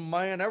Dalton,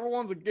 man.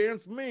 Everyone's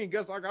against me.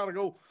 Guess I gotta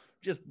go.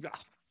 Guess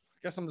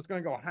I'm just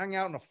gonna go hang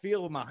out in the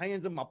field with my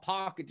hands in my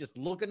pocket, just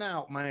looking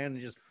out, man. And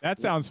just That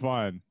sounds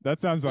fun.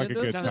 That sounds like It a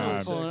good does time.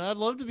 sound fun. I'd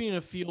love to be in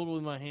a field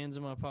with my hands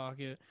in my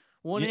pocket.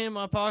 One Yeah. hand in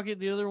my pocket,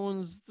 the other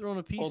one's throwing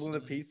a piece. holding a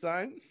peace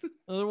sign.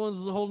 The other one's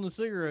holding a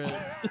cigarette.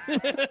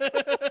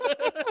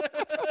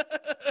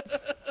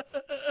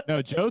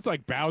 No, Joe's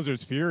like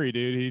Bowser's Fury,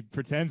 dude. He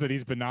pretends that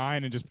he's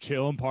benign and just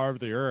chilling part of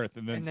the earth,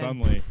 and then And then-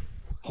 suddenly,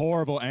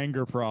 horrible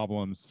anger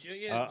problems.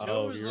 Yeah, Joe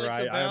Oh, is you're like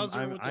right. the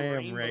Bowser with the I am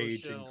rainbow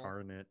rage shell.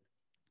 incarnate.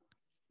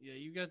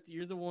 Yeah,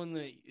 you're the one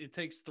that it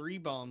takes 3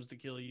 bombs to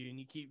kill you, and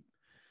you keep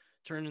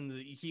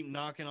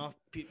knocking off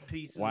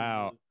pieces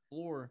Wow. of the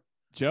floor.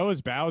 Joe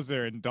is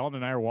Bowser, and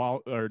Dalton and I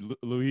are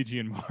Luigi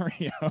and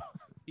Mario.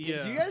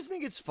 Yeah. Do you guys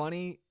think it's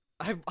funny?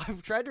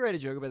 I've tried to write a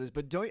joke about this,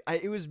 but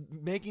it was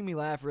making me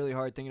laugh really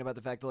hard thinking about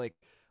the fact that like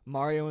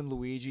Mario and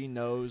Luigi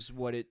knows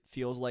what it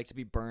feels like to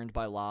be burned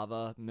by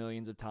lava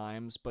millions of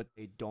times, but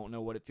they don't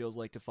know what it feels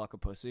like to fuck a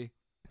pussy.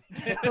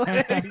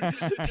 Like,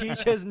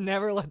 Peach has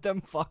never let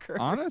them fuck her.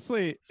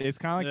 Honestly, it's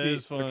kind of That like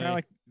is they're kind funny. of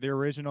like the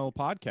original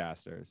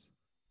podcasters.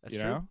 That's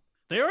you true. know?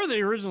 They are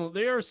the original.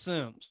 They are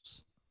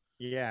simps.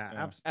 Yeah,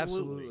 Yeah.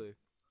 Absolutely.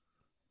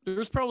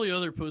 There's probably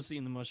other pussy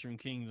in the Mushroom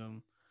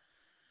Kingdom.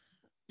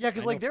 Yeah,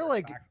 because like they're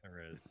like,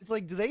 there is. it's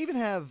like, do they even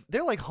have?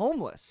 They're like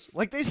homeless.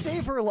 Like they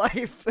save her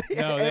life.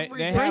 No, they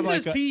every have, day.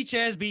 Princess like, a- Peach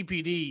has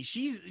BPD.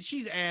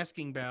 She's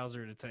asking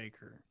Bowser to take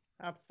her.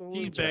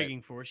 Absolutely. She's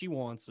begging for it. She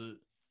wants it.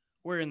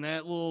 Wearing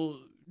that little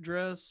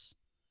dress.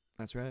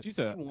 That's right. She's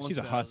She a wants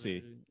Bowser, hussy.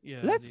 dude. Yeah,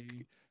 Let's.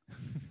 dude.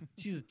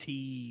 She's a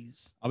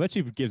tease. I'll bet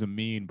she gives a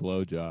mean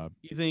blowjob.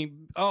 You think?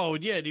 Oh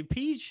yeah, dude.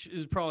 Peach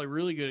is probably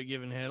really good at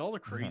giving head. All the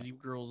crazy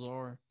girls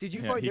are. Did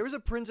you Yeah, find he- there was a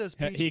Princess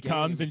Peach? He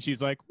comes game. and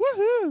she's like,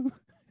 "Woohoo!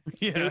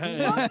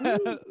 Yeah.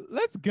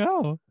 Let's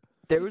go!"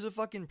 There was a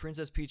fucking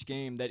Princess Peach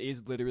game that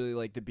is literally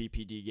like the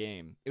BPD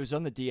game. It was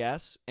on the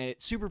DS, and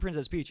it's Super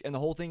Princess Peach, and the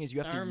whole thing is you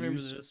have I to remember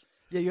use this.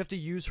 you have to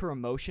use her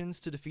emotions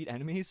to defeat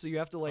enemies. So you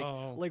have to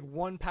Oh. like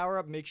one power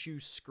up makes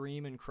you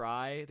scream and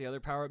cry, the other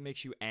power up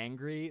makes you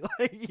angry.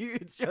 Like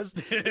it's just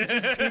Peach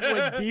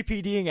like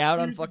BPDing out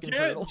on Dude, fucking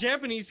turtles.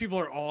 Japanese people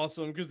are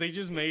awesome because they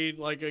just made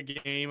like a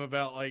game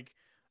about like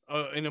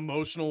an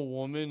emotional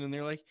woman, and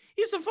they're like,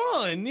 "It's a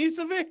fun. It's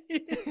a very."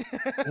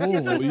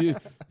 Oh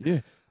yeah.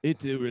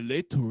 It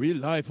relate to real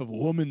life of a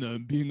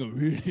woman being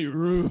really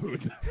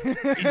rude.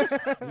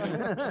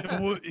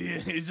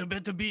 It's a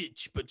better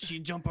bitch, but she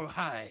jump her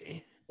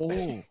high.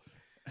 Oh.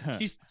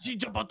 She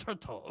jump a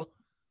turtle.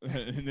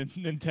 And then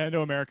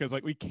Nintendo America is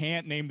like, we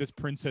can't name this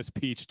Princess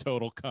Peach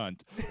total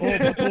cunt.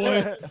 Oh,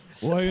 but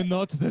why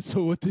not? That's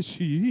what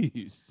she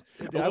is.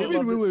 I would Women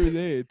love will to-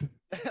 relate.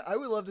 I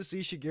would love to see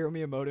Shigeru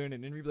Miyamoto in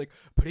an interview be like,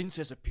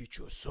 Princess Peach,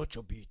 you're such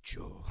a bitch.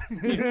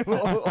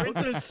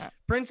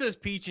 Princess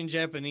Peach in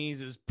Japanese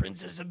is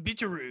Princess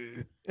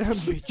Bitcheroo.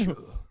 Bitch.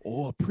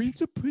 Oh,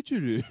 Prince of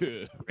Picture.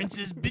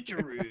 Princess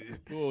Bitcheroo.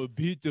 Oh,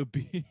 beat the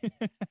beat.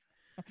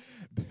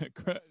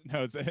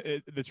 No,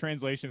 the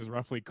translation is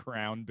roughly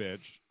crown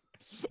bitch.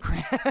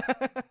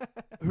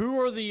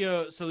 Who are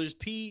the so there's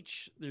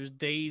Peach, there's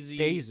Daisy,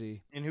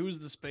 Daisy. and who's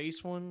the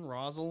space one?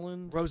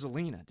 Rosalind.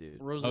 Rosalina, dude.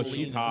 Rosalina. Oh,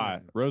 she's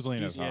hot.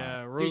 Rosalina's hot.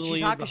 Yeah, Dude, she's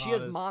Rosalina's hot the because she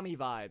has hottest. mommy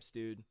vibes,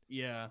 dude.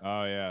 Yeah.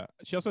 Oh yeah.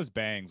 She also has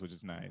bangs, which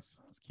is nice.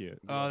 It's cute.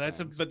 Oh, that's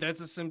Thanks. but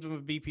that's a symptom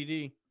of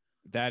BPD.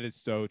 That is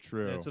so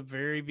true. That's a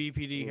very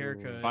BPD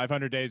haircut.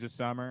 500 Days of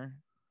Summer.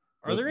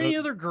 Are there any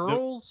other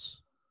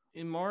girls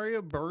in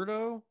Mario?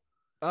 Birdo?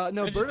 No,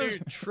 Imagine- Birdo's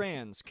dude-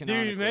 trans. Dude,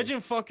 Canonically.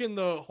 imagine fucking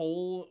the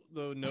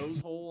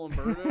nose hole on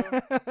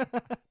Birdo.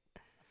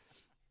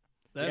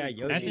 Yeah, That'd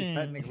be Yoshi's cool.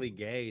 technically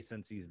gay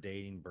since he's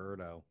dating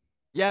Birdo.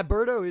 Yeah,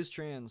 Birdo is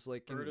trans.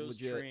 Like Birdo's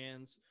legit.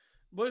 trans.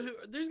 But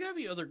there's got to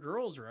be other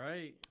girls,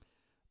 right?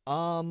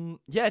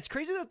 Yeah, it's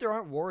crazy that there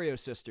aren't Wario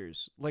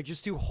sisters. Like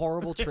just two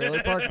horrible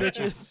trailer park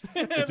bitches.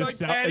 It's like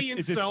Patty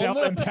and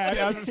Selma. and Patty.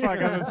 I was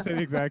like, I was saying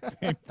the exact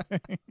same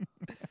thing.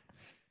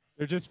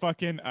 They're just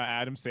fucking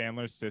Adam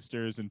Sandler's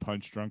sisters in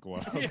Punch Drunk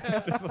Love.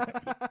 Yeah. Just like,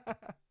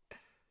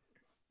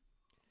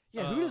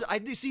 Yeah, who does? I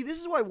do see. This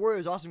is why Wario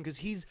is awesome because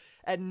he's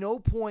at no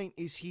point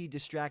is he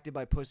distracted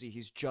by pussy.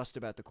 He's just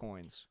about the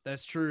coins.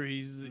 That's true.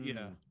 He's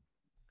yeah.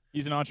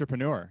 He's an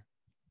entrepreneur.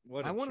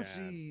 What I want to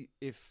see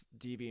if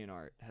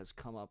DeviantArt has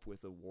come up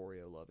with a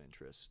Wario love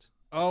interest.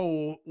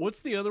 Oh,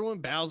 what's the other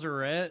one?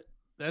 Bowserette.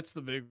 That's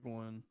the big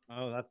one.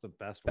 Oh, that's the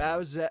best one.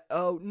 Bowsette.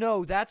 Oh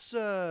no, that's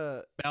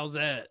Bowsette.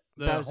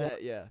 Bowsette.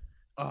 Yeah.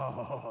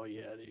 Oh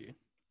yeah, dude.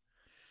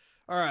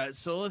 All right,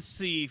 so let's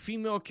see.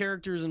 Female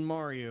characters in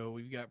Mario.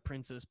 We've got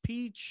Princess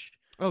Peach.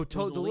 Oh,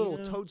 the little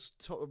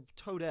Rosalina.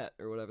 Toadette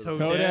or whatever.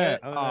 Toadette.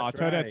 Oh, that's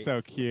Toadette's right.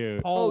 so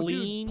cute.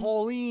 Pauline.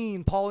 Oh,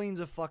 dude, Pauline's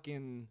a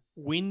fucking.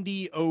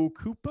 Wendy O.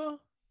 Koopa.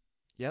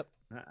 Yep.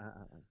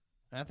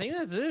 I think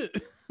that's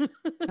it.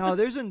 No,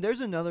 there's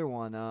another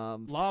one.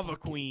 Lava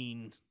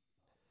Queen.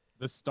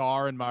 The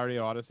star in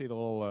Mario Odyssey, the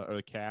little or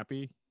the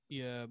Cappy.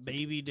 Yeah,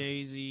 Baby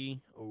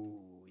Daisy. Oh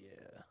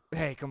yeah.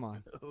 Hey, come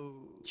on,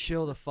 Oh.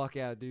 chill the fuck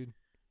out, dude.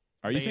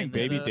 Are you saying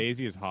Baby Bayonetta.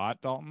 Daisy is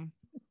hot, Dalton?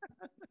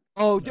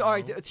 Oh, No. all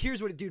right.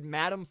 Here's what, dude.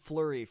 Madame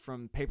Flurry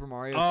from Paper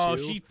Mario. Oh,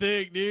 2. she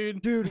thick,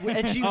 dude. Dude,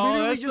 and she Oh,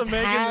 literally that's just the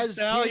Megan Thee has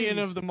Stallion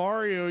titties. of the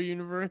Mario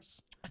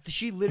universe.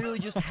 She literally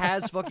just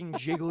has fucking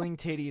jiggling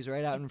titties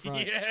right out in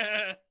front.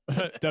 Yeah.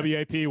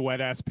 WAP wet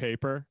ass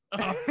paper.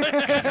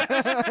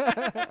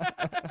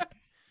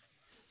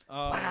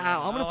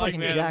 Wow, I'm gonna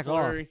fucking jack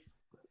off. Dude,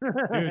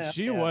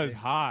 she Yeah, was dude.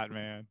 hot,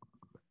 man.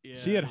 Yeah,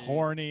 She had dude.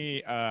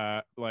 horny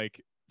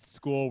like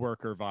school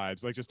worker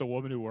vibes, like just a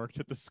woman who worked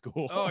at the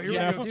school. Oh, here you we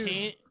know? go.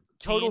 Dude.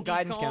 Total Candy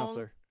guidance Kong?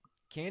 counselor.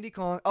 Candy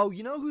Kong. Oh,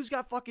 you know who's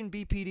got fucking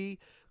BPD?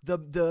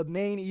 The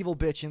main evil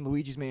bitch in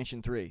Luigi's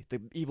Mansion 3. The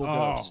evil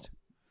Oh. ghost.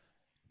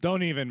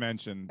 Don't even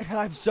mention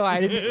I'm sorry,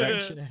 I didn't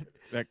mention it.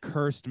 that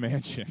cursed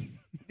mansion.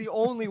 The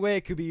only way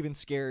it could be even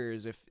scarier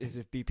is if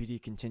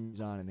BPD continues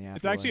on in the afterlife.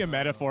 It's actually a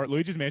metaphor.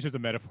 Luigi's Mansion is a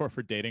metaphor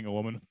for dating a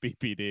woman with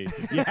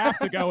BPD. You have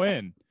to go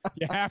in.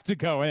 You have to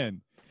go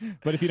in.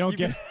 But if you don't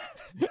get,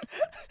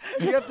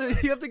 you have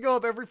to go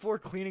up every floor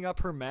cleaning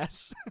up her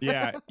mess.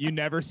 yeah, you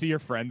never see your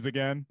friends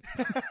again.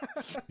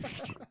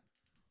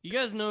 You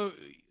guys know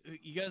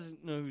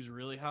who's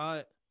really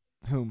hot?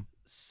 Whom?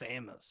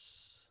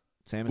 Samus.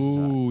 Samus is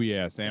hot. Ooh,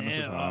 yeah, Samus is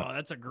Yeah, hot. Oh,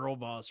 that's a girl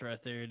boss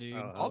right there, dude.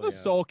 Oh, All hell the yeah.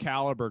 Soul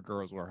Calibur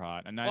girls were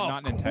hot, and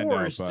not Of Nintendo,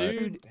 course, but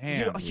dude.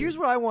 damn. Here's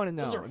what I want to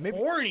know. Those are Maybe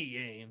horny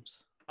games.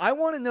 I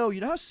want to know.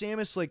 You know how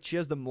Samus she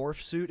has the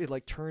morph suit? It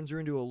like turns her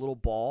into a little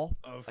ball.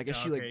 Oh, I guess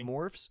she okay.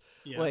 morphs.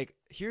 Yeah. Like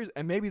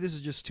and maybe this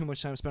is just too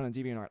much time spent on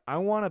DeviantArt. I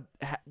want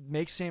to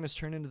make Samus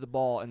turn into the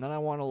ball, and then I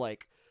want to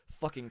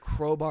fucking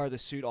crowbar the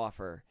suit off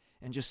her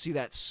and just see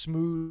that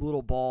smooth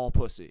little ball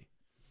pussy.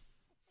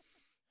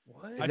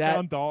 what? I that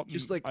found Dalton.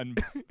 just like-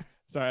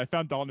 Sorry, I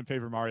found Dalton in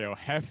Paper Mario.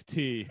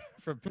 Hefty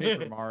from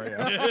Paper Mario.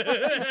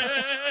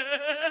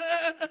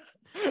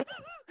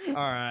 All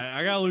right,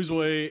 I gotta lose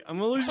weight. I'm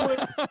gonna lose weight.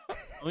 I'm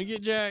gonna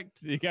get jacked.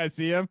 You guys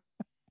see him?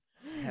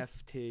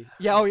 FT.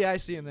 Yeah. Oh yeah, I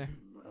see him there.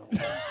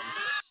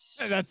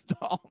 That's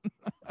Dalton.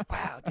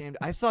 Wow, damn.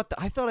 I thought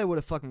I would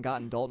have fucking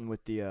gotten Dalton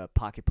with the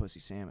pocket pussy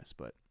Samus,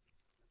 but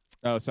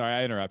Oh, sorry,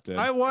 I interrupted.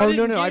 Why Oh,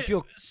 no, didn't I get-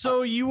 feel-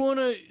 so. You want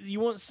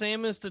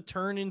Samus to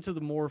turn into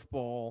the morph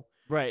ball,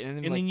 right,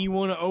 and then you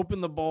want to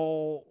open the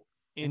ball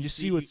and just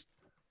see what's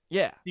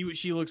yeah, see what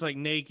she looks like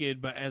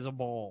naked, but as a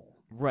ball.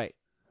 right.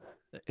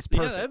 It's Yeah,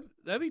 perfect.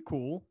 that'd be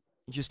cool.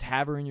 You just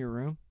have her in your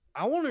room.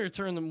 I want her to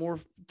turn into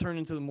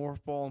the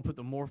morph ball and put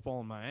the morph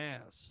ball in my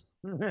ass,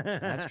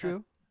 That's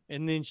true.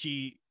 and then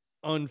she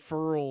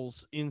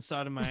unfurls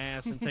inside of my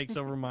ass and takes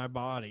over my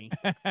body.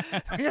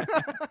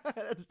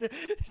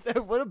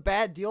 What a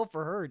bad deal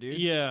for her, dude.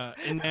 Yeah,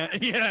 and now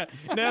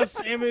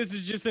Samus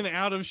is just an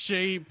out of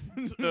shape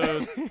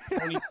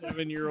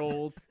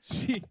 27-year-old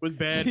She- with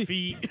bad she-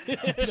 feet.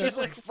 She's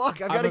like, fuck,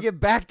 I've got to get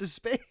back to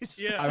space.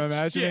 Yeah, I'm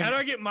imagining- shit, how do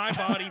I get my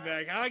body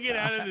back? How do I get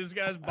out of this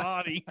guy's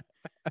body?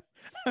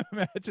 I'm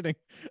imagining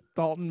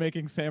Dalton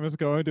making Samus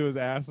go into his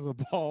ass as a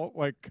ball,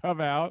 like come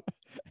out,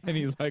 and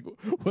he's like,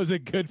 "Was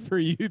it good for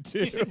you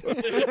too?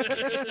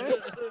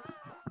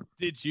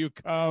 Did you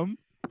come?"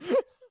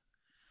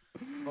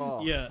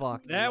 Oh, Yeah,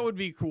 fuck. that dude. would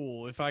be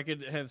cool if I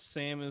could have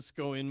Samus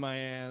go in my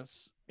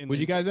ass. And Would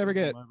you just guys ever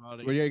take get? over my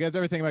body. Would you guys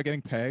ever think about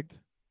getting pegged?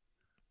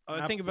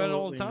 I think about it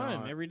all the Absolutely time,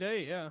 not. every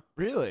day. Yeah,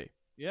 Really?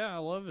 yeah, I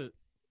love it.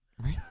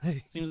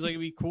 Really? Seems like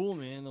it'd be cool,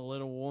 man, to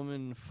let a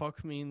woman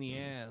fuck me in the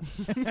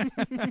ass.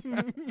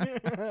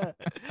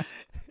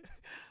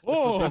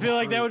 Oh, I feel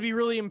like that would be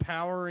really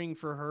empowering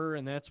for her,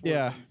 and that's what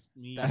Yeah. makes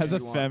me. That's as a what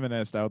you want.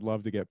 feminist, I would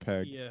love to get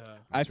pegged. Yeah.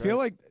 I That's feel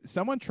right. like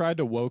someone tried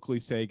to wokely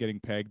say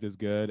getting pegged is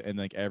good, and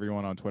like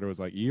everyone on Twitter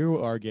was like, "You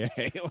are gay."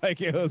 Like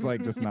it was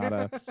like just not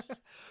a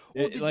Well,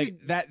 it- did like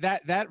you-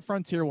 that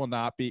frontier will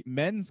not be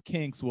men's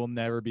kinks will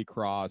never be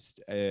crossed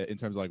in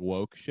terms of like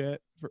woke shit.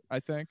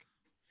 I think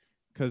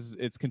because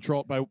it's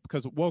controlled by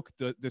because woke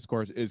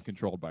discourse is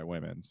controlled by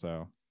women.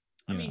 So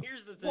I you mean, know.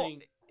 here's the Well,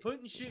 thing: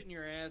 putting shit in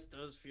your ass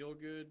does feel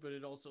good, but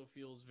it also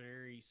feels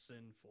very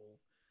sinful.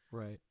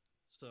 Right.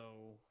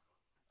 So,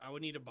 I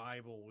would need a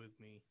Bible with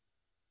me.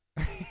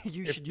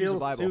 You It should use a feels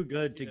Bible. too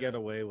good to Yeah. get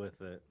away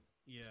with it.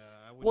 Yeah.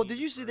 Well, did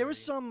you see there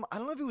was some? I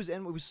don't know if it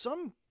was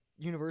some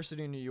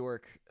university in New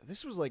York.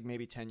 This was like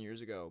maybe 10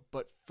 years ago,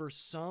 but for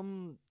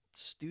some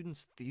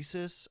student's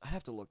thesis, I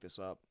have to look this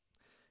up.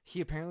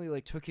 He apparently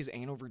like took his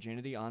anal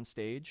virginity on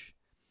stage.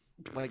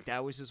 Like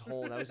that was his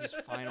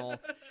final.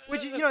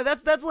 Which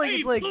that's like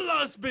it's like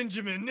plus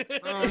Benjamin.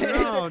 Oh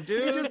no,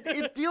 dude!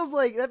 it feels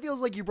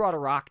like you brought a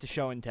rock to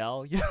show and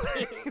tell. You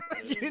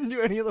didn't do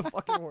any of the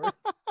fucking work.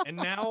 And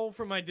now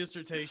for my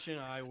dissertation,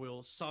 I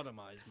will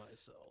sodomize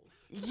myself.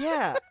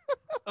 Yeah.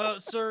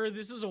 Sir,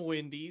 this is a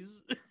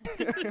Wendy's.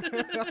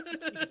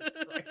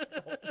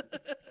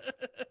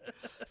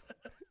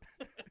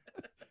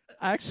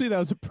 Actually, that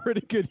was a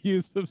pretty good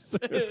use of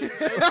service.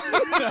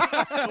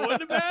 It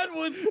wasn't a bad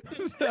one.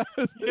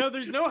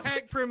 There's no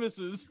hack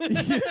premises.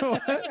 You know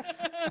what?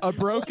 A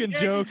broken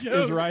joke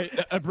is right.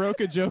 A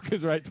broken joke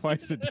is right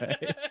twice a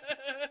day.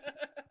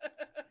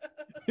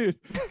 Dude,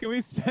 can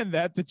we send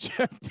that to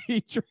Jeff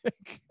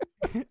Tiedrick?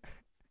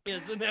 Yeah,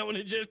 send that one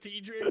to Jeff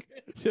Tiedrick.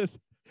 Just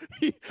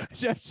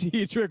Jeff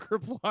Tiedrick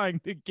replying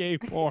to gay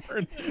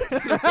porn.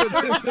 So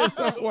this is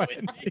a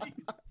Wendy's.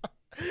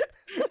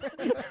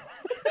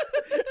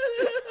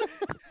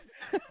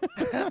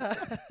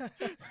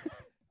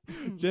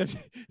 Jeff,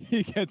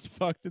 he gets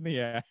fucked in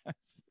the ass.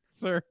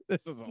 Sir,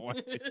 this is a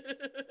Wendy's.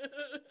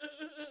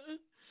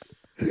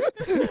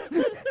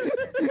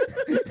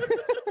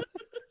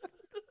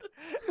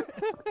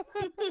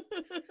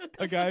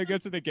 A guy who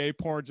gets into gay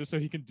porn just so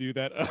he can do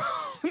that.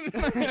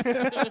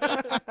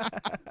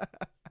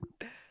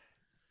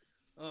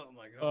 Oh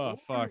my god. Oh,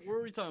 fuck. What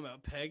were we talking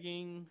about?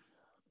 Pegging?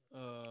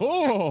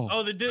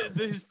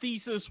 His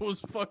thesis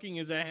was fucking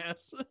his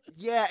ass.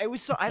 Yeah, it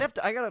was so. I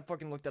gotta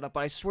fucking look that up, but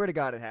I swear to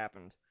God it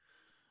happened.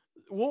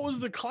 What was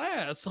the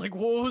class? Like,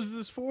 what was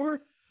this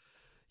for?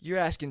 You're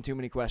asking too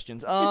many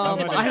questions. I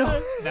don't.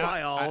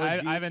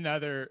 Biology. I have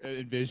another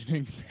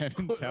envisioning Penn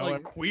and Teller.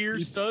 Like queer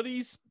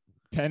studies?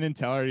 Penn and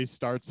Teller, he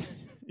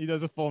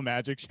does a full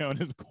magic show and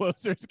his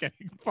closer's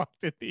getting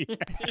fucked at the end.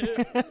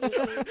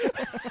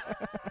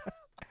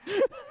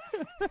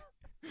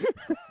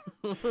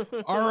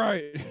 All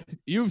right,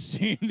 you've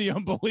seen the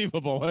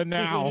unbelievable, and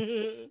now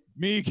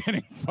me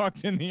getting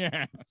fucked in the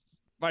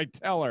ass by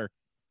Teller.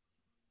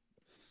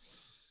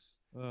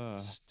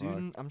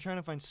 Student, I'm trying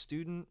to find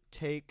student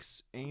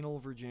takes anal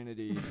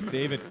virginity.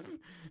 David.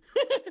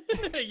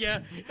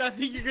 Yeah, I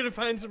think you're gonna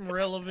find some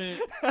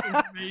relevant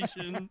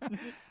information.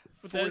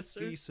 For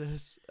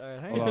thesis. All right,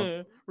 hang Hold on.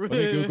 on.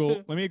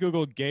 Let me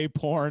Google gay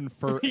porn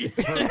for Yeah,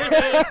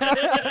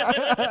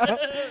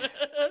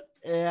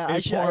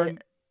 gay porn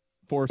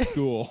for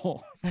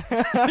school. Did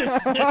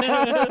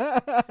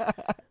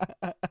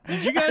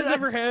you guys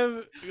ever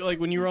have,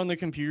 like, when you were on the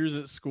computers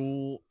at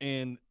school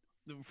and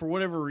for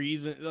whatever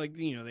reason, like,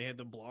 they had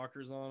the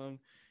blockers on them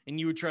and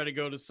you would try to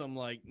go to some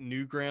like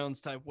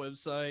Newgrounds type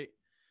website?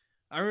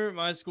 I remember at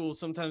my school,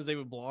 sometimes they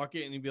would block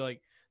it and it'd be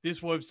like, this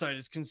website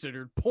is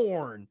considered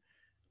porn.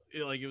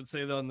 It would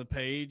say that on the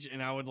page,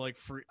 and I would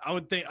I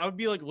would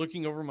be like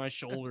looking over my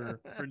shoulder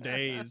for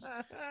days,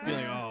 be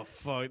like, oh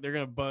fuck, they're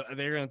gonna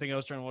think I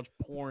was trying to watch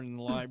porn in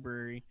the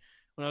library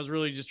when I was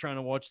really just trying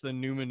to watch the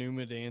Numa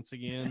Numa dance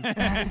again.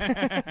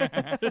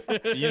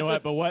 You know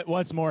what? But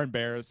what's more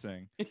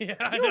embarrassing?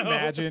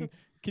 Yeah,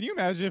 Can you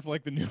imagine if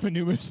like the Numa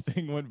Numa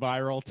thing went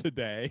viral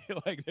today?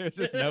 Like, there's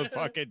just no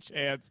fucking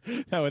chance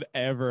that would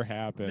ever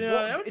happen. Yeah,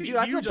 that would be dude,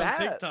 I feel huge on bad.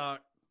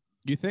 TikTok.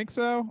 You think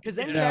so? Because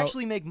then You you know,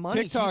 actually make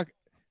money.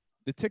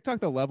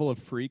 The level of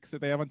freaks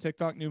that they have on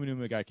TikTok, Numa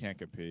Numa guy can't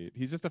compete.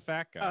 He's just a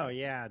fat guy. Oh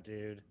yeah,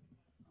 dude.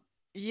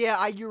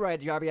 Yeah, you're right,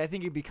 Gabi. I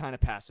think he'd be kind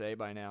of passe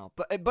by now.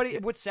 But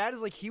what's sad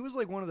is like he was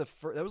like one of the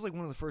that was like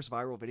one of the first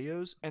viral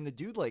videos, and the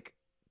dude like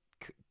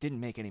didn't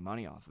make any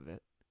money off of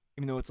it,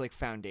 even though it's like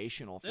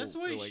foundational. That's the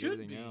way it like,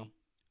 should be. Now.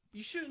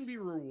 You shouldn't be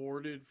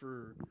rewarded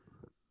for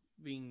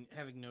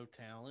having no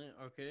talent.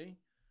 Okay.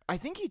 I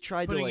think he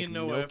tried Putting to like in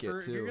no milk effort.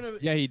 it too.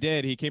 Yeah, he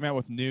did. He came out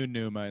with new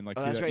Numa and like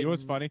Oh, that's right. You know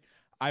what's funny?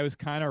 I was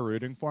kind of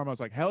rooting for him. I was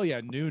like, hell yeah,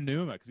 new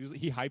Numa, because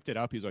he hyped it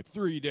up. He was like,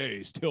 3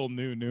 days till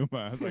new Numa.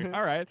 I was like,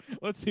 all right,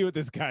 let's see what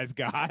this guy's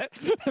got.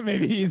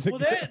 Maybe he's a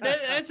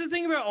that's the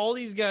thing about all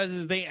these guys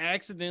is they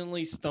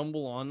accidentally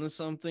stumble onto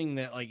something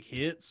that like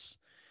hits,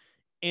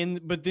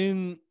 but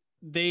then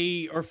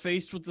they are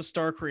faced with the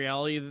stark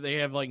reality that they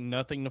have like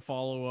nothing to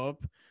follow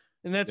up.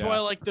 And that's why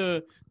like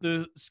the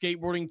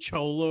skateboarding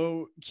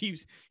cholo he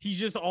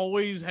just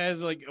always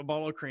has like a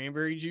bottle of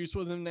cranberry juice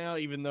with him now,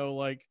 even though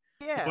like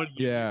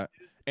yeah.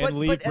 And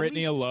leave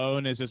Britney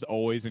alone is just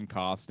always in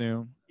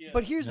costume. Yeah.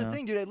 But here's the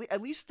thing, dude.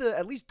 At least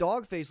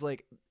Dogface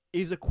like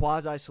is a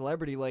quasi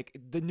celebrity. Like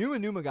the Numa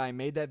Numa guy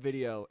made that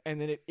video, and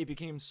then it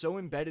became so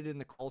embedded in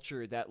the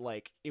culture that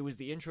like it was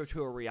the intro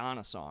to a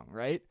Rihanna song,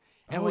 right?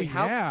 And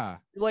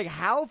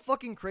how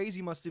fucking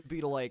crazy must it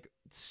be to like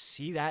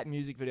see that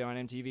music video on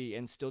MTV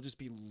and still just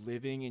be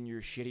living in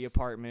your shitty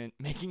apartment,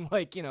 making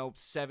like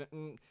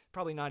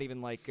probably not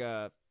even like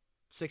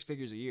 6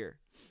 figures a year.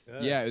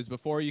 Yeah, it was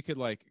before you could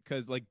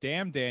because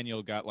Damn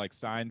Daniel got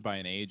signed by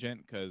an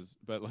agent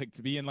but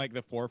to be in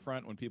the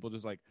forefront when people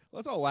just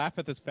let's all laugh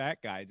at this fat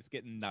guy just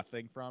getting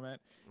nothing from it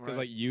because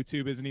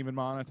YouTube isn't even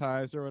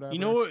monetized or whatever. You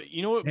know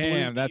what?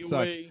 Damn, blew that me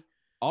sucks. away?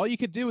 All you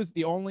could do is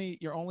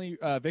your only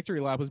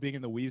victory lap was being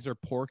in the Weezer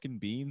Pork and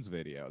Beans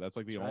video. That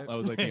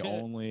was the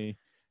only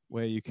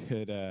way you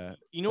could.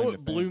 You know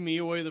what blew me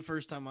away the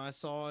first time I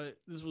saw it?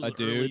 This was a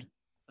dude.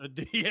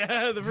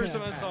 Yeah, the first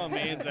time I saw a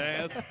man's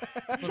ass.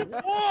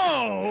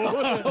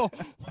 Whoa!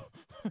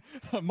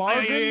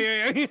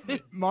 Marvin,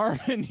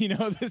 Marvin, you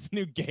know this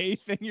new gay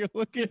thing you're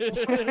looking for?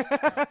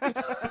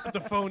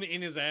 The phone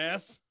in his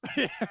ass.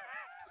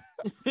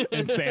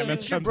 And Samus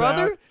It's your comes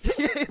brother? out.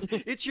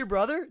 It's your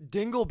brother,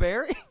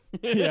 Dingleberry?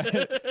 Yeah.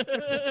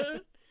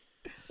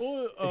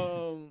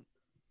 Well,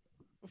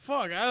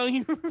 fuck, I don't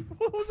even.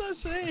 What was I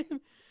saying?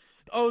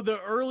 Oh, the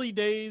early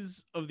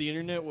days of the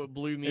internet. What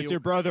blew me? It's your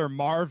brother,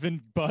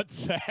 Marvin Butt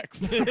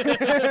Sex.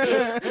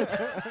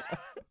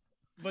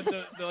 But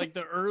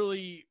the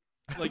early.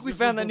 We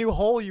found that new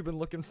hole you've been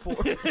looking for.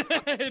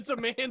 It's a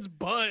man's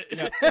butt.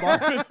 Yeah,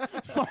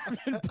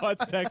 Marvin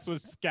Butt Sex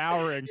was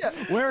scouring. Yeah.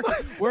 Where?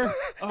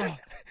 Oh,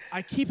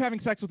 I keep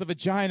having sex with a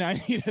vagina.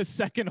 I need a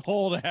second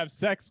hole to have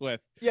sex with.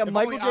 Yeah, If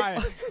Michael.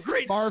 only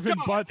Great Marvin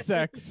Scott! Butt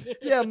Sex.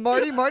 Yeah,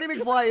 Marty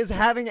McFly is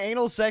having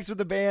anal sex with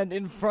the band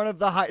in front of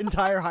the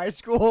entire high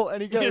school,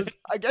 and he goes,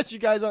 "I guess you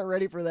guys aren't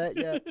ready for that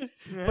yet,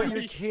 but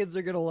your kids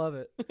are gonna love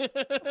it."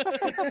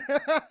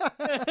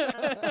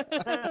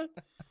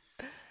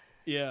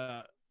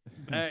 Yeah,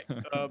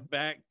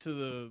 back to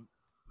the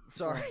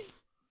Sorry.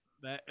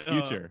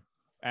 Future.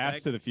 Ass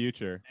back- to the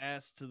future.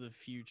 ass to the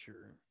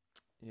future,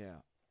 Yeah.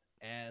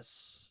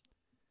 ass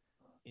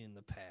in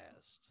the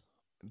past.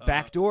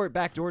 Back door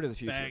to the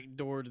future. Back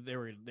door to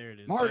there it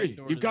is. Marty, Back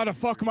door you've the got to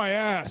future. fuck my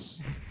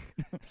ass.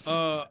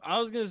 I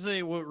was gonna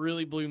say what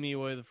really blew me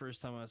away the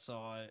first time I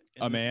saw it.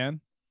 and A this-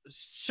 man?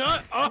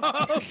 Shut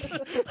up!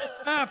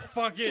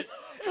 Fuck it.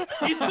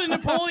 It's the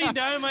Napoleon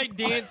Dynamite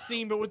dance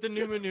scene, but with the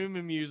Numa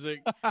Numa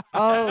music.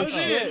 Oh That was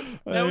shit. it.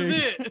 That was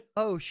it.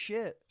 Oh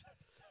shit.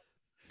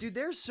 Dude,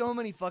 there's so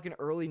many fucking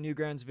early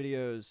Newgrounds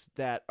videos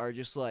that are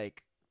just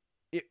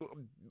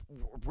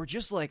were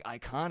just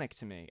iconic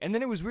to me. And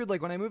then it was weird,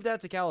 when I moved out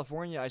to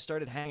California, I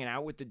started hanging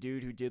out with the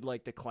dude who did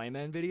the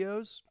Clayman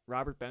videos,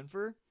 Robert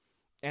Benfer.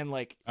 And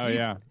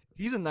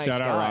he's a nice Shout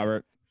guy. out,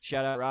 Robert.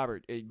 Shout out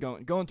Robert.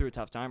 Going through a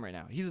tough time right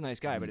now. He's a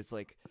nice guy, but it's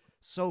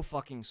so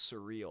fucking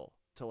surreal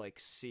to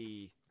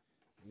see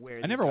where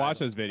I these never guys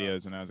watched are those from.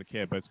 videos when I was a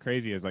kid, but it's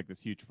crazy. He has this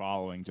huge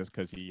following just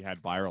because he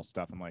had viral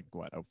stuff in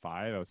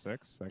 05,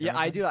 06? Yeah,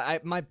 I do.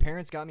 My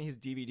parents got me his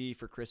DVD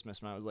for Christmas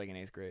when I was in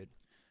 8th grade.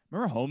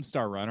 Remember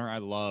Homestar Runner? I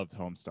loved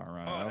Homestar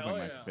Runner. Oh, That was hell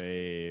my yeah.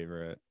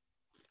 favorite.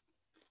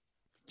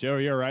 Joe,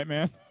 you all right,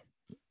 man?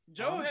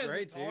 Joe I'm hasn't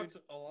great, talked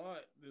a lot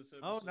this episode.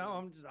 Oh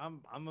no,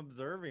 I'm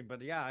observing,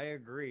 but yeah, I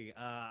agree.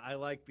 I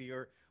like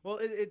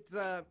it's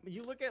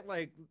you look at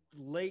late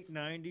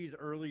 '90s,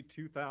 early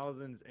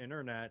 2000s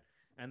internet,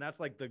 and that's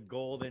the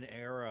golden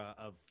era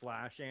of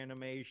flash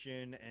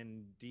animation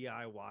and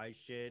DIY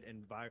shit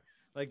and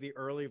the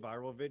early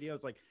viral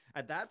videos.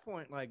 At that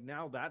point,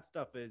 now that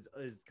stuff is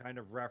kind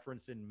of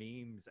referenced in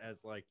memes as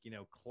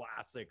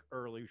classic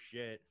early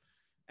shit,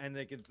 and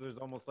there's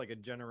almost a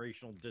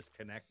generational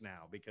disconnect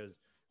now because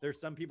there's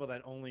some people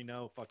that only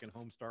know fucking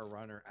Homestar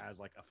Runner as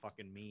a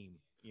fucking meme,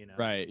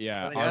 Right, yeah.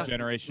 So they Our have to be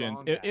generations.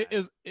 strong It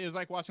guys. is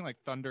like watching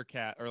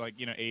Thundercat or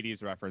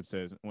 80s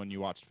references when you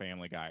watched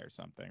Family Guy or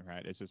something,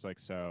 right? It's just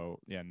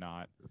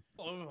not.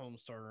 I love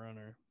Homestar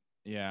Runner.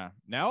 Yeah.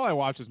 Now I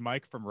watch as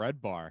Mike from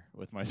Red Bar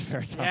with my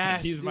spare time.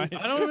 Yes, He's dude. my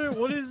I don't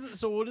know what is.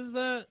 So what is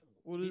that?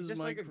 What He's is just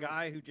Mike a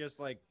guy who just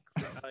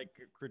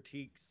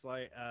critiques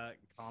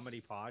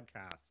comedy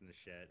podcasts and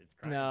shit. It's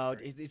crazy. No,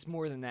 it's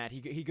more than that.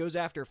 He goes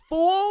after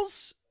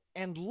fools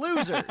and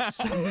losers.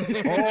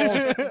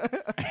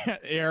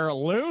 You're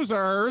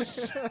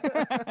losers.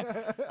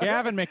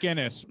 Gavin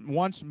McInnes,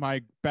 once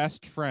my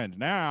best friend,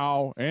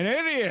 now an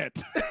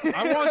idiot.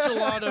 I watch a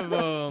lot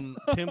of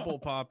pimple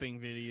popping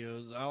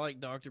videos. I like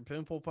Dr.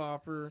 Pimple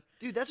Popper.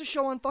 Dude, that's a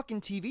show on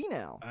fucking TV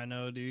now. I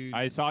know, dude.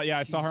 I saw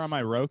her on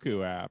my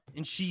Roku app.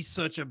 And she's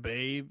such a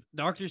babe.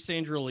 Dr.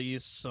 Sandra Lee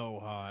is so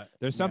hot.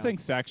 There's something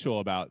sexual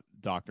about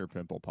Dr.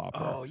 Pimple Popper.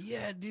 Oh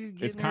yeah, dude.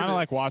 It's getting her kind of to-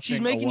 like watching.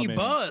 she's making a you woman,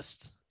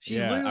 bust. She's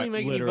Yeah, literally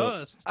making literally. you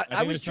bust.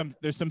 I think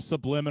there's some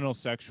subliminal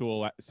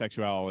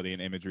sexuality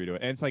and imagery to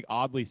it, and it's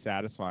oddly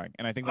satisfying.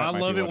 And I think that I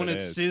might love be it what when it a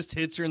is. cyst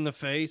hits her in the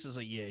face. It's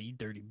yeah, you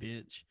dirty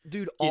bitch.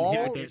 Dude, Getting hit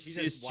all with that She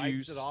cyst just wipes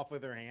juice. it off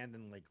with her hand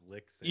and licks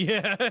it.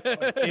 Yeah.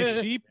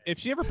 If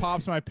she ever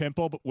pops my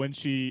pimple, but when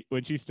she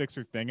sticks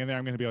her thing in there,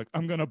 I'm gonna be like,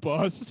 I'm gonna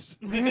bust.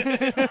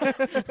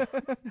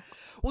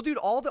 Well, dude,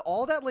 all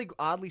that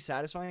oddly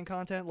satisfying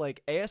content,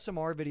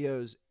 ASMR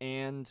videos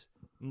and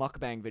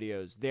mukbang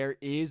videos, there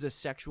is a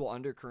sexual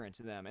undercurrent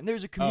to them, and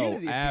there's a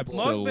community. of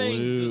people. Mukbangs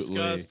Absolutely.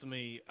 disgust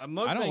me. I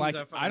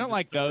don't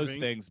like those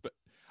disturbing. things, but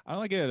I don't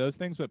like any of those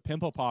things. But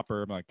Pimple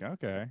Popper, I'm like,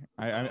 okay,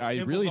 I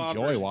Pimple really Popper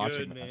enjoy is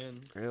watching good, that.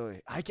 man.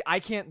 Really, I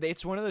can't.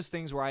 It's one of those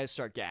things where I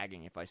start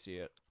gagging if I see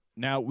it.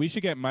 Now we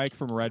should get Mike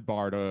from Red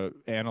Bar to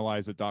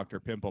analyze a Dr.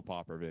 Pimple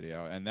Popper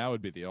video, and that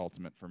would be the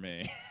ultimate for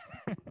me.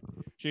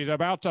 She's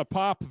about to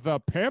pop the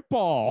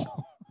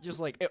pimple.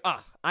 Just like,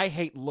 I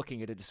hate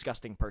looking at a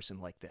disgusting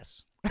person like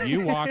this.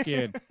 You walk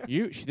in,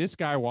 this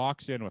guy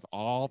walks in with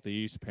all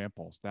these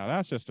pimples. Now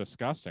that's just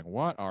disgusting.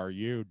 What are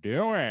you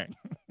doing?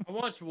 I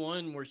watched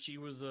one where she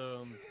was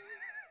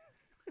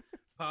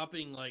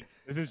popping like.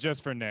 This is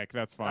just for Nick.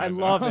 That's fine. I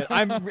love it.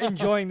 I'm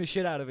enjoying the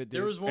shit out of it, dude.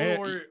 There was one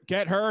where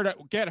get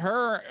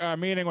her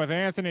meeting with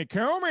Anthony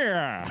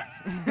Cumia.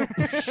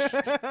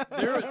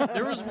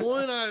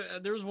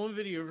 there was one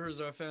video of hers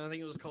that I found. I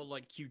think it was called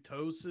like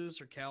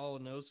cutosis or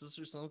calinosis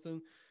or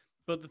something.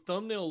 But the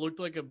thumbnail looked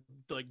like a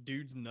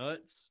dude's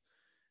nuts.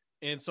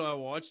 And so I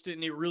watched it,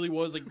 and it really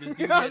was like this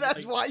dude.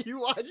 That's why you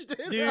watched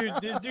it, dude.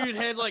 This dude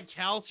had like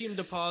calcium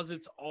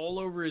deposits all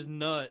over his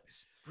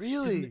nuts.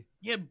 Really?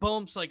 He had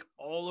bumps like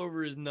all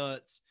over his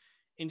nuts,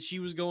 and she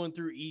was going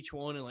through each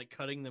one and like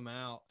cutting them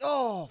out.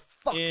 Oh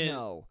fuck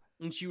no!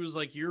 And she was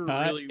like, "You're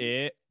Cut really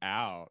it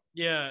out."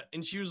 Yeah,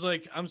 and she was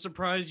like, "I'm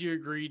surprised you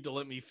agreed to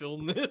let me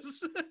film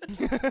this."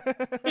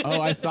 Oh,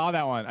 I saw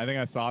that one. I think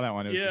I saw that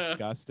one. It was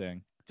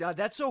disgusting.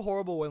 That's so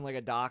horrible when like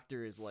a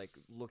doctor is like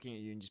looking at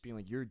you and just being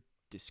like, "You're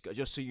disgusting."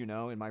 Just so you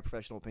know, in my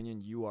professional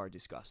opinion, you are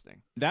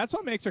disgusting. That's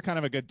what makes her kind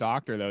of a good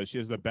doctor, though. She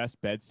has the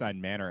best bedside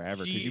manner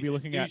ever. Because you'd be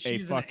looking at a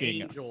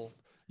fucking angel.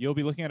 You'll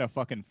be looking at a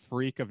fucking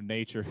freak of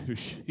nature who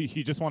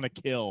you just want to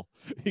kill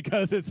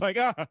because it's like,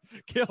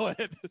 kill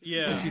it.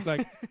 Yeah. And she's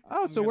like,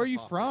 oh, so where are you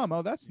from?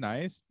 Oh, that's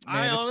nice.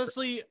 Man,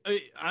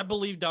 I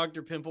believe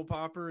Dr. Pimple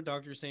Popper,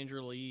 Dr.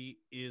 Sandra Lee,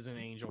 is an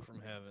angel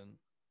from heaven.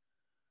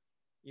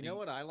 You know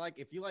what I like?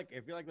 If you like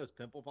those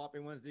pimple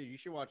popping ones, dude, you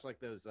should watch like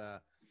those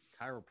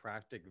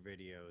chiropractic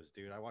videos,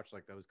 dude. I watch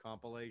like those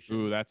compilations.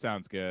 Ooh, that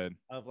sounds good.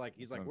 Of like,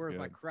 he's like, where's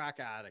my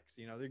crack addicts?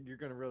 You know, you're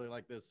gonna really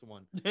like this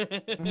one.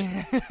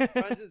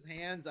 Runs his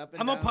hands up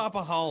and I'm down. a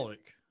popaholic.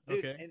 Dude,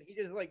 okay. And he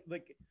just like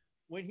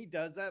when he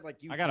does that, like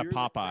I got a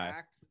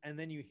Popeye, and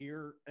then you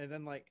hear, and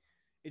then like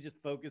it just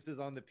focuses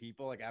on the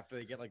people like after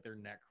they get like their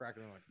neck cracked,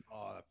 and they're like,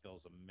 oh, that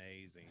feels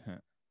amazing.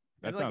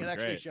 That sounds it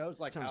actually great.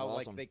 shows like how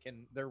awesome. like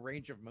their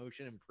range of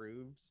motion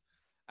improves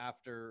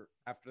after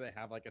they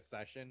have like a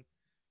session.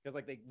 Because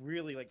like they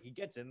really like he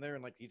gets in there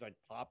and like he like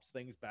pops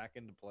things back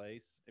into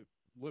place. It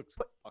looks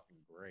fucking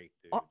great,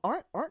 dude.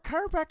 Aren't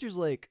chiropractors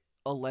like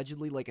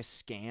allegedly like a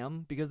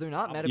scam because they're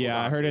not medical? Yeah,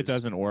 doctors. I heard it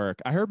doesn't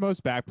work. I heard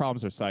most back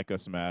problems are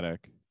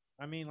psychosomatic.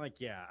 I mean, like,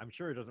 yeah, I'm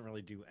sure it doesn't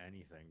really do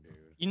anything, dude.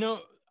 You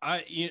know,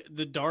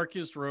 the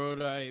darkest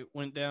road I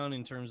went down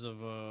in terms of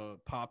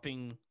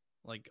popping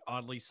like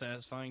oddly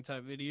satisfying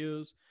type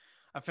videos.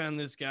 I found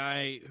this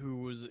guy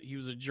who was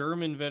a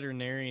German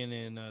veterinarian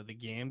in the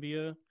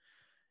Gambia.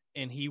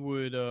 And he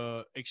would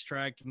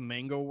extract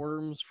mango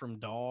worms from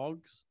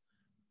dogs.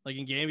 Like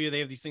in Gambia, they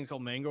have these things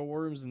called mango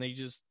worms, and they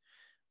just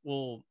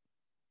will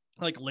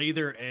like lay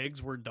their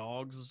eggs where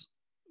dogs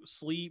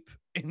sleep,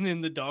 and then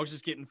the dogs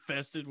just get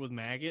infested with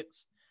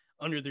maggots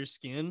under their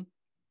skin.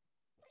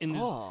 And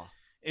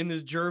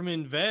this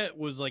German vet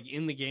was like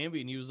in the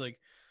Gambia, and he was like,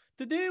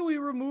 "Today we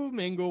remove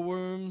mango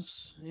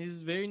worms.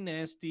 It's very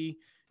nasty."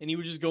 And he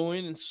would just go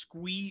in and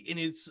squeeze, and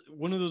it's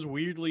one of those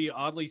weirdly,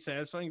 oddly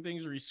satisfying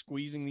things where he's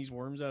squeezing these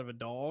worms out of a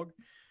dog.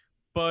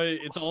 But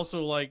it's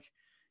also like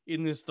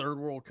in this third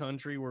world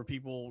country where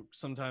people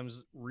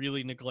sometimes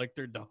really neglect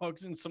their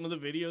dogs. In some of the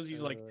videos,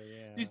 he's like,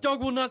 "This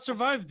dog will not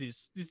survive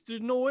this. There's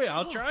no way.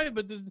 I'll try it,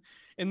 but this."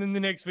 And then the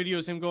next video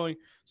is him going,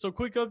 "So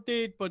quick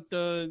update, but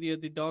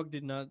the dog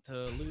did not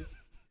live.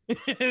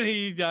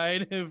 He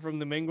died from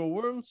the mango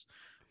worms."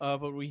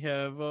 But we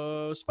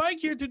have Spike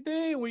here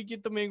today, and we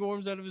get the mango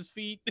worms out of his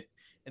feet.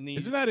 And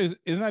isn't that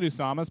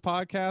Usama's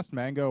podcast,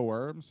 Mango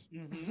Worms?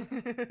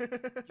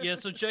 Mm-hmm. Yeah,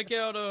 so check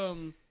out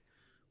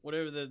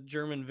whatever the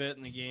German vet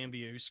in the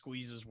Gambia who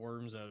squeezes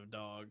worms out of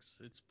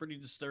dogs. It's pretty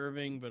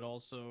disturbing, but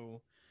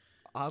also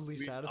oddly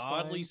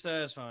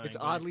satisfying. It's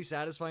oddly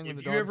satisfying when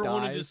the dog dies. If you ever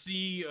wanted to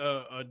see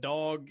a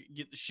dog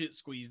get the shit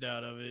squeezed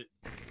out of it,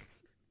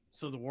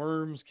 so the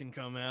worms can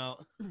come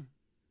out.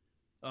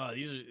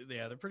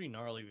 They're pretty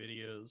gnarly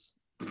videos.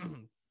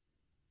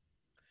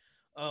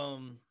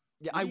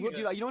 Yeah, I will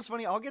do. You know what's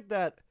funny? I'll get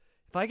that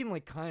if I can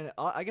like kind of.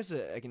 I guess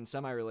I can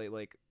semi-relate.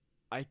 Like,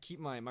 I keep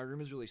my room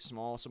is really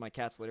small, so my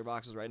cat's litter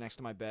box is right next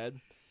to my bed.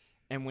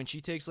 And when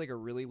she takes like a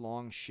really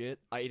long shit,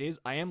 I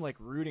am like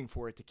rooting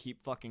for it to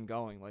keep fucking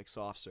going, like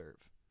soft serve.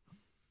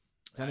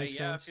 Does that make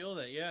sense? I feel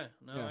that. Yeah,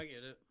 I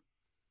get it.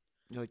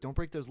 You're like, don't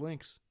break those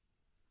links.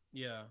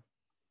 Yeah.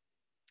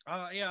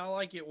 I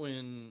like it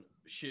when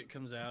shit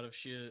comes out of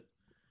shit.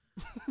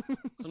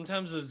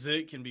 Sometimes a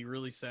zit can be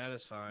really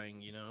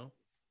satisfying, you know?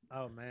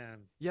 Oh man.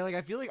 Yeah, like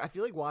I feel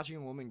like watching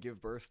a woman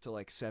give birth to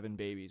like 7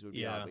 babies would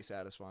be oddly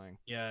satisfying.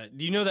 Yeah.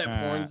 Do you know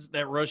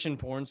that Russian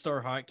porn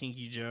star Hot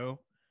Kinky Joe?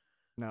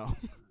 No.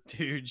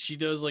 Dude, she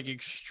does like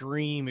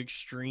extreme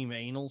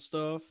anal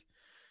stuff.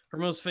 Her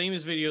most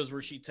famous videos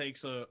where she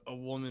takes a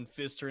woman,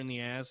 fists her in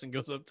the ass, and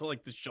goes up to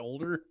like the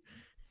shoulder.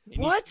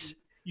 What?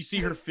 You see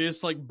her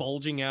fist like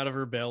bulging out of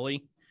her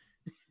belly.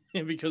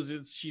 because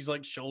she's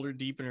like shoulder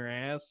deep in her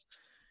ass.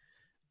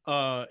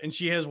 And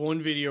she has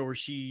one video where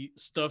she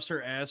stuffs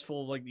her ass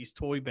full of like these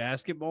toy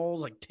basketballs,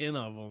 like 10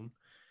 of them,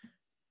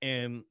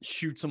 and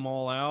shoots them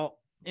all out.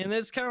 And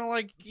it's kind of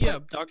like, yeah,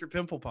 Dr.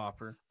 Pimple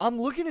Popper. I'm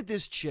looking at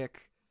this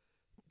chick.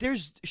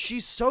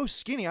 She's so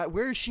skinny.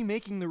 Where is she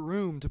making the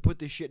room to put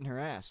this shit in her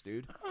ass,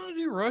 dude? I don't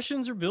know, dude.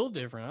 Russians are built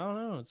different. I don't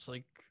know. It's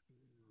like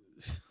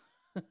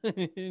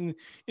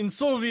in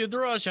Soviet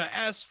Russia,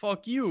 ass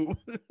fuck you.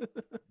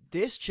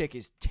 This chick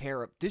is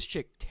This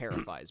chick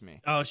terrifies me.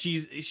 Oh,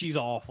 she's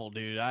awful,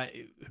 dude.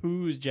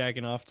 Who's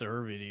jacking off to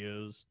her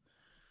videos?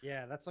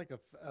 Yeah, that's like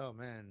oh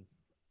man.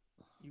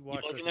 You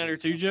looking at her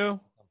too, Joe?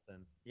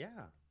 Something. Yeah.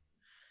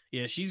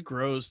 Yeah, she's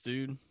gross,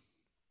 dude.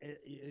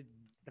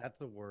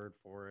 That's a word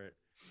for it.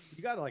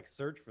 You gotta like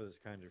search for this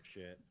kind of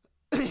shit.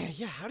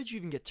 Yeah, how did you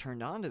even get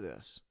turned on to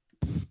this?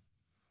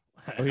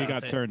 Oh, he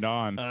got turned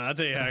on. I'll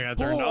tell you how I got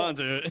turned on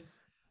to it.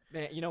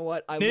 Man, you know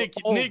what? Nick,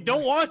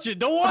 don't watch it.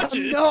 Don't watch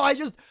it. No, I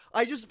just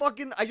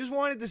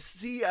wanted to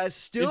see a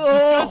still. It's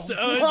disgusting.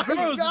 Oh It's my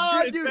gross.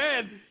 God, It's dude!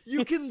 bad.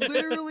 You can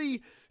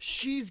literally.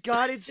 She's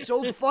got it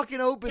so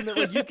fucking open that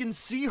like you can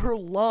see her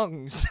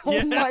lungs. Oh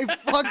Yeah. my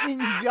fucking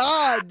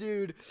God,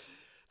 dude!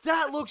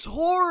 That looks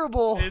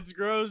horrible. It's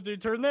gross,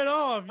 dude. Turn that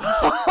off. You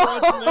shouldn't be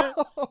watching that.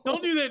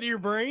 Don't do that to your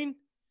brain.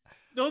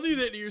 Don't do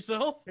that to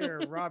yourself.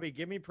 Here, Robbie,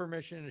 give me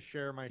permission to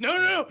share my.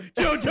 No. screen.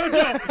 Joe. All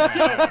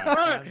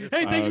right.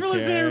 Hey, thanks for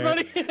listening,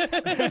 everybody.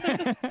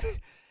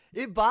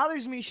 It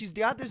bothers me. She's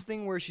got this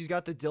thing where she's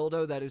got the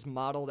dildo that is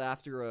modeled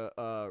after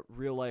a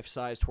real life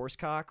sized horse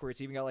cock, where it's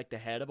even got like the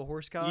head of a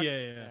horse cock.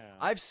 Yeah.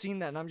 I've seen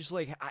that, and I'm just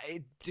like,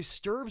 it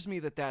disturbs me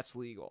that that's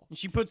legal.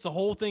 She puts the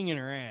whole thing in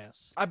her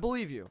ass. I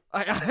believe you.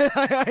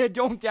 I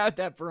don't doubt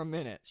that for a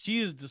minute.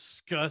 She is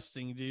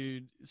disgusting,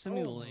 dude. Send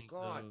me the Oh my link,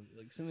 God. though.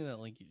 Like, send me that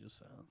link you just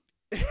found.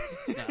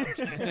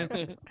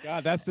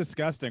 God, that's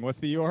disgusting. What's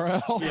the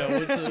URL?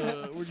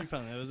 Yeah, where'd you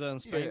find that? Was that on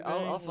Spank Yeah,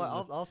 Bang?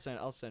 I'll send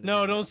it. No,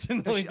 to you. don't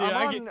send the link. Dude.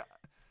 I'm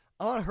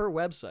on her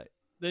website.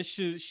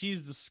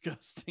 She's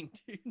disgusting,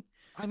 dude.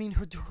 I mean,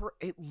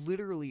 it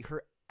literally,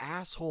 her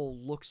asshole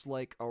looks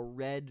like a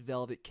red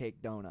velvet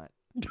cake donut.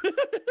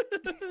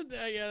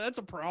 Yeah, that's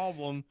a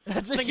problem.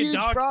 That's I a think huge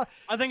problem.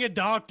 I think a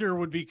doctor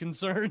would be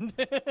concerned.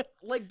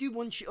 Like, dude,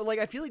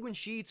 I feel like when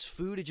she eats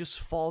food, it just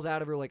falls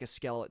out of her like a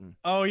skeleton.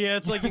 Oh yeah,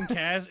 it's like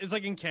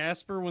in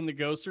Casper when the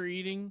ghosts are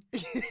eating.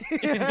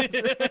 That's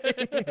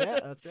right. Yeah,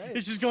 that's right.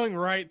 It's just going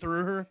right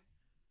through her.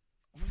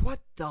 What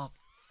the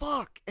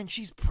fuck? And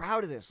she's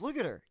proud of this. Look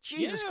at her.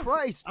 Jesus Yeah.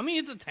 Christ. I mean,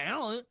 it's a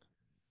talent.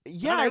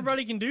 Yeah, Not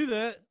everybody can do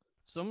that.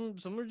 Some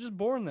are just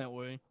born that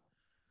way.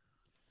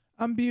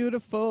 I'm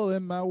beautiful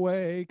in my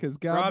way because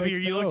God. Robbie, makes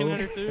are you no looking at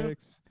her too?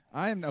 mistakes.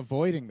 I'm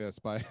avoiding this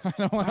by I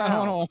don't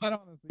want to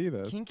see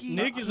this. kinky.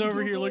 Nick is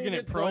over here looking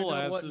at So I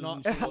know what prolapses. not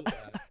And to shit. look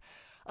at.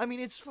 I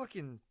mean, it's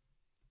fucking.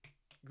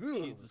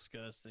 She's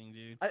disgusting,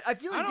 dude. I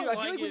feel like, I dude, don't I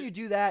feel like like when it. you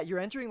do that, you're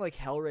entering like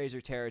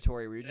Hellraiser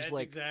territory, where you're just That's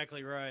like,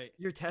 exactly right.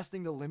 you're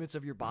testing the limits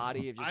of your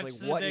body of just I've like,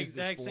 said what the is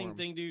exact this same form?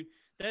 thing, dude.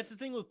 That's the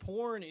thing with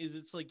porn is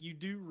it's like you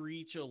do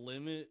reach a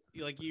limit.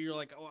 Like you're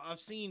like, oh,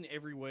 I've seen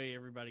every way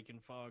everybody can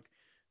fuck.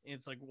 And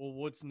it's like, well,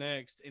 what's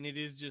next? And it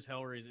is just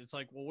Hellraiser. It's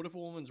like, well, what if a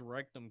woman's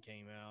rectum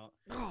came out?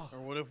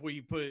 Or what if we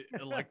put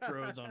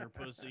electrodes on her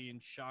pussy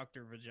and shocked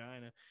her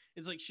vagina?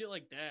 It's like shit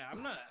like that.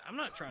 I'm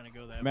not trying to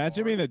go that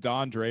Imagine far. being the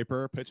Don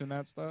Draper pitching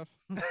that stuff.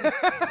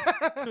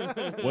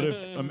 What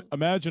if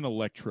imagine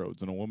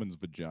electrodes in a woman's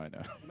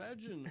vagina?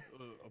 Imagine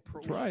a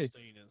Try. prolapsed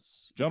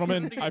anus.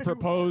 Gentlemen, Trying to I get too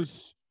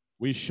propose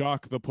we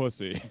shock the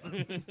pussy.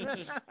 hard.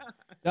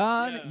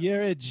 Don, Yeah.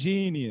 you're a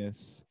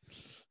genius.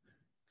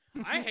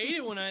 I hate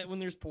it when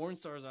there's porn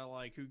stars I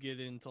like who get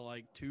into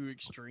like too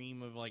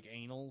extreme of like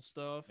anal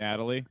stuff.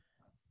 Natalie.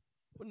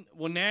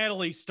 Well,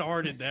 Natalie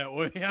started that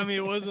way. I mean,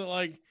 it wasn't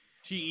like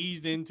she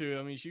eased into it.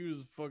 I mean, she was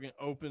fucking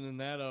opening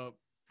that up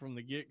from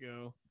the get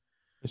go.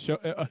 The show,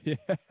 yeah.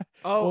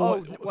 Oh, Well,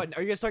 what?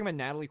 Are you guys talking about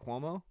Natalie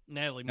Cuomo?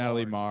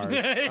 Natalie Mars.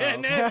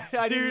 Yeah, Oh.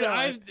 I didn't dude,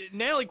 know.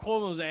 Natalie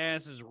Cuomo's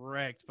ass is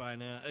wrecked by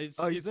now. It's,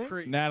 Oh, you it's think?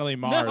 crazy. Natalie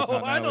Mars, No,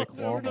 not I Natalie don't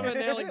know. We're talking Cuomo. about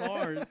Natalie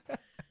Mars.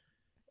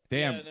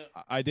 Damn, Yeah,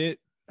 no. I did.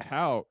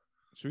 How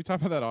should we talk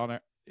about that on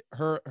it?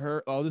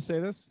 Her. I'll just say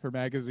this: her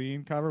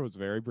magazine cover was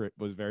very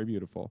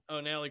beautiful. Oh,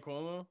 Natalie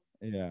Cuomo.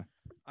 Yeah.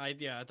 I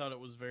thought it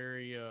was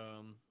very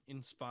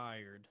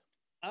inspired.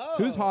 Oh,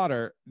 Who's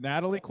hotter,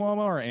 Natalie Cuomo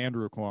or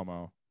Andrew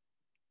Cuomo?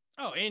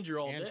 Oh, Andrew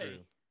all Andrew.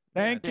 day.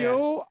 Thank Yeah.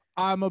 you.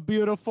 I'm a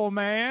beautiful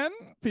man.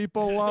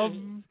 People love.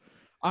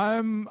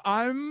 I'm.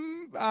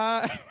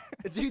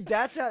 Dude,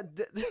 that's how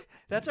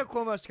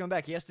Cuomo has to come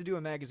back. He has to do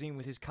a magazine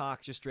with his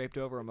cock just draped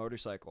over a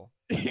motorcycle.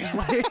 Just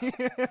like, Yeah,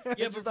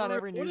 it's just but on for-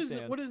 every what is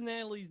newsstand. what is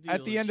Natalie's deal?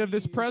 At the Is end of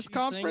this she- press is she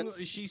single? conference?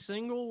 Is she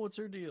single? What's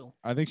her deal?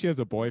 I think she has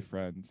a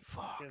boyfriend.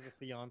 Fuck. She has a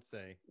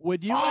fiance.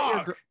 Would you let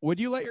your Fuck! Would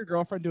you let your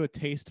girlfriend do a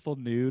tasteful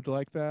nude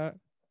like that?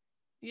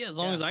 Yeah, as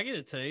long Yeah. as I get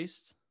a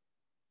taste.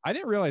 I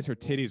didn't realize her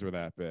titties were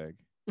that big.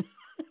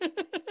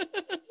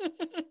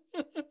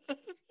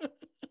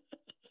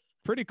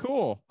 Pretty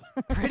cool.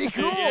 Pretty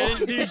cool. Yeah,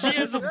 dude, she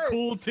has some Right.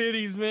 cool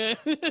titties, man.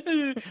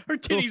 Her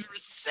titties were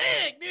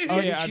sick, dude. Oh,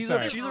 Dude, yeah, I'm she's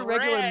sorry. a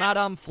regular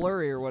Madame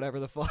Fleury or whatever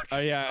the fuck. Oh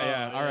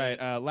yeah. Oh, All yeah.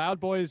 right. Loud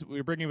Boys,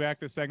 we're bringing back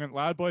this segment.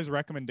 Loud Boys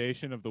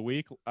recommendation of the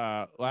week.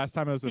 Last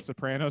time it was The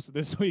Sopranos.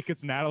 This week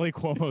it's Natalie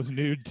Cuomo's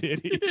nude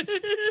titties.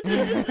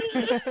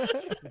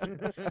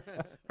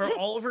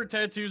 All of her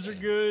tattoos are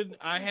good.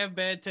 I have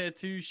bad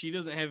tattoos. She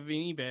doesn't have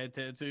any bad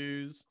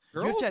tattoos.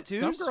 You have Some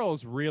tattoos?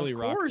 girls really Of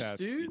rock course,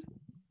 tats. dude.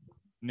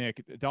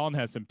 Nick, Dalton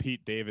has some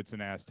Pete Davidson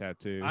ass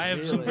tattoos. I have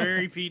some Really?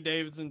 very Pete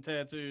Davidson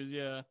tattoos.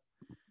 Yeah.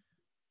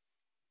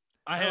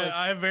 like-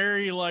 I have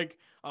very like.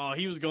 Oh,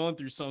 he was going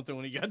through something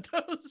when he got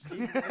those.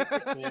 That's a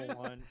cool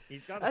one.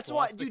 He's got a That's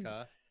why, dude,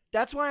 swastika.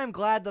 That's why I'm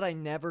glad that I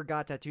never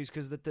got tattoos,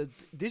 because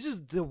this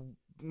is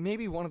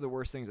maybe one of the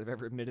worst things I've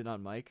ever admitted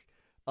on mic.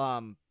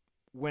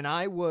 When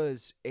I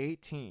was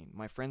 18,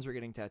 my friends were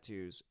getting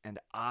tattoos, and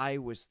I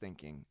was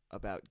thinking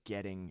about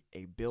getting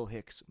a Bill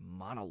Hicks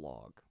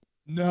monologue.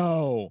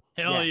 No.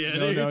 Hell Yeah. yeah,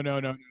 No,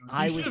 dude. no.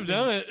 I You was should have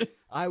done it.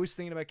 I was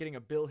thinking about getting a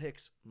Bill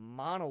Hicks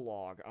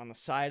monologue on the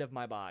side of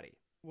my body.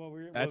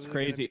 That's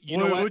crazy. You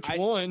Wait, know what? which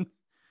one?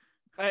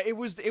 It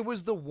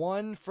was the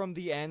one from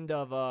the end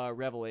of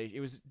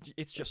Revelation.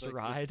 It's just a like,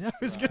 ride. Just I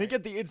was gonna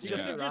get the it's You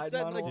just a should've ride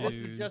said, monologue. like,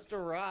 this Dude. is just a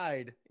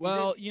ride.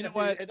 Well, didn't- you know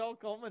what? It all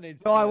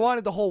culminates. No, to I it.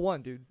 wanted the whole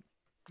one, dude.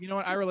 You know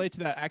what? I relate to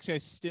that. Actually, I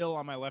still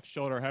on my left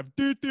shoulder have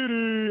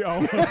doo-doo-doo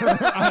all over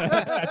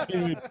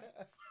tattooed.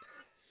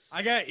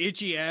 I got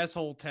itchy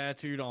asshole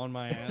tattooed on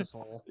my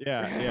asshole.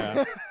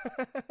 Yeah.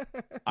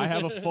 I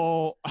have a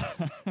full.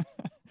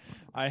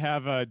 I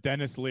have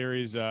Dennis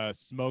Leary's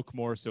 "Smoke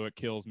More So It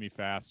Kills Me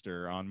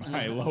Faster" on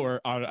my lower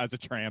as a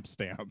tramp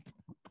stamp.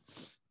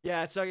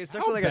 Yeah, it sucks.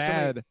 How that I got so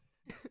many- bad?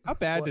 How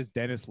bad What? does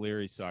Dennis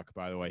Leary suck?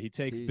 By the way, he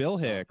takes He Bill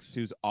sucks. Hicks,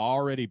 who's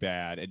already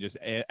bad, and just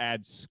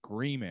adds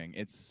screaming.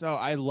 It's so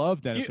I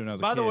love Dennis when I was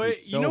a By kid. the way,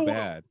 It's so you know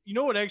bad. what? You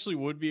know what actually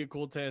would be a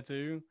cool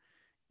tattoo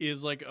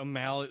is like a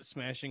mallet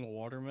smashing a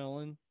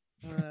watermelon.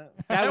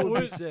 That would be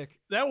would- sick.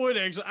 That would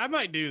actually. I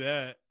might do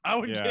that. I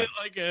would Yeah.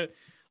 get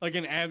like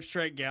an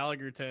abstract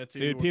Gallagher tattoo.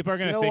 Dude, people are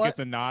gonna You know think what? it's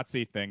a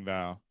Nazi thing,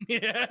 though.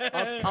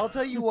 Yeah. I'll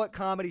tell you what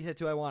comedy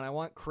tattoo I want. I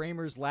want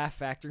Kramer's Laugh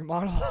Factory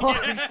monologue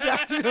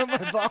tattooed on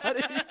my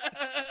body.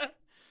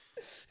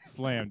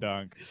 Slam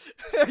dunk.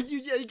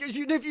 Because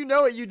if you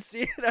know it, you'd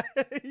see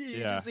it. You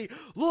Yeah. just see,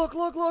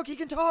 look, he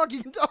can talk.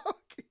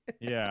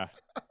 Yeah,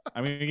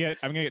 I'm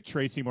gonna get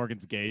Tracy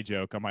Morgan's gay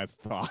joke on my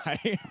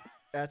thigh.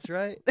 That's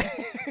right.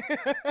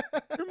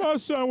 If my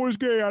son was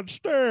gay, I'd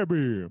stab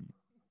him.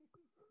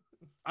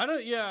 I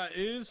don't. Yeah, it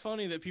is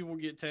funny that people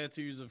get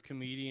tattoos of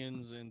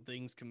comedians and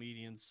things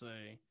comedians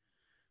say.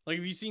 Like,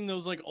 have you seen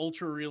those like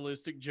ultra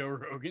realistic Joe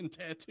Rogan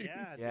tattoos?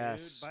 Yeah,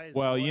 Yes. dude. by his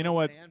Well, you loyal know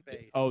what? fan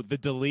base. Oh, the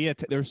Dalia.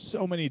 There's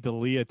so many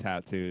Dalia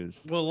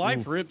tattoos. Well, life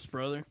Oof. rips,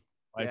 brother.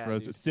 Life Yeah,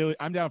 rose. dude. Silly.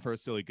 I'm down for a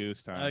silly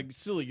goose time.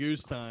 Silly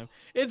goose time.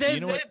 And You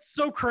know what- that's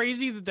so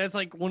crazy that that's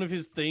like one of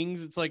his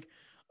things. It's like,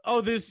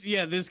 oh,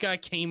 this guy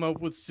came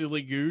up with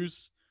silly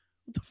goose.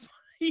 What the fuck?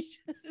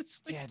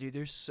 It's like, Yeah, dude.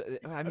 There's.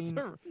 I That's mean,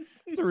 a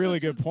it's really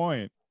such a- good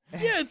point.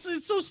 Yeah, it's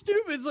so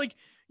stupid. It's like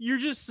you're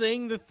just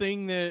saying the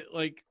thing that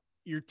like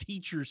your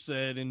teacher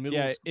said in middle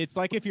Yeah, school. it's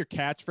like if your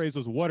catchphrase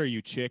was "What are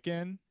you,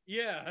 chicken?"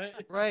 Yeah.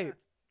 right.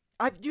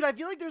 Dude, I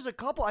feel like there's a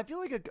couple. I feel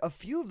like a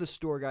few of the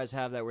store guys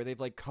have that where they've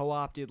like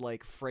co-opted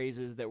like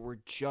phrases that were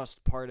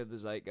just part of the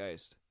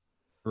zeitgeist.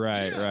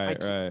 Right, Yeah,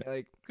 right.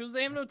 Like, Because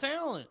they have no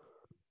talent.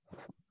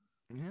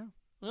 yeah.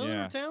 No, Yeah.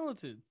 they're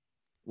talented.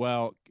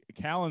 Well,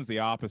 Callan's the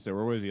opposite.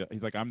 Where was he?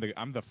 He's like, I'm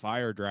the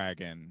fire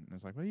dragon. And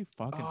it's like, what are you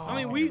fucking Oh. talking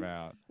I mean, we-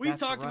 about? We've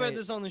That's talked right. about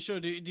this on the show.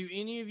 Do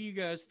any of you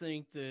guys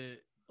think that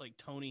like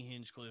Tony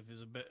Hinchcliffe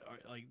is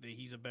like that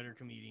he's a better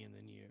comedian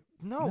than you?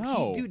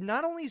 No. Dude,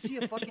 not only is he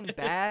a fucking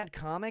bad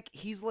comic,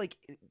 he's like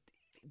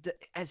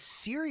as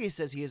serious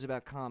as he is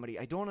about comedy.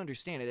 I don't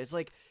understand it. It's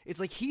like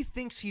he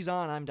thinks he's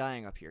on I'm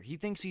Dying Up Here. He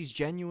thinks he's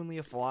genuinely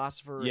a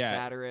philosopher, Yeah. a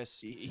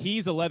satirist.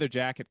 He's a leather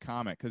jacket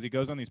comic because he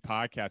goes on these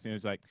podcasts and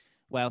he's like,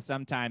 well,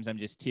 sometimes I'm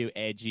just too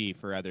edgy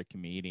for other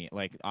comedians.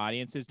 Like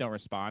audiences don't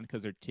respond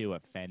because they're too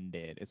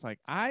offended. It's like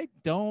I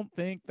don't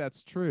think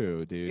that's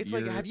true, dude. It's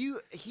like, have you?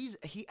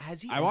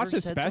 Has he? I watched ever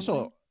his said special.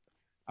 something?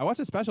 I watched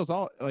his specials.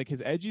 All like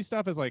his edgy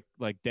stuff is like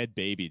dead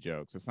baby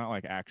jokes. It's not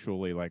like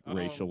actually like Oh.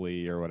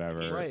 racially or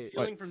whatever. He's Right.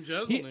 stealing from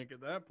Jeselnik at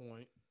that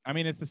point. I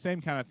mean, it's the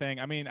same kind of thing.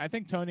 I mean, I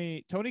think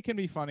Tony can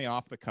be funny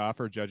off the cuff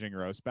or judging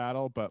roast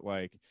battle, but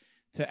like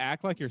to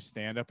act like your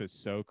stand up is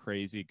so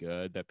crazy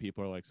good that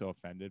people are like so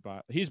offended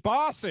by. He's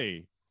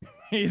bossy.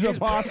 He's a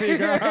bossy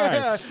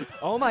guy.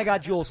 Oh my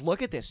God, Jules,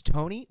 look at this,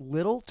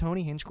 little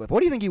Tony Hinchcliffe. What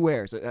do you think he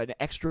wears? An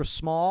extra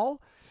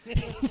small?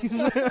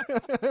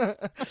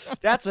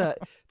 That's a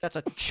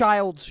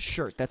child's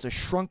shirt. That's a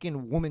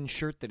shrunken woman's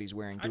shirt that he's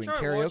wearing I doing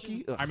tried karaoke.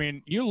 watching- Ugh. I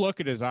mean, you look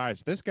at his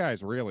eyes. This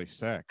guy's really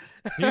sick.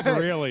 He's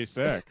really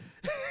sick.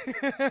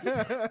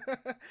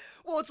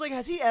 Well, it's like,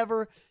 has he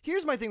ever?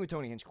 Here's my thing with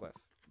Tony Hinchcliffe.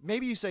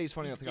 Maybe you say he's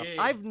funny He's off the cuff. gay.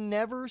 I've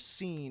never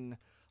seen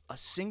a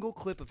single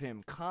clip of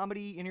him,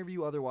 comedy,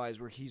 interview, otherwise,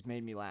 where he's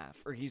made me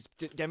laugh or he's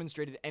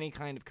demonstrated any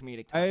kind of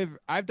comedic talent.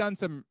 I've done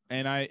some,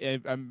 and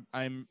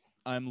I'm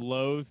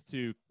loath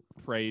to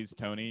praise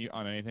Tony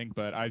on anything,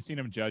 but I've seen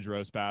him judge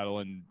roast battle,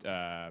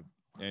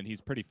 and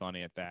he's pretty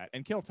funny at that.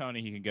 And Kill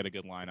Tony, he can get a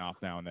good line off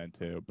now and then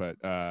too. But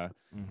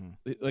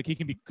like he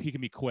can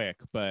be quick.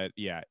 But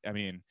yeah, I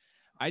mean,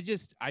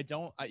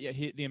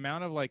 the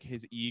amount of like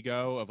his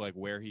ego of like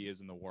where he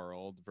is in the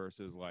world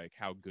versus like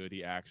how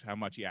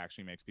much he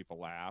actually makes people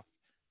laugh.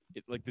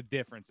 Like the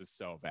difference is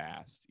so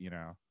vast, you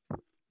know.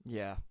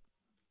 Yeah.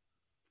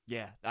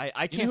 Yeah,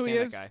 I can't stand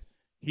that guy.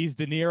 He's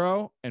De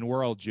Niro and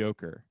we're all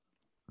Joker.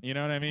 You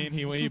know what I mean?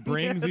 He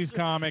brings these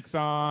comics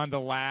on to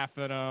laugh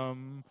at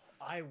them.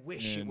 I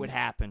wish it would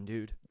happen,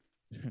 dude.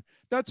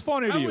 That's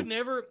funny to you. I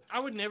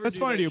would never. That's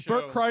funny to you.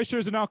 Show. Bert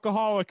Kreischer's an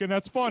alcoholic, and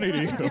that's funny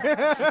to you.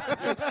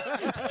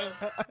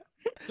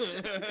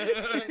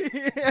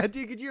 Yeah,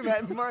 dude, could you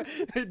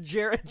imagine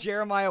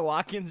Jeremiah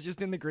Watkins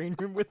just in the green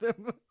room with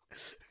him,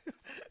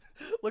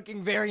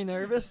 looking very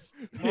nervous?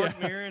 Mark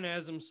Maron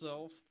as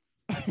himself.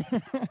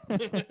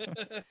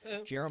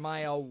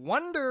 Jeremiah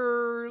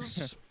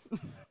wonders.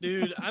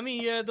 Dude, I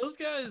mean, yeah, those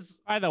guys.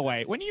 By the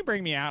way, when you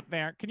bring me out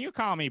there, can you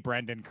call me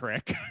Brendan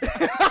Crick?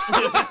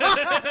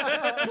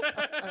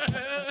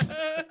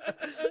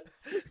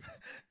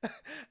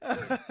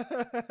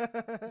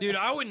 Dude,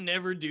 I would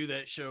never do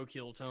that show,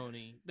 Kill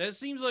Tony. That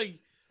seems like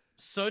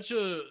such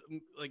a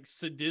like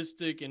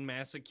sadistic and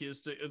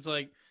masochistic. It's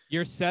like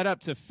you're set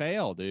up to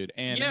fail, dude.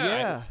 And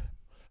yeah.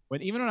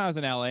 Even when I was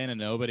in LA and a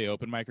nobody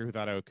open micer who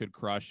thought I could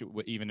crush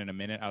even in a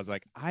minute, I was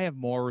like, I have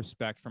more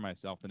respect for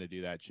myself than to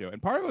do that show. And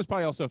part of it was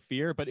probably also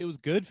fear, but it was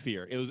good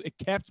fear. It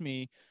kept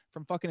me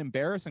from fucking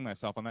embarrassing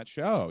myself on that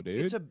show,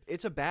 dude.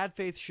 It's a bad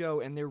faith show,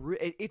 and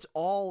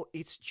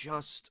it's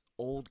just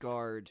old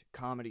guard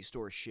comedy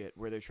store shit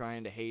where they're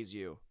trying to haze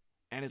you.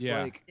 And it's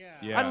like,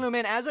 I don't know,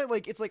 man.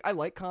 It's like I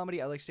like comedy,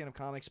 I like stand-up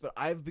comics, but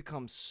I've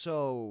become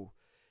so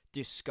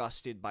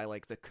disgusted by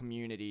like the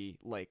community,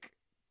 like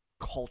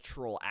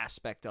cultural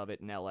aspect of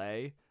it in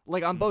LA,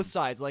 like on both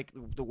sides. Like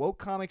the woke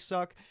comics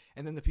suck,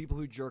 and then the people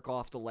who jerk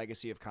off the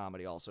legacy of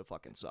comedy also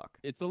fucking suck.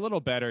 It's a little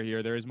better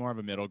here. There is more of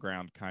a middle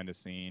ground kind of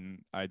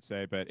scene, I'd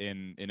say, but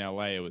in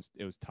LA it was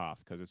tough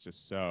because it's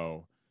just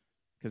so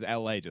because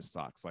LA just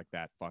sucks like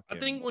that. Fucking, I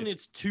think when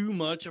it's too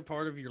much a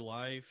part of your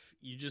life,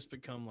 you just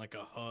become like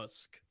a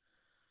husk.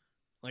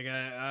 Like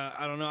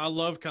I don't know. I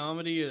love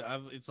comedy.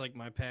 It's like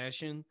my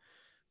passion,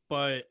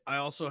 but I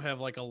also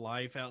have like a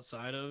life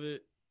outside of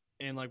it.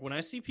 And like when I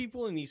see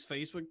people in these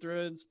Facebook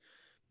threads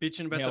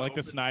bitching about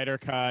the Snyder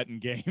Cut and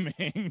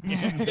gaming.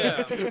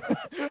 Yeah.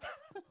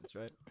 That's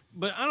right.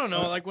 But I don't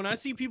know, like when I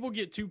see people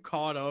get too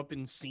caught up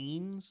in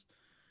scenes,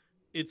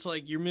 it's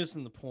like you're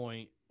missing the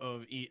point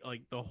of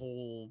like the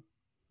whole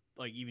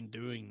like even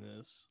doing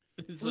this.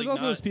 There's like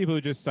also those people who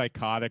just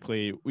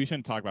psychotically, we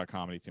shouldn't talk about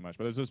comedy too much,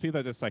 but there's those people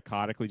that just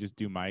psychotically just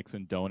do mics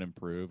and don't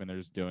improve, and they're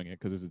just doing it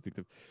because it's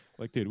addictive.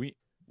 Like, dude,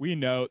 we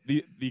know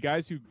the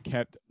guys who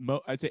kept,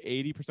 I'd say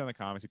 80% of the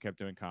comics who kept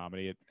doing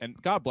comedy, and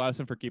God bless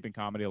them for keeping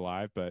comedy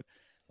alive, but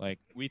like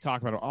we talk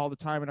about it all the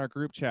time in our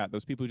group chat.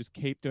 Those people who just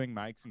keep doing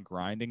mics and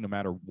grinding no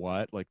matter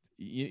what, like,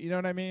 you know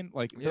what I mean?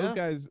 Like those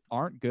guys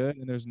aren't good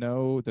and there's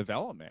no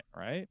development,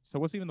 right? So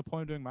what's even the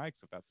point of doing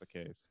mics if that's the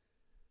case?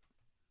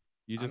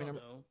 You just...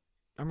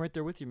 I'm right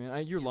there with you,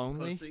 man. You're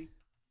lonely. Pussy.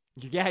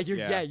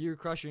 You're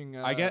crushing.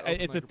 I get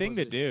it's a thing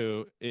to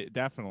do. It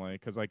definitely,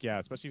 because like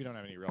especially if you don't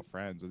have any real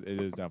friends, it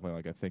is definitely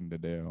like a thing to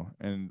do.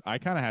 And I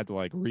kind of had to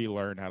like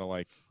relearn how to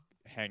like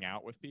hang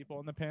out with people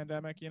in the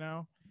pandemic, you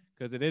know,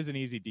 because it is an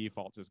easy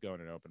default just going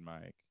to an open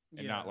mic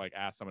and not like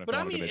ask someone. But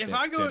I mean, if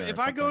I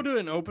go to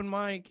an open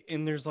mic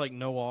and there's like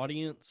no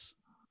audience,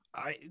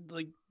 I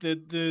like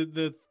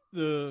the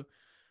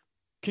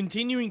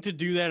continuing to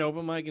do that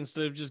open mic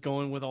instead of just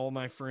going with all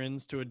my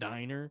friends to a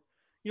diner.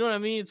 You know what I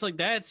mean? It's like,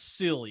 that's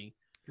silly.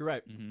 You're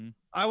right. Mm-hmm.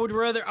 I would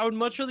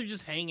much rather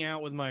just hang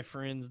out with my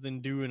friends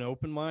than do an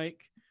open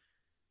mic.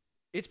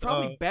 It's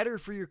probably better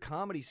for your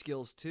comedy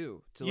skills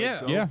too. To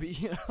like yeah. Be,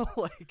 you know,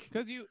 like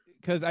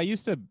because I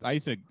used to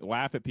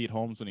laugh at Pete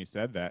Holmes when he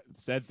said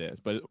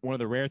this, but one of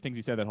the rare things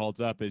he said that holds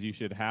up is you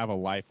should have a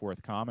life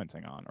worth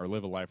commenting on, or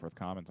live a life worth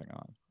commenting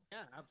on.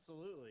 Yeah,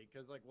 absolutely.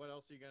 Because like, what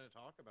else are you going to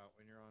talk about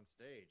when you're on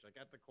stage? Like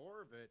at the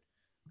core of it,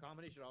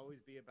 comedy should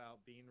always be about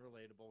being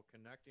relatable,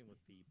 connecting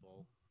with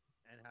people,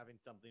 and having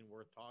something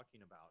worth talking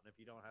about. And if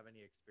you don't have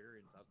any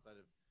experience outside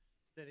of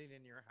sitting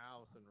in your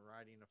house and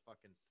writing a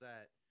fucking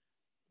set,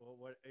 well,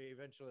 what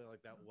eventually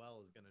like that well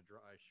is going to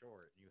dry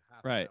short. You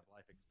have to have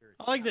life experience.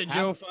 I like that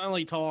Joe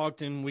finally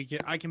talked, and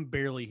I can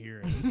barely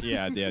hear him.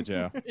 Yeah,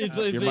 Joe.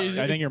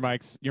 I think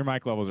your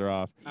mic levels are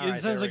off.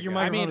 It sounds like your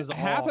microphone is off.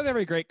 Half of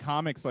every great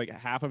comics, like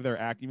half of their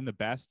act, even the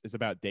best, is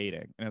about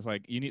dating, and it's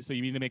like you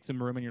need to make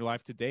some room in your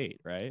life to date,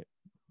 right?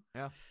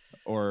 Yeah.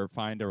 Or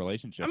find a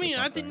relationship. I mean,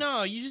 I think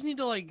you just need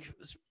to like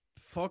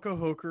fuck a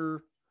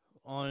hooker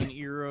on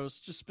Eros.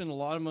 Just spend a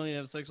lot of money to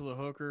have sex with a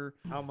hooker.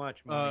 How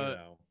much money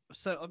though?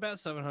 So about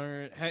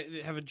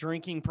 $700. Have a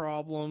drinking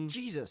problem.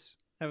 Jesus.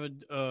 Have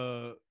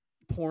a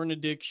porn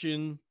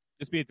addiction.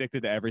 Just be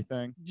addicted to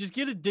everything. Just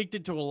get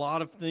addicted to a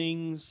lot of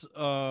things.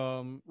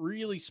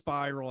 Really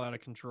spiral out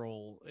of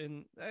control,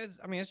 and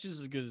I mean, that's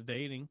just as good as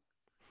dating.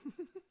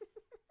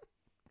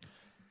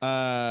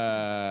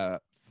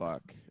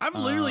 Fuck. I've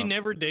literally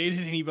never dated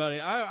anybody.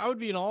 I would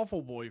be an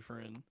awful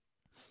boyfriend.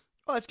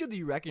 Oh, it's good that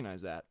you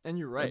recognize that, and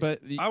you're right.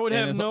 But I would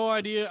have no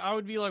idea. I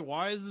would be like,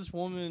 why is this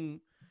woman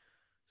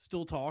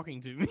still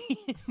talking to me?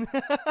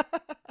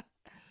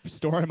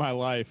 story of my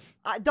life.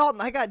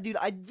 Dalton, dude,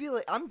 I feel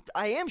like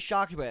I am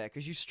shocked by that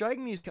because you strike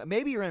me as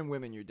maybe you're in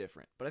women, you're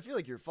different, but I feel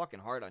like you're fucking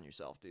hard on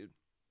yourself, dude.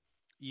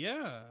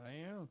 Yeah, I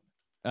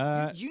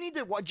am. You need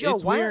to, Joe.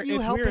 Why aren't you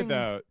helping? Weird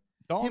though.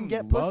 Dalton him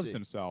get loves pussy?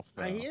 himself.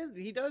 Though.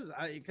 He does,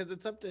 because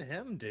it's up to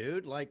him,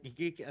 dude. Like,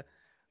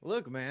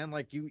 look, man,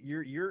 like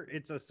you're.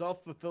 It's a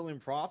self-fulfilling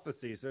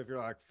prophecy. So if you're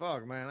like,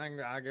 fuck, man,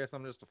 I guess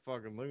I'm just a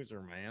fucking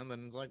loser, man.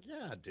 Then it's like,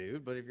 yeah,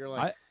 dude. But if you're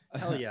like,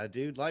 hell yeah,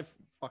 dude, life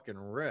fucking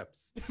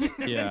rips.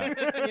 Yeah,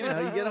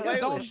 you get away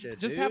Dalton, with shit.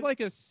 just dude. have like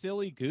a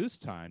silly goose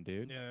time,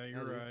 dude. Yeah,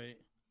 you're right.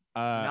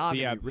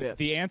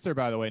 The answer,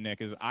 by the way,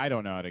 Nick, is I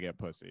don't know how to get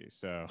pussy,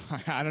 so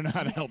I don't know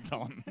how to help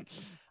Dalton.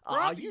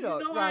 Rob, you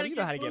know how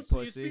to get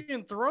pussy. It's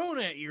being thrown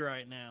at you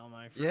right now,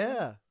 my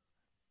friend.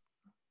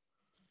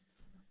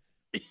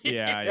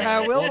 Yeah.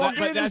 Yeah. We'll but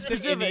get into that's it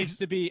specifics. needs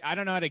to be. I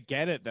don't know how to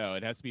get it though.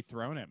 It has to be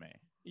thrown at me.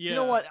 Yeah. You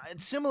know what?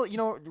 It's similar. You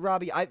know,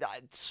 Robbie, I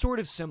sort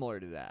of similar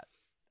to that.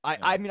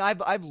 I mean,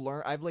 I've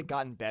learned, I've like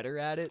gotten better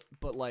at it,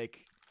 but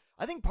like,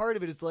 I think part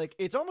of it is like,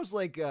 it's almost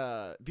like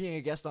being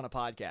a guest on a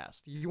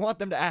podcast. You want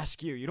them to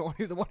ask you. You don't want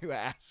to be the one who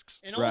asks.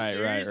 In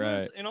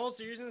all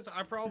seriousness,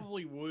 I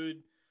probably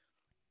would.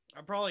 I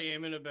probably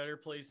am in a better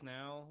place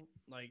now.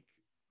 Like,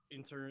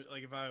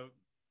 like if I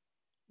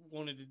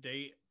wanted to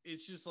date,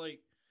 it's just like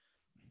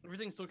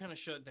everything's still kind of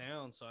shut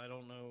down. So I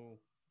don't know.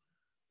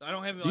 I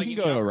don't have. You can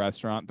go to a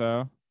restaurant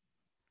though.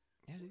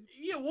 Yeah, dude.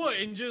 Yeah, what?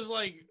 And just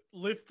like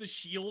lift the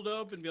shield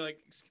up and be like,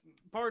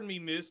 "Pardon me,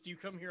 miss. Do you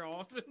come here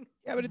often?"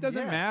 Yeah, but it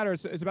doesn't matter.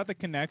 It's about the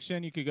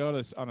connection. You could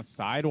go on a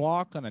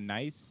sidewalk on a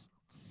nice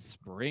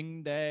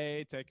spring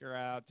day. Take her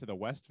out to the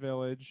West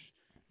Village.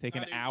 Take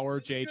an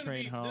hour J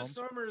train home. This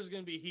summer is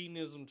gonna be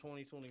hedonism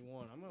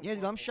 2021.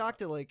 Dude, I'm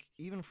shocked at like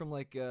even from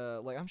like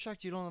I'm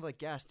shocked you don't have like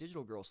gas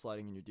digital girls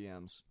sliding in your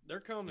DMs. They're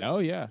coming. Oh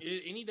yeah,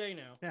 any day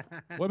now.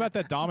 What about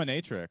that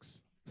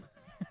dominatrix?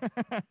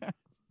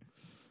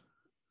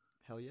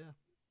 Hell yeah.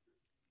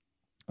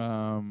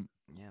 Yeah,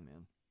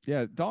 man.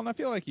 Yeah, Dalton, I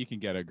feel like you can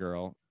get a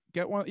girl.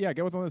 Get one. Yeah,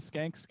 get with one of the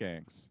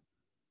skanks.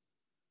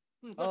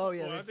 Oh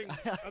yeah. Well,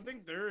 I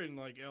think they're in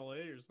like LA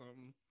or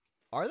something.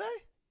 Are they?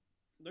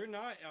 They're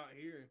not out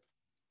here.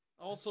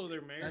 Also,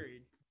 they're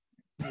married.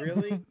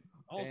 Really?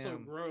 Also,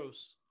 Damn.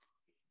 gross.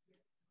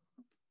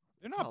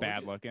 They're not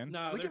bad looking.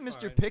 Nah, look at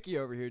Mr. fine. Picky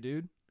over here,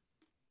 dude.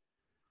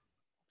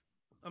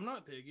 I'm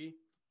not piggy.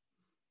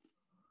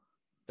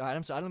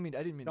 I'm sorry, I didn't mean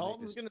to make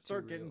Dalton's this gonna too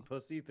start real. getting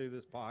pussy through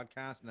this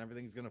podcast, and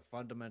everything's gonna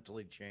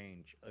fundamentally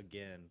change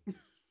again.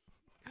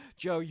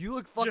 Joe, you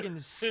look fucking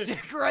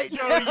sick right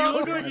Joe, now. you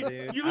look Yeah, like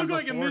dude. you look I'm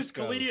like a a Miss force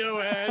ghost. Cleo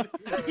ad.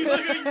 You look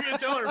like you're gonna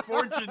tell her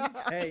fortunes.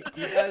 Hey,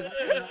 you guys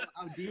know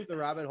how deep the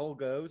rabbit hole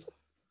goes?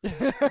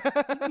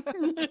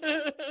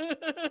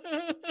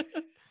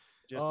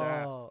 Just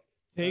ask.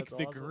 Take That's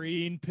the awesome.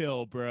 green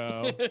pill,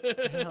 bro.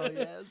 Hell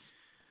yes.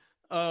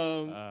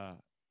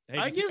 Hey,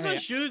 I guess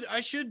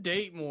I should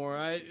date more.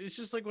 It's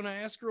just like when I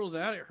ask girls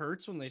out, it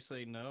hurts when they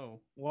say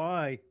no.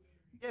 Why?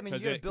 Yeah, I mean, you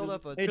gotta build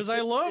up a. Because I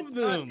love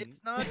them.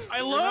 It's not. I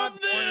you're love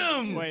not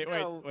them. Wait.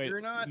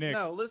 You're not. Nick,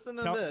 no, listen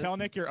to tell, this. tell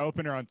Nick your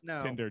opener on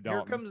No, Tinder, here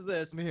Dalton. comes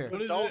this. Come here.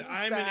 What is it? Dalton's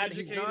I'm an sad.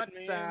 He's educated not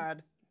man.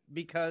 sad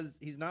because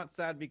he's not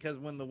sad because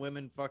when the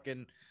women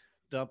fucking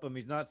dump him,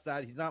 he's not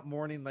sad. He's not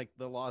mourning like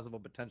the loss of a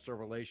potential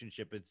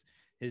relationship. It's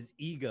his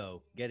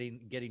ego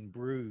getting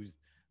bruised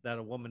that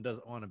a woman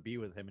doesn't want to be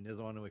with him and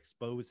doesn't want to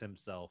expose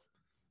himself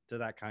to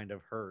that kind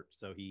of hurt.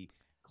 So he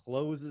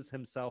closes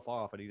himself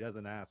off and he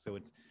doesn't ask. So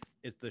it's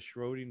the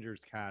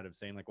Schrodinger's cat of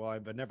saying like, well,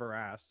 I've never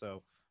asked,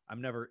 so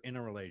I'm never in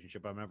a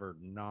relationship. I'm never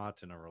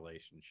not in a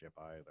relationship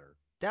either.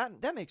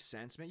 That makes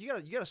sense, man. You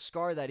gotta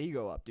scar that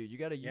ego up, dude. You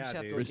just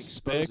have dude. to like,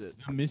 expose Respect it.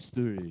 the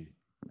mystery.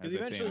 Because As they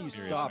say in eventually you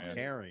Serious stop Man.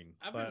 caring,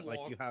 but like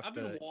you have I've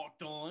to. been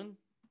walked on.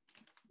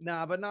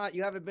 Nah, but not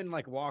you haven't been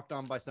like walked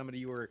on by somebody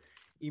you were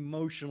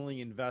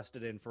emotionally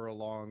invested in for a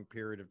long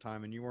period of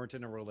time, and you weren't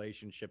in a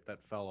relationship that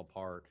fell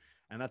apart,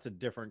 and that's a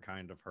different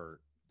kind of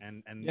hurt.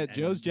 And Yeah, and Joe's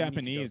you need to go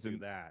Japanese, through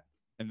and that.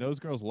 And those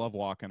girls love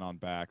walking on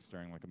backs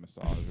during like a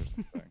massage or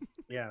something.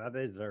 Yeah, that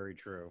is very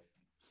true.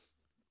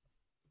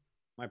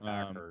 My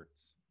back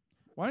hurts.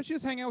 Why don't you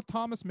just hang out with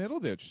Thomas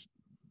Middleditch,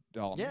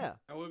 Dalton? Yeah,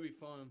 That would be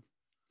fun.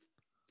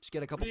 just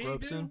get a couple What did he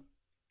gropes do? in.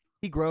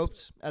 He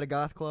groped at a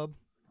goth club.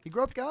 He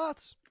groped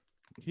goths.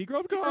 He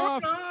groped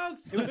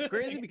goths. It was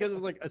crazy because it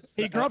was like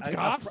He groped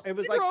goths? It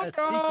was He like a groped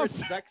secret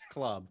goths. sex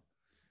club.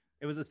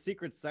 It was a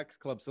secret sex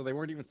club, so they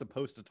weren't even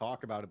supposed to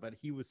talk about it. But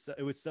it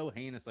was so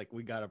heinous. Like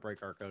we got to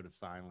break our code of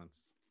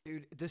silence.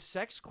 Dude, the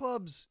sex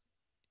clubs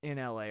in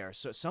LA are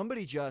so.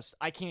 Somebody just,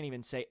 I can't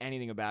even say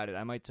anything about it.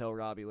 I might tell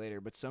Robbie later,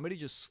 but somebody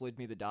just slid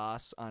me the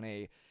DOS on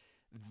a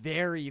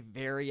very,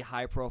 very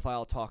high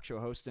profile talk show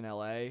host in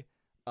LA.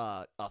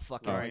 A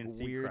fucking Ryan like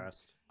weird.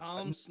 Seacrest.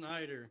 Tom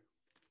Snyder.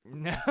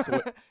 No.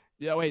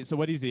 Yeah, wait. So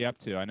what is he up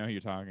to? I know who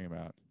you're talking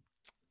about.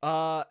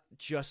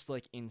 Just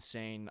like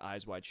insane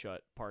eyes wide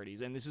shut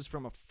parties, and this is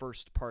from a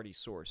first party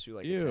source who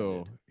like Ew,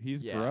 attended.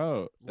 he's Yeah,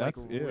 gross. like,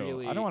 That's ew.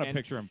 really- I don't want to and-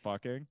 picture him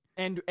fucking.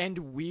 and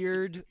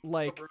weird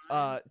like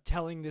Brian.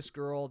 telling this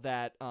girl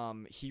that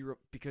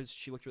because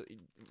she looked really,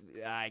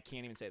 I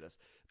can't even say this,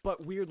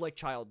 but weird like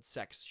child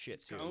sex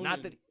shit too. Conan.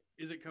 Not that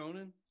Is it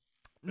Conan?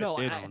 no,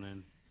 It's-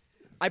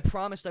 I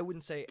promised I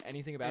wouldn't say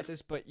anything about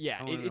this, but yeah,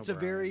 Conan it's a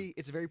O'Brien.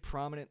 very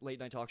prominent late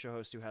night talk show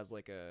host who has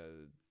like a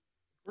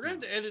We're gonna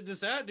have to edit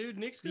this out, dude.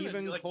 Nick's gonna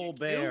Stephen like, get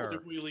Colbert. killed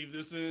if we leave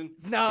this in.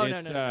 no,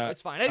 It's,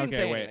 it's fine. I didn't okay,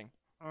 say wait. anything.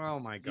 Oh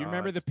my god. Do you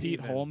remember the Pete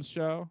Steven. Holmes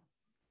show?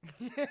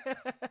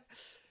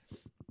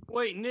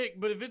 Wait, Nick,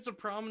 but if it's a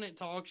prominent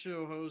talk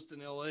show host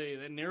in LA,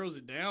 that narrows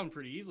it down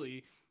pretty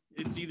easily.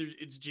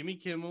 It's Jimmy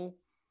Kimmel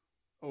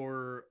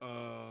or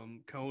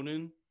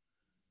Conan.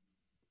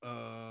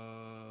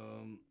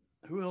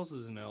 Who else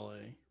is in LA?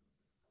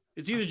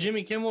 It's either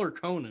Jimmy Kimmel or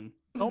Conan.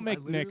 Don't make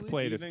Nick literally-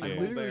 play this Even I game.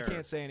 Colbert. literally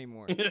can't say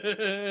anymore.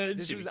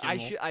 This This was I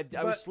was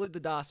But- slid the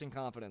DOS in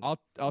confidence.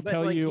 I'll But,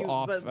 tell like, you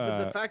off. But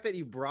the fact that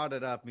you brought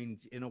it up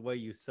means, in a way,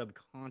 you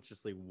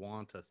subconsciously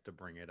want us to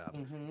bring it up,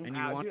 and you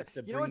Wow, want dude, us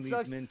to you know bring what these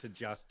sucks? men to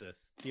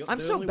justice. I'm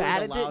The so only way bad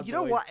the at Loud this. You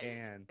know Boys what?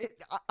 can.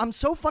 I'm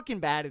so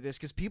fucking bad at this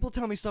because people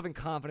tell me stuff in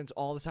confidence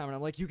all the time, and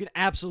I'm like, you can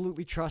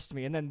absolutely trust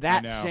me. And then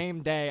that know.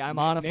 same day, I'm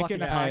on a Nick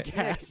fucking and I-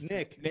 podcast.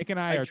 Nick, and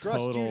I I are trust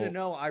total. you to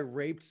know I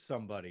raped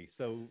somebody,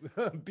 so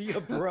be a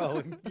bro.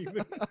 And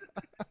even...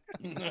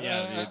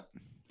 Yeah,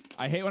 dude.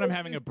 I hate when I'm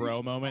having a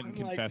bro moment and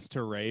I'm like- confess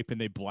to rape and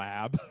they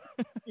blab.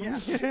 yeah,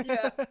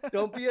 yeah.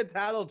 Don't be a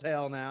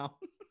tattletale now.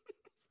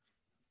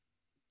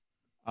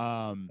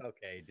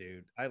 Okay,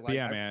 dude. I like.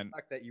 yeah, I man.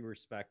 respect that you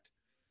respect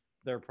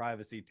their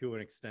privacy to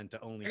an extent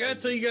to only. I gotta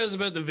tell you guys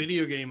about the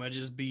video game I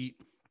just beat.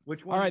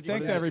 Which one? All right, did you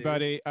thanks do?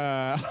 everybody.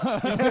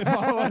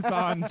 Follow us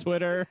on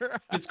Twitter.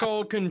 It's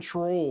called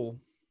Control.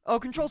 Oh,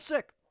 Control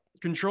Sick.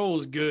 Control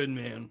is good,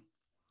 man.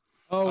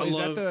 Oh, I is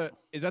love-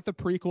 that the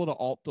prequel to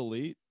Alt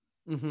Delete?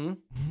 Mm-hmm.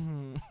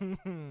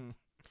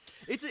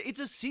 It's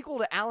a sequel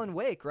to Alan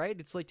Wake, right?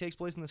 It's like takes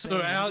place in the same. So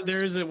universe.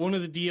 there's one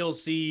of the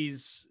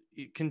DLCs.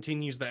 It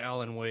continues the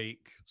Alan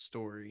Wake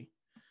story.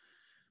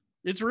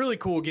 It's a really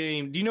cool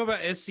game. Do you know about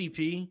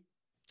SCP?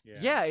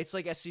 Yeah, it's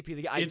like SCP.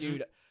 It's-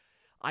 Dude,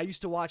 I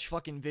used to watch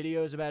fucking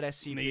videos about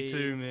SCP. Me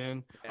too,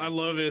 man. Yeah. I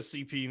love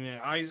SCP,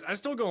 man. I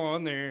still go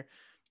on there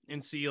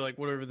and see like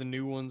whatever the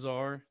new ones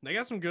are. They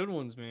got some good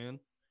ones, man.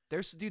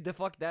 There's dude, the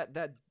fuck that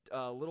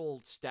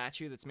little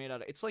statue that's made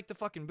out of. It's like the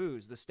fucking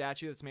booze. The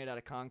statue that's made out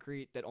of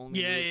concrete that only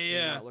Yeah, moves yeah, when you're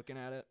yeah. not looking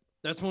at it.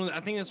 That's one. I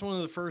think that's one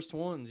of the first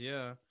ones.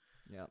 Yeah.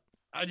 Yeah.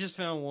 I just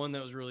found one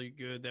that was really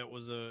good. It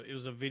was a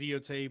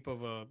videotape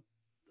of a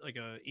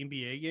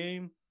NBA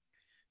game,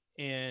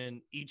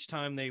 and each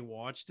time they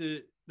watched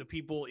it, the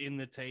people in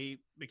the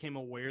tape became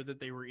aware that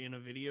they were in a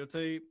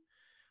videotape.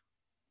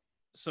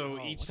 So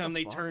Oh, each what time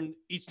the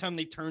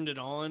they turned it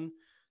on,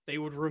 they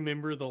would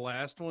remember the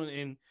last one,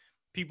 and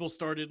people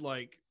started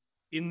like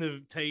in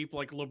the tape,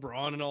 like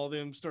LeBron and all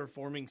them start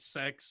forming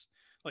sex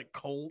like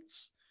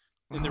cults,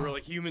 and there were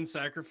like human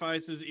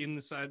sacrifices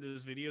inside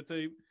this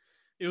videotape.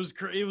 It was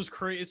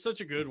crazy. It's such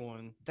a good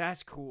one.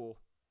 That's cool.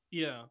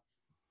 Yeah,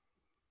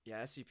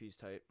 Yeah, SCP's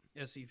tight.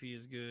 SCP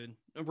is good.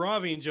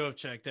 Robbie and Joe have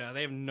checked out.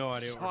 They have no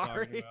idea what we're talking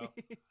Sorry. about.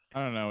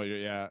 I don't know.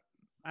 Yeah,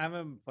 I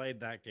haven't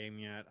played that game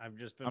yet. I've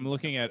just been. I'm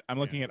looking at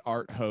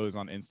Art Hose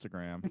on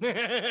Instagram.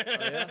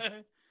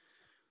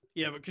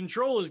 Yeah, but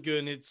Control is good,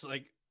 and it's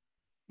like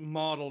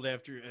modeled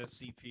after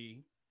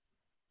SCP.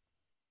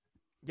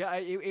 Yeah,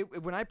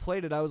 when I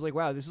played it, I was like,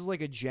 wow, this is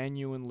like a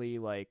genuinely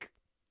like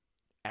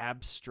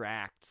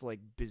abstract, like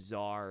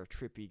bizarre,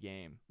 trippy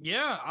game.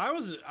 Yeah, I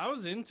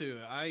was into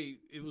it.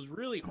 It was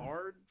really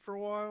hard for a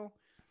while.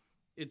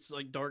 It's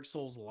like Dark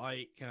Souls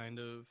light kind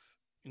of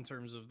in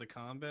terms of the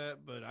combat,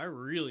 but I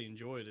really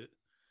enjoyed it.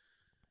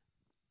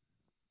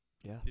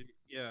 Yeah.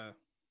 Yeah.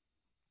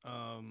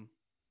 And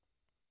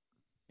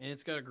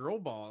it's got a girl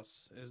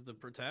boss as the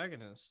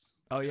protagonist.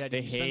 Oh yeah,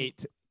 They dude,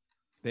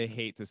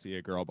 hate to see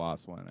a girl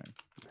boss winning.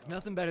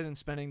 nothing better than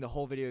spending the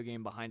whole video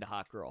game behind a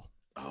hot girl.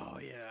 Oh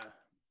yeah.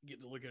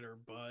 Get to look at her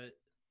butt.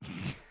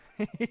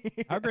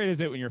 How great is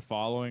it when you're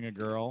following a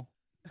girl?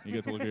 You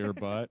get to look at her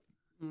butt.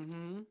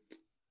 Mm-hmm.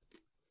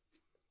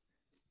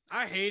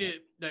 I hate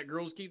it that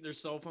girls keep their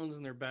cell phones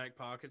in their back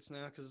pockets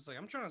now because it's like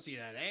I'm trying to see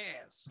that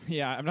ass.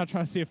 Yeah, I'm not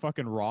trying to see a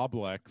fucking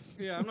Roblex.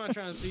 Yeah, I'm not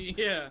trying to see.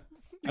 Yeah,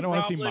 I don't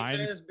want to see Roblex mine.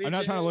 ass, I'm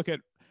not bitch trying to ass. look at.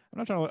 I'm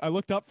not trying to. I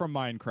looked up from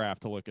Minecraft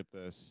to look at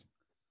this.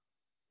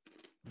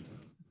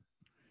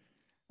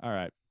 All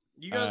right.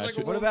 You guys like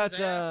a What woman's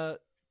about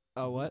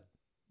ass? what?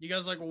 You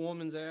guys like a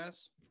woman's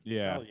ass?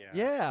 Yeah. Hell yeah.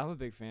 Yeah, I'm a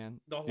big fan.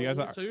 The whole You guys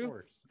are- Of too?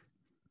 course.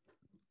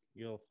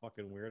 You little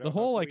fucking weirdo. The How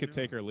whole can I we could not?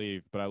 take or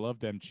leave, but I love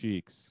them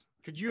cheeks.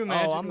 Could you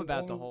imagine? Oh, I'm a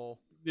about the woman- whole.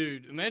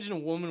 dude, imagine a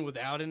woman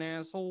without an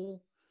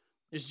asshole.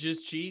 It's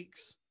just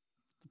cheeks.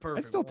 The perfect.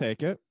 I'd still one.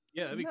 take it.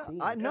 Yeah, that'd be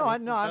cool. I Yeah, know.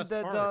 that's the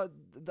I'm best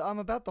the, part. I'm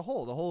about the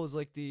hole. The hole is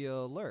like the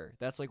lure.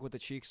 That's like what the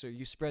cheeks are.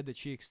 You spread the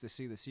cheeks to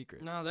see the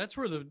secret. No, that's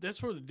where the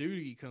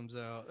duty comes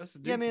out. That's the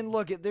Yeah, I duty. mean,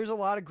 look, there's a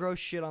lot of gross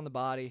shit on the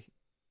body.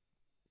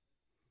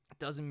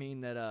 Doesn't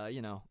mean that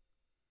you know.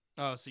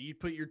 Oh, so you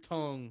put your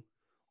tongue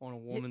on a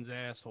woman's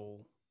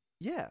asshole.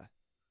 Yeah.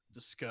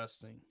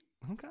 Disgusting.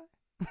 Okay.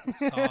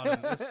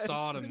 That's It's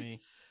sodomy.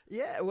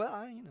 Yeah.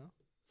 Well, you know.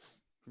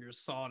 You're a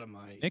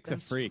sodomite. Nick's a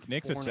freak.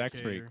 Nick's a sex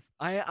freak.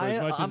 Fornicator.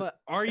 as much as-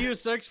 Are you a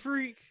sex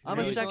freak? I'm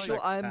Really? a sexual.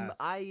 Sex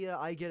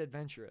I get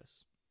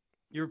adventurous.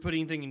 You ever put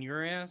anything in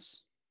your ass?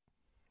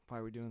 Why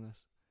are we doing this?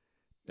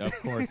 Of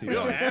course he You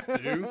don't does. have to. It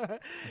course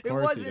he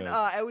wasn't.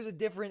 does. It was a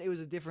different. It was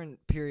a different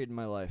period in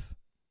my life.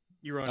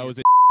 You were on. I your- was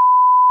a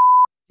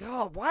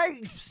Oh,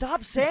 why?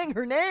 Stop saying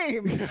her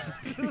name.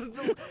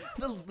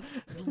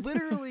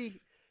 Literally,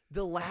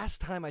 the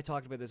last time I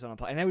talked about this on a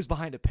podcast, and I was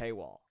behind a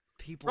paywall.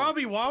 People.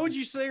 Robbie, why would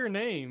you say her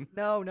name?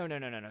 No.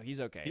 He's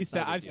okay. It's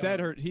not a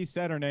big deal. He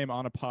said her name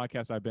on a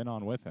podcast I've been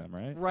on with him,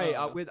 right? Right.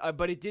 Uh-oh.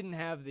 But it didn't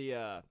have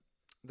the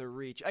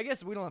reach. I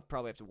guess we don't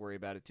probably have to worry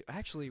about it too.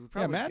 Actually, we Yeah,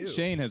 probably Matt do. and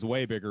Shane has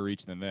way bigger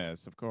reach than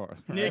this, of course.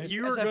 Nick, right?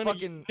 you Yes, are I gonna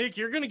fucking- Nick,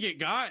 you're gonna get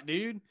got,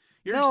 dude.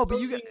 You're No,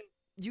 but exposing-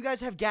 you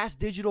guys have Gas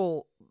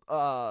Digital.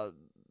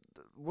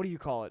 What do you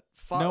call it?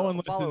 No one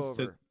follow listens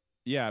to- over.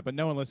 Yeah, but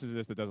no one listens to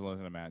this that doesn't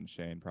listen to Matt and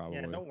Shane, probably.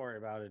 Yeah, don't worry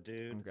about it,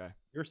 dude. Okay.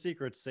 Your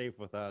secret's safe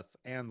with us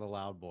and the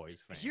Loud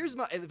Boys fans. Here's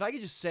my. If I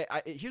could just say,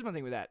 here's my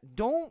thing with that.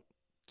 Don't.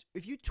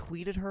 If you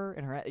tweeted her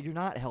and her, you're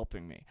not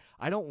helping me.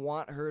 I don't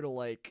want her to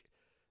like.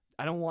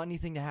 I don't want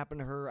anything to happen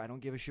to her. I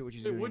don't give a shit what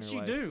she's doing. What'd in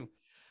her she life.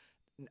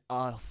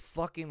 do?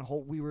 Fucking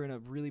whole. We were in a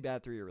really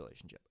bad 3-year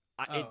relationship.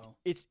 Oh.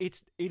 It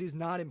is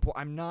not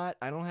important.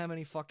 I don't have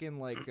any fucking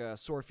like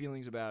sore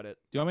feelings about it.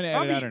 Do you want me to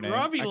edit out her name?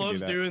 Robbie I can do loves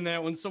that. doing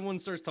that when someone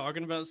starts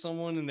talking about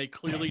someone and they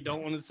clearly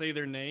don't want to say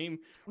their name.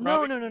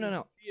 No. Robbie will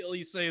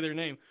immediately say their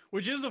name,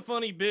 which is a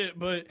funny bit,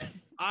 but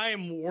I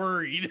am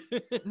worried.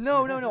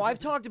 No. I've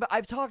talked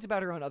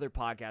about her on other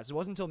podcasts. It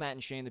wasn't until Matt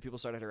and Shane that people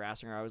started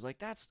harassing her. I was like,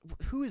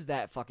 who is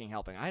that fucking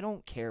helping? I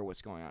don't care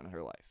what's going on in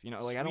her life. You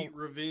know, like I don't. Sweet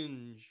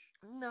revenge.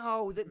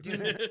 No, that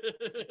dude.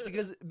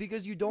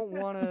 because you don't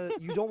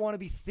wanna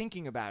be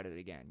thinking about it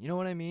again. You know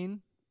what I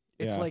mean?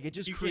 It's Yeah. like it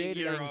just You can't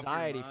created get her off your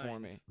anxiety for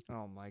mind. me.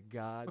 Oh my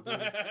god,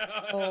 dude.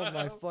 Oh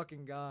my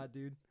fucking god,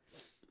 dude.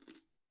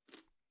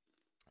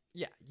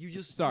 Yeah, you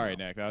just Sorry, you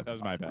know. Nick. That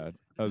was my bad.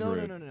 That was No,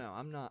 rude. no.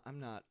 I'm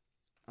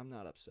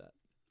not upset.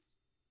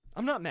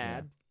 I'm not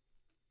mad.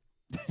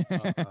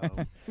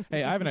 Uh-oh.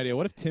 Hey, I have an idea.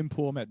 What if Tim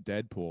Pool met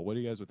Deadpool? What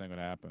do you guys would think would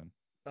happen?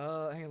 Hang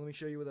on, let me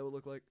show you what that would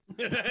look like.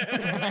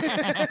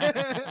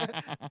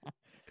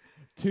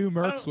 Two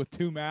mercs don't- with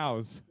two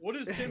mouths. What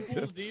is Tim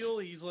Pool's deal?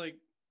 He's like,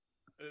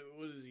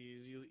 what is he?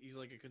 He's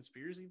like a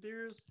conspiracy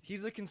theorist?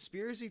 He's a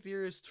conspiracy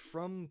theorist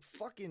from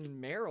fucking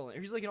Maryland.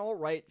 He's like an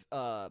alt-right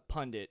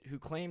pundit who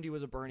claimed he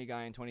was a Bernie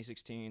guy in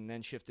 2016,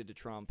 then shifted to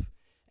Trump,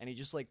 and he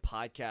just like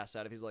podcasts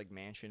out of his like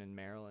mansion in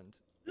Maryland.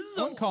 This is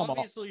Someone call him all-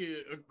 obviously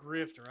a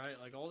grift, right?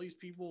 Like all these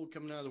people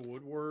coming out of the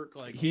woodwork.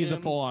 Like He's a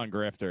him. full-on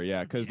grifter,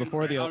 yeah. Because Jim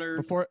before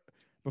Crowder.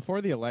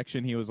 the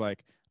election, he was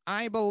like,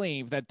 "I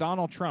believe that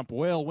Donald Trump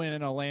will win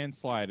in a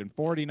landslide in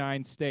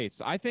 49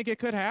 states. I think it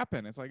could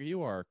happen." It's like,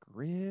 you are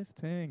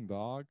grifting,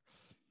 dog.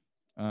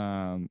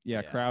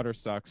 Yeah, Crowder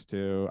sucks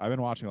too. I've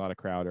been watching a lot of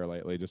Crowder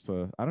lately.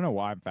 I don't know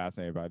why I'm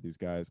fascinated by these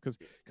guys because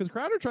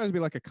Crowder tries to be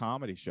like a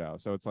comedy show,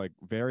 so it's like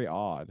very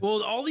odd.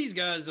 Well, all these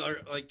guys are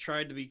like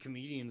tried to be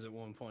comedians at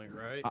one point,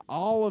 right?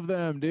 All of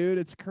them, dude.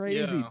 It's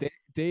crazy. Yeah.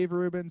 Dave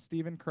Rubin,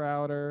 Steven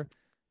Crowder,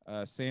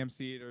 Sam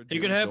Cedar. It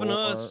Jim could happen to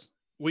Dore. us.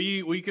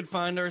 We could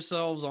find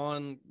ourselves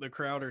on the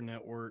Crowder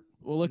network.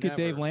 Well, look at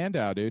Dave Never.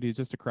 Landau, dude. He's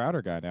just a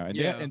Crowder guy now. And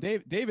Yeah. and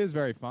Dave is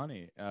very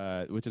funny,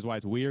 which is why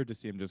it's weird to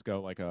see him just go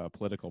like a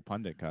political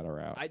pundit kind of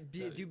route.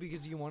 Dude,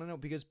 because you want to know,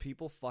 because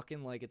people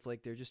fucking like, it's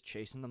like they're just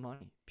chasing the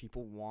money.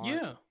 People want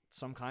Yeah.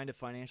 some kind of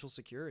financial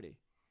security,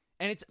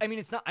 and it's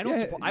not. I don't.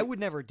 Yeah, support, I would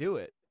never do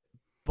it,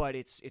 but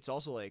it's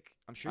also like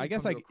I'm sure. I You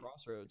guess, come to like, a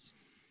crossroads.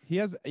 He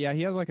has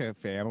like a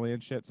family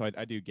and shit, so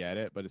I do get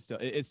it, but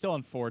it's still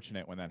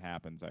unfortunate when that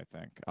happens. I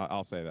think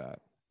I'll say that.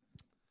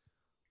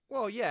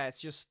 Well, yeah, it's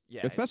just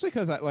Especially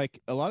because like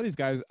a lot of these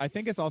guys, I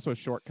think it's also a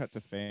shortcut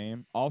to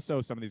fame.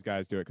 Also, some of these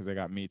guys do it because they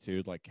got Me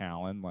Too'd, like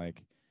Callan,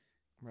 like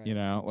right. you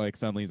know, like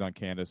suddenly he's on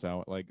Candace.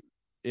 So like,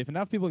 if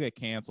enough people get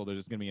canceled, there's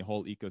just gonna be a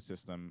whole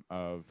ecosystem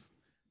of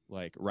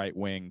like right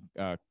wing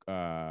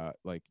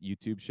like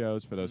YouTube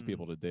shows for those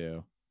people to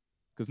do,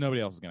 because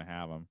nobody else is gonna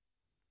have them.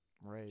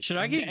 Right. Should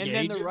I get and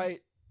then the gauges? right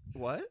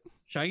what?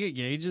 Should I get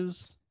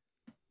gauges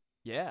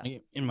Yeah.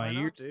 in my Why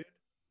ear? not, dude?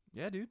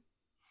 Yeah, dude.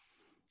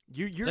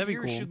 Your That'd be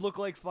ears cool. should look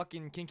like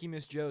fucking Kinky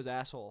Miss Joe's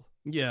asshole.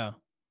 Yeah.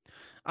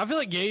 I feel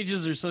like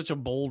gauges are such a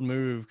bold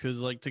move because,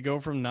 like, to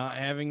go from not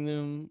having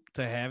them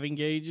to having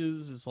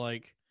gauges is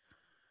like,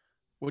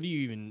 what do you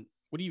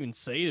even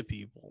say to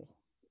people?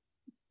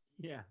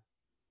 Yeah.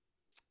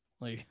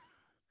 Like,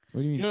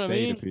 What do you mean You know what I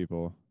say mean? to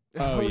people?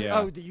 Oh yeah.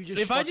 Oh, you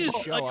just If I fucking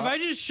just show like up? if I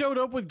just showed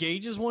up with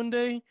gauges one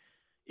day,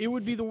 it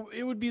would be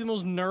the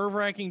most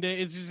nerve-wracking day.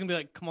 It's just gonna be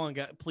like, come on,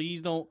 guys,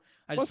 please don't.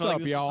 I just What's felt like up,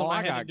 this was y'all?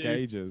 something I had got to do.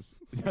 gauges.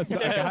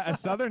 A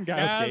southern guy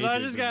Guys, with I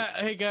gauges. just got.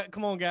 Hey,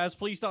 come on, guys,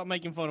 please stop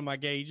making fun of my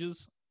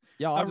gauges.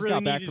 Y'all, I I just really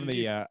got back needed from to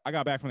the do- I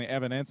got back from the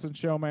Evan Ensign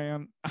show,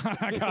 man.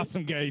 I got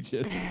some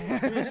gauges. I'm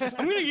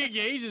gonna get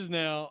gauges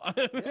now.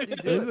 dude,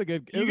 It do was a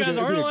good. It You was a guys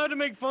good- aren't it'd be a- allowed to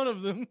make fun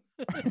of them.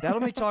 That'll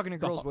make talking to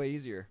It's all- girls way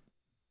easier.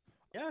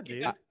 Yeah,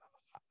 dude. Yeah.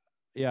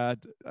 Yeah,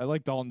 I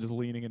like Dalton just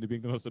leaning into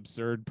being the most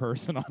absurd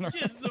person on earth.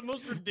 Just the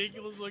most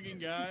ridiculous looking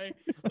guy.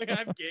 Like I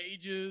have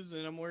gauges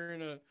and I'm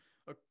wearing a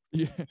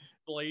Yeah,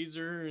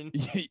 blazer and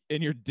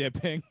and you're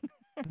dipping.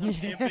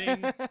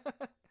 dipping.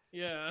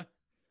 Yeah.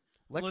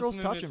 Let girls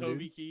listening touch to him,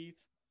 Toby dude. Keith.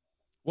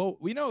 Well,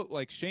 we know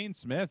like Shane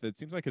Smith. It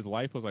seems like his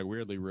life was like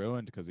weirdly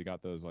ruined because he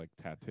got those like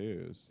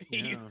tattoos.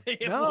 Yeah.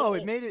 No,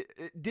 it made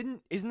it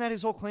didn't. Isn't that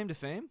his whole claim to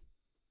fame?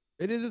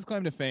 It is his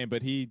claim to fame,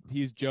 but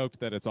he's joked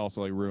that it's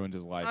also like ruined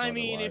his life. I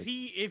mean, otherwise.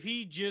 if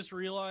he just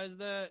realized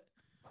that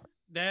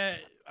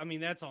I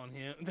mean that's on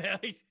him.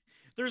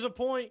 There's a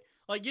point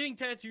like getting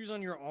tattoos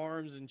on your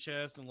arms and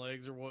chest and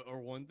legs or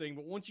one thing,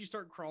 but once you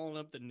start crawling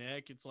up the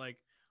neck, it's like,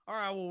 all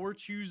right, well we're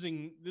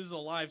choosing. This is a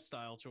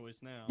lifestyle choice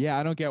now. Yeah,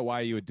 I don't get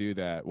why you would do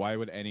that. Why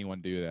would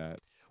anyone do that?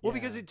 Well,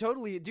 because Yeah. it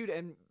totally,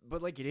 dude,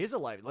 but like it is a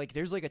life. Like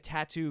there's like a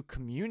tattoo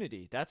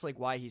community. That's like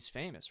why he's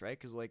famous, right?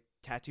 Because like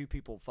tattoo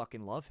people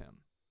fucking love him.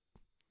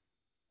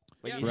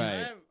 Like Yeah, he's-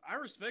 Right. I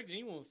respect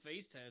anyone with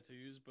face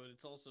tattoos, but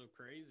it's also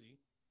crazy.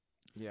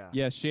 Yeah.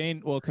 Yeah,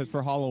 Shane. Well, because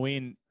for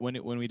Halloween, when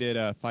we did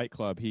a Fight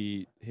Club,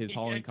 his He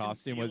Halloween had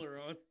costume was concealer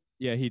on.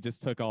 yeah. He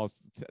just took all,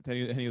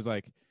 and he was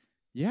like,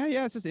 yeah,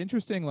 it's just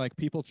interesting, like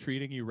people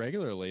treating you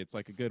regularly. It's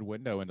like a good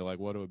window into like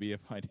what it would be if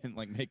I didn't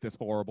like make this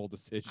horrible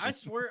decision. I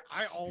swear,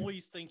 I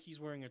always think he's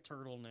wearing a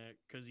turtleneck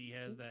because he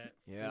has that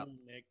Yeah. full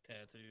neck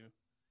tattoo.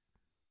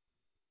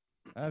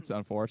 That's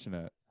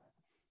unfortunate.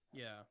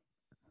 Yeah.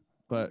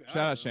 But I shout out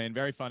don't know. Shane,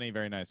 very funny,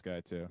 very nice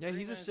guy too. Yeah, Very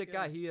he's a nice sick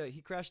guy. guy.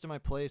 He crashed to my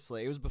place.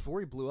 Like it was before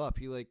he blew up.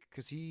 He like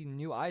because he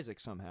knew Isaac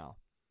somehow.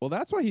 Well,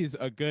 that's why he's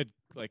a good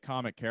like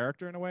comic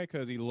character in a way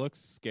because he looks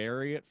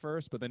scary at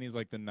first, but then he's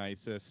like the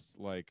nicest,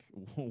 like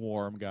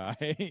warm guy,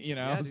 you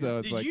know. Yeah, dude. So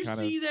it's Did like you kind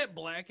see that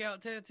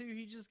blackout tattoo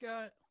he just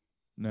got?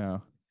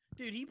 no.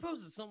 Dude, he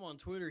posted something on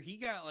Twitter. He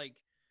got like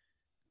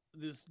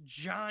this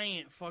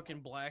giant fucking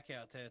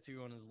blackout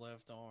tattoo on his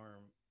left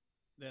arm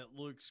that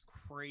looks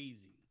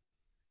crazy.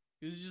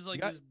 It's just like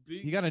got- this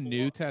big. He got a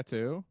new block-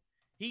 tattoo.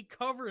 He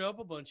covered up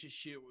a bunch of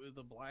shit with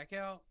a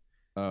blackout,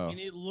 Oh, and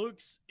it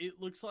looks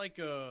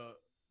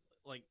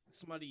like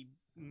somebody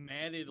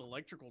matted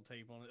electrical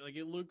tape on it. Like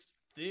it looks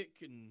thick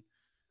and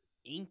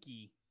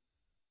inky.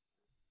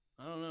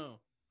 I don't know.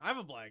 I have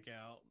a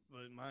blackout,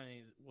 but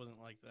mine wasn't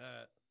like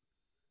that.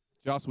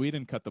 Joss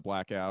Whedon cut the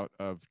blackout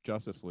of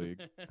Justice League.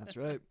 That's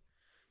right.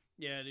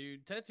 Yeah,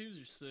 dude, tattoos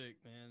are sick,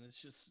 man. It's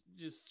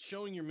just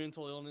showing your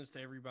mental illness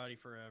to everybody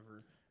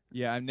forever.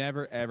 Yeah, I've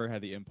never ever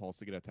had the impulse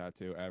to get a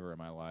tattoo ever in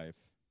my life,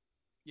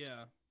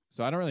 Yeah,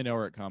 so I don't really know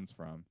where it comes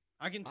from.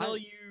 I can tell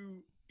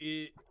you,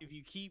 if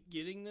you keep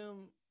getting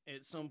them,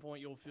 at some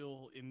point you'll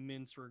feel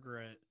immense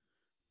regret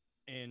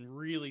and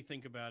really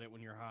think about it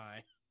when you're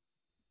high.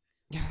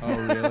 Oh,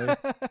 really?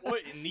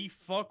 What in the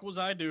fuck was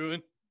I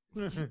doing?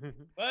 But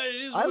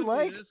it is. I what it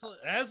like- is.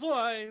 That's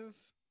life.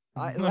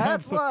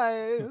 That's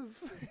live.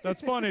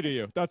 That's funny to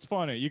you. That's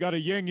funny. You got a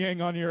yin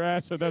yang on your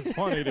ass, so that's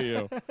funny to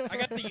you. I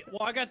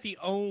got the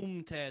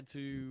Om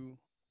tattoo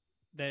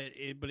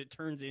but it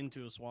turns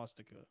into a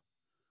swastika.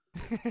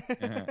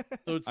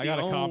 So it's I the got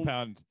a Om.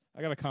 compound.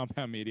 I got a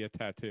compound media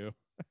tattoo.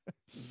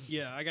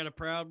 Yeah, I got a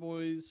Proud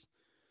Boys.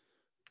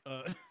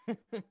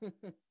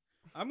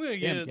 I'm gonna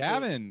get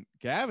Damn, it.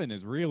 Gavin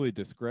is really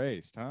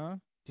disgraced, huh?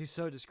 He's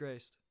so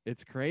disgraced.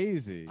 It's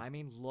crazy. I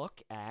mean,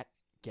 look at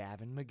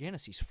Gavin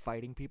McGinnis. He's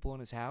fighting people in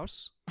his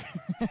house.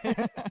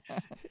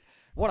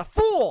 What a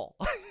fool!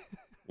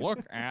 Look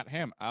at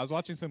him. I was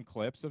watching some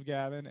clips of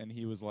Gavin, and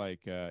he was like,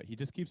 he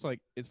just keeps like.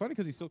 It's funny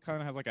because he still kind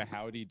of has like a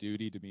howdy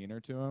doody demeanor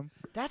to him.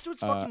 That's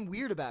what's fucking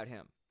weird about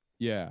him.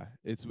 Yeah,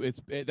 that's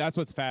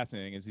what's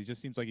fascinating is he just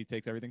seems like he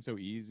takes everything so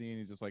easy, and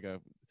he's just like a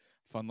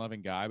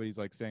fun-loving guy. But he's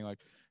like saying like,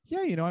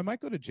 yeah, you know, I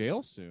might go to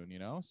jail soon, you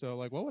know. So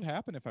like, what would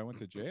happen if I went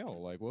to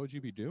jail? Like, what would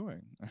you be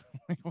doing?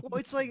 Like, Well,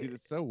 it's like- dude,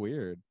 it's so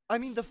weird. I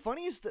mean, the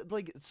funniest,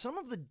 like, some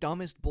of the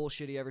dumbest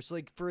bullshit he ever. So,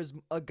 like, for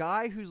a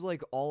guy who's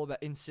like all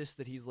about insists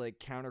that he's like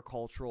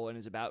countercultural and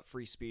is about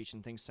free speech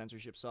and thinks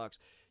censorship sucks.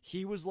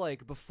 He was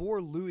like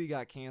before Louis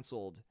got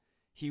canceled.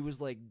 He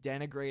was like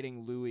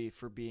denigrating Louis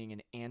for being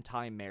an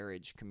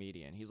anti-marriage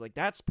comedian. He's like,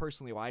 that's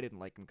personally why I didn't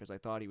like him because I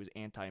thought he was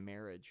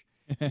anti-marriage.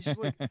 He's just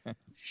like,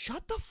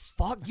 shut the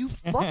fuck, you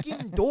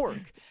fucking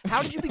dork.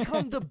 How did you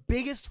become the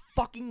biggest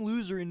fucking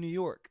loser in New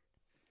York?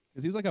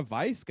 Because he was like a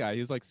Vice guy.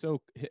 He was like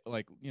so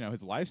like, you know,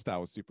 his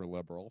lifestyle was super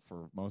liberal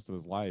for most of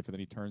his life, and then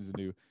he turns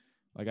into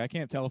like, I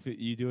can't tell if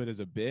you do it as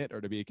a bit or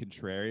to be a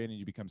contrarian, and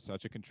you become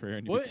such a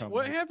contrarian. You become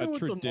What like happened a with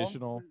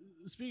traditional.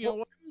 Speaking of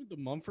what happened with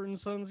the Mumford and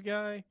Sons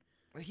guy,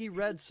 He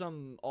read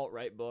some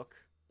alt-right book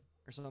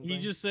or or something. He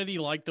just said he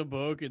liked the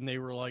book, and they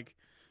were like,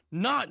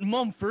 "Not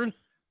Mumford."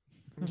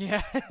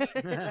 yeah.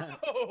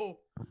 Oh,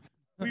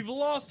 we've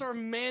lost our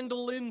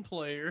mandolin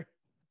player.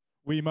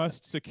 We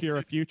must secure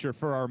a future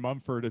for our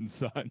Mumford and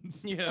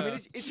Sons. Yeah, I mean,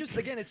 it's just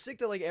again, it's sick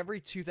that like every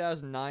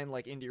 2009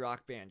 like indie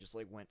rock band just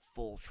like went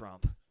full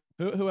Trump.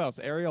 Who else?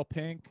 Ariel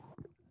Pink.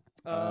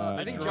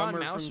 I think The John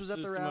drummer Mouse from was at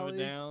the System of a rally.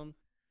 Down.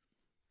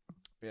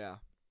 Yeah.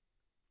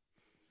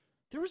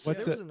 There was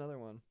What's another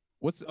one.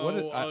 What is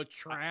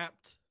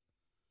Trapped.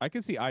 I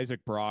could see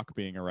Isaac Brock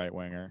being a right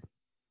winger.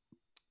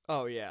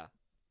 Oh yeah.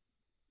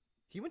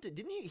 He went to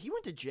he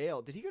went to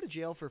jail. Did he go to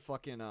jail for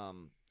fucking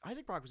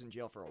Isaac Brock was in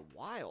jail for a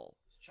while.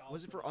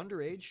 Was it for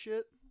underage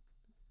shit?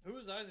 Who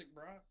is Isaac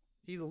Brock?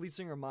 He's the lead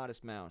singer of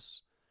Modest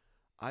Mouse.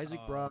 Isaac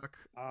Brock.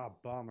 Ah,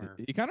 bummer.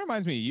 He kind of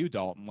reminds me of you,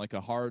 Dalton, like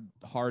a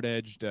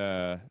hard-edged,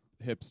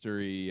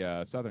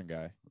 hipstery Southern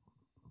guy.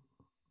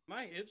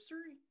 My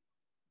hipstery?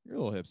 You're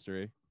a little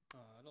hipstery.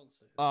 I don't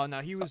say. Oh no,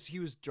 he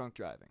was drunk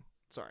driving.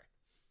 Sorry.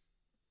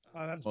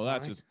 Oh, that's Well,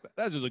 fine.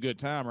 that's just a good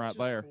time right It's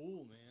just there.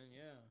 Cool, man.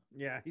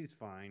 Yeah. Yeah, he's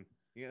fine.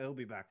 Yeah, he'll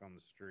be back on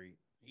the street.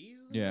 He's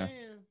the Yeah.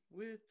 man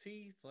with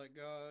teeth like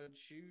God's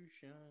shoe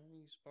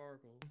shine,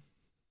 sparkle,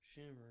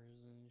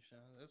 shimmers and shine.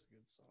 That's a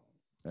good song.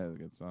 That's a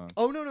good song.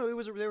 Oh no, there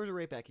was a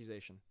rape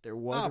accusation. There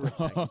was a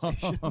rape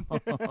accusation.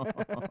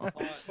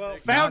 Well,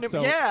 Found Not him.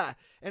 so- Yeah,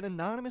 an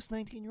anonymous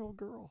 19-year-old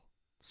girl.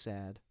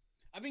 Sad.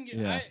 I've been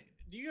getting. Yeah.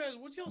 Do you guys?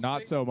 What's y'all's Not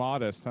favorite, so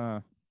modest,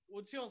 huh?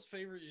 What's y'all's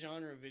favorite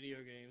genre of video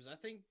games? I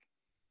think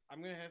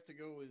I'm gonna have to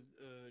go with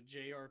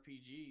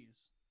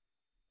JRPGs.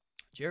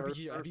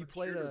 JRPG. Have you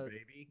played a?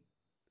 baby?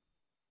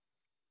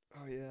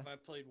 Oh yeah. Have I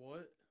played what?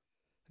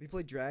 Have you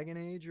played Dragon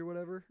Age or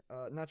whatever?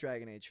 Not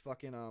Dragon Age.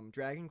 Fucking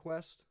Dragon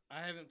Quest.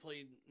 I haven't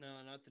played. No,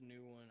 not the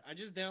new one. I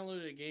just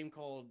downloaded a game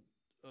called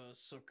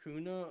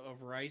Sakuna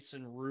of Rice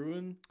and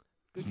Ruin.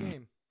 Good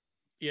game.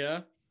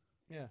 Yeah.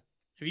 Yeah.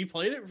 Have you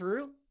played it for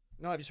real?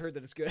 No, I've just heard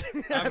that it's good.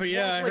 I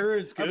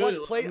heard it's good.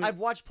 I've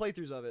watched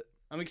playthrough of it.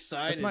 I'm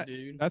excited,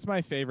 dude. That's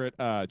my favorite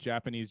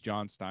Japanese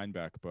John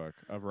Steinbeck book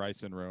of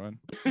Rice and Ruin.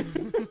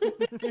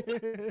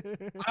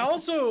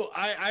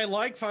 I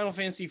like Final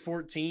Fantasy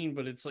 14,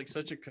 but it's like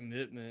such a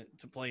commitment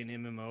to play an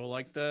MMO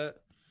like that.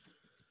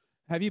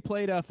 Have you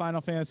played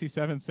Final Fantasy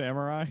VII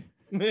Samurai?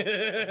 No,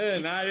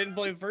 I didn't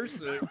play the first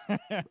six.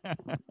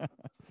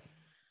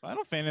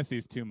 Final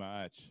Fantasy's too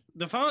much.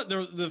 The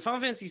Final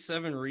Fantasy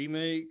 7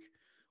 remake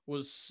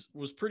was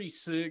pretty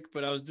sick,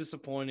 but I was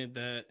disappointed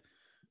that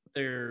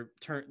they're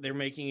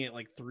making it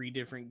like 3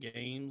 different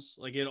games.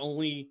 Like it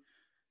only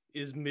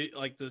is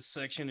like the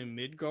section in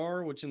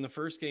Midgar, which in the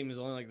first game is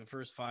only like the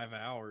first 5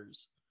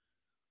 hours.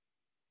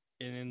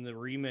 And in the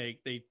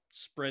remake, they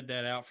spread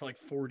that out for like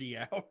 40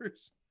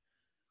 hours.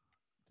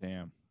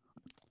 Damn.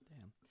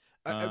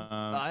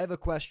 I have a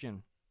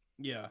question.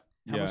 Yeah.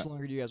 How much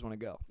longer do you guys want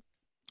to go?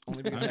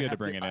 Only because I'm I good have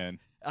to bring it in.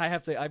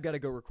 I've got to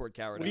go record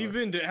Coward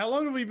Hour. How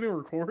long have we been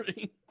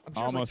recording? I'm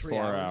sure it's like Almost 3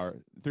 4 hours.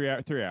 hours. 3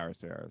 hours.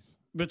 3 hours.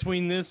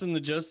 Between this and the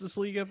Justice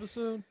League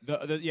episode?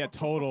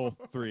 Total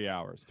 3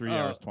 hours. 3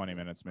 hours, 20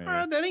 minutes maybe.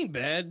 That ain't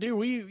bad, dude.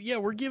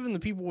 We're giving the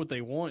people what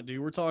they want, dude.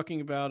 We're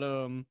talking about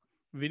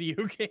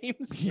video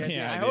games.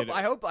 Yeah,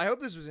 I hope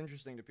this was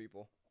interesting to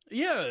people.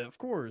 Yeah, of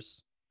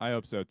course. I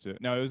hope so too.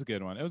 No, it was a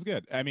good one. It was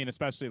good. I mean,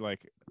 especially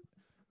like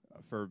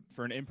for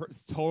an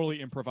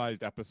totally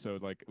improvised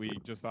episode. Like we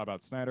just thought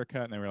about Snyder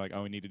Cut, and then we were like,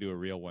 oh, we need to do a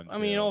real one. I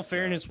mean, in all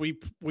fairness, we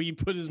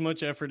put as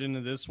much effort into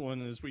this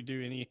one as we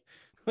do any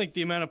like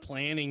the amount of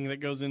planning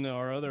that goes into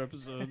our other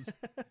episodes.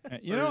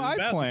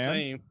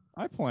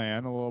 I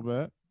plan a little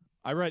bit.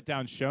 I write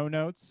down show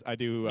notes. I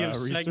do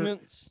research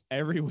segments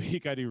every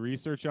week. I do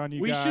research on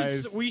you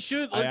guys. We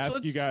should. I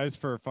ask you guys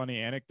for funny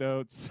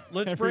anecdotes.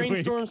 Let's every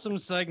brainstorm week. some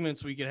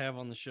segments we could have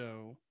on the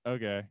show.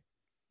 Okay.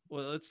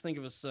 Well, let's think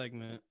of a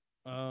segment.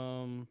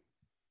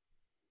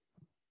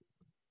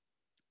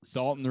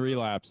 Dalton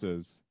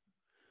relapses.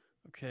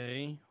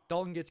 Okay.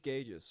 Dalton gets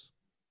gauges.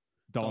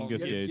 Dalton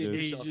gets gets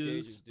gauges.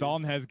 gauges.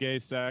 Dalton has gay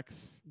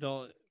sex.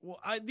 Well,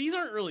 these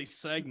aren't really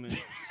segments.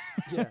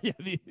 Yeah.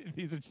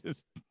 These are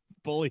just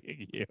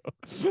bullying you.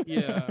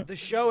 Yeah. The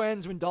show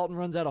ends when Dalton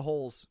runs out of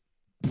holes.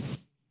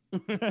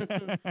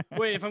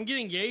 Wait, if I'm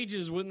getting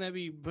gauges, wouldn't that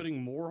be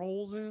putting more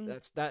holes in?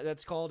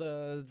 That's called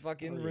a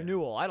fucking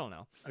renewal. I don't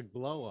know. A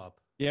glow up.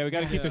 Yeah, we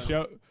got to keep the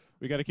show.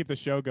 We got to keep the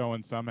show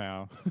going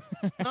somehow.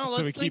 No, So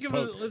let's we think keep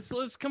of it.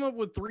 Let's come up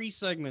with 3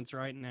 segments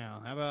right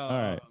now. How about All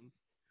right.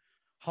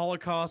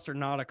 Holocaust or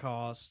not a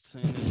cost?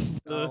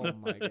 And, Oh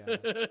my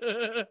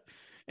god.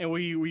 And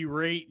we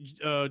rate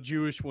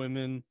Jewish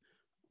women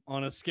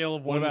on a scale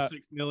of What 1 to about-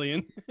 6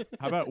 million.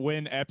 How about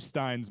win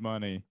Epstein's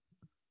money?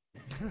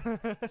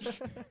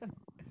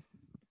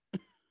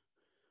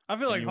 I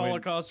feel like you win-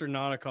 Holocaust or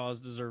not a cause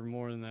deserve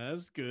more than that.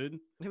 That's good.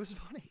 It was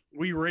funny.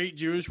 We rate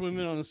Jewish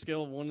women on a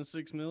scale of 1 to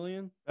 6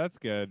 million. That's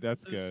good.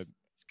 That's good.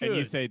 It's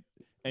good.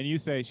 And you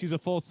say she's a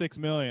full 6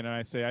 million, and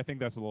I say I think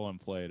that's a little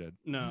inflated.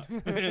 No,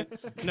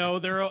 no,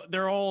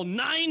 they're all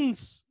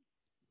 9s.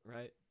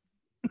 Right.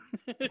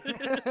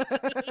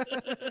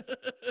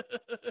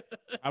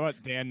 How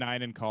about Dan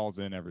Ninen calls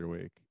in every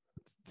week?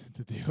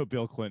 to do a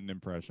Bill Clinton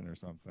impression or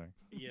something.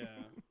 Yeah.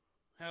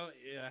 How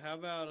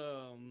about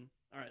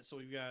all right, so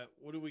we've got,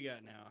 what do we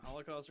got now?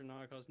 Holocaust or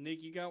non-Holocaust?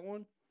 Nick, you got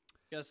one?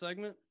 Got a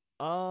segment?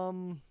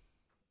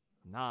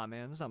 Nah,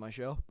 man, that's not my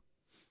show.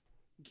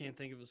 You can't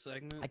think of a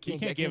segment? I can't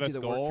give do us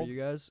the work gold? for you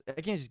guys.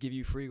 I can't just give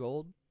you free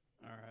gold.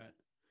 All right.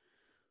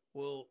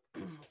 Well,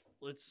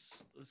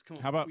 let's come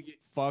on. How about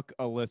fuck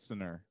a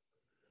listener?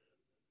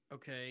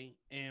 Okay,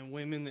 and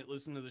women that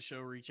listen to the show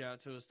reach out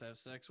to us to have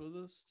sex with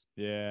us.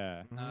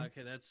 Yeah.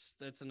 Okay, that's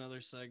another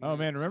segment. Oh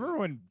man, remember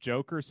when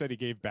Joker said he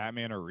gave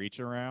Batman a reach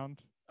around?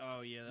 Oh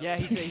yeah. Yeah,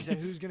 he said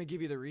who's gonna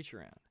give you the reach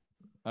around?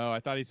 Oh,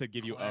 I thought he said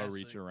give you a Classic-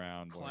 reach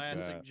around.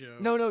 Classic Like that.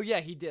 joke. No, yeah,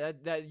 he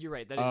did. That you're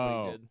right. That is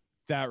what he did.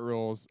 That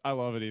rules. I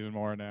love it even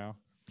more now.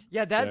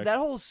 Yeah, Sick. that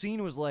whole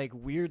scene was like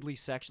weirdly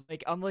sexual.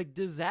 Like I'm like,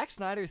 does Zack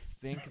Snyder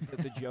think that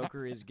the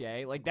Joker is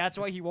gay? Like that's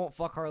why he won't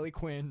fuck Harley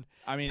Quinn.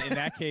 I mean, in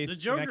that case, The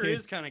Joker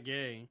is kind of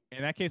gay.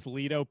 In that case,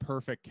 Leto,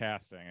 perfect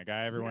casting. A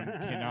guy everyone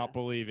cannot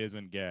believe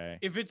isn't gay.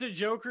 If it's a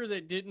Joker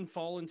that didn't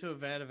fall into a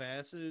vat of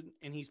acid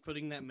and he's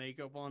putting that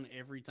makeup on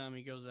every time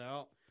he goes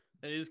out,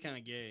 that is kind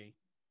of gay.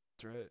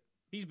 That's right.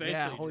 He's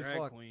basically holy a drag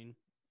fuck. queen.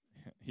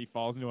 He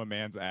falls into a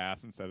man's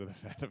ass instead of the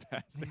fat of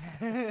acid.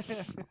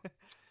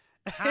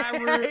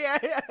 yeah.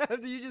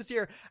 Do you just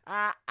hear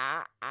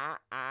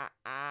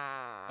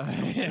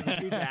the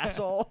dude's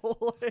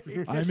asshole?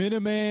 I'm in a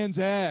man's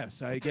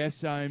ass. I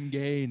guess I'm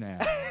gay now.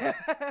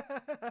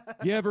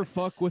 You ever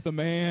fuck with a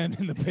man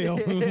in the pale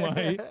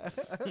moonlight?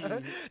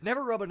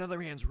 Never rub another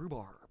man's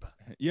rhubarb.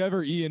 You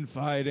ever Ian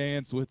fight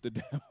ants with the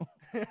devil?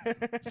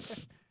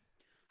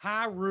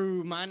 Hi,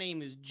 Rue. My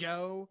name is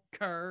Joe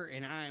Kerr,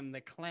 and I am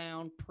the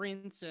clown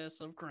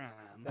princess of crime.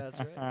 That's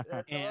right.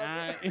 That's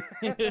And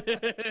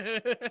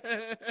awesome.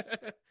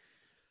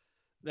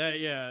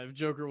 if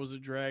Joker was a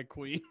drag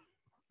queen.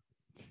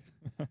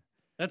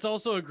 That's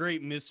also a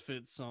great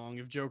Misfits song.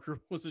 If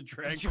Joker was a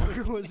drag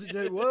Joker queen. was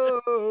a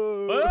whoa.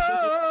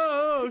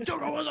 Whoa!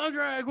 Joker was a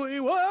drag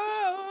queen.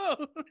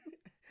 Whoa!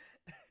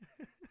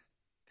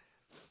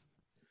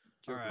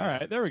 All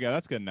right, there we go.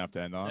 That's good enough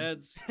to end on.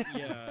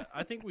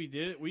 I think we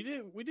did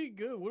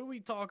good. What do we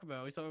talk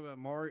about? We talk about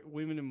Mario,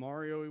 women in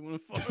Mario. We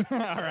want to fuck. All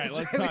right,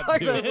 let's We not talked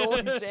do about it.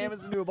 rolling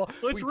Samus into a ball.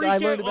 Let's I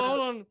learned recap. about- Hold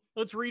on.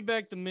 Let's read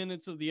back the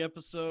minutes of the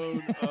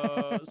episode.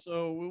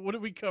 So what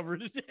did we cover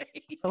today?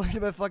 I learned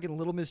about fucking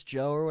Little Miss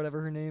Joe or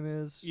whatever her name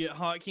is. Yeah,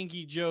 Hot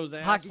Kinky Joe's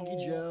asshole. Hot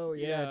Kinky Joe.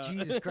 Yeah,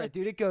 Jesus Christ,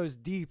 dude, it goes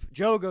deep.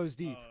 Joe goes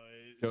deep.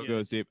 Joe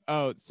goes deep.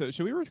 Oh, so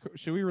should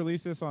we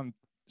release this on?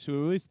 Should we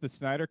release the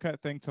Snyder Cut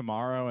thing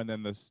tomorrow and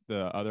then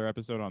the other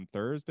episode on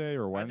Thursday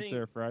or Wednesday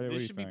or Friday? What do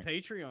This you should think? be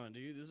Patreon,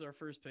 dude. This is our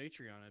first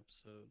Patreon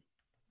episode.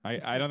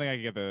 I don't think I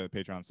can get the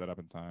Patreon set up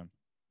in time.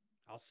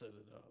 I'll set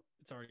it up.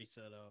 It's already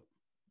set up.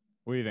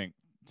 What do you think?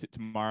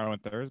 Tomorrow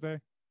and Thursday?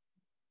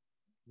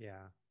 Yeah.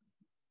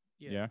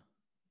 Yeah.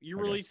 You're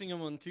Okay. releasing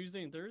them on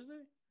Tuesday and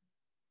Thursday?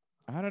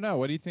 I don't know.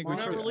 What do you think? We're we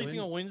not should releasing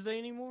on Wednesday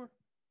anymore?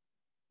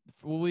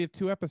 Well, we have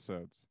 2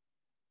 episodes.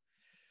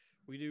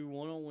 We do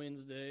one on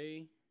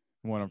Wednesday.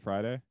 One on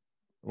Friday.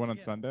 One on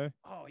Yeah. Sunday.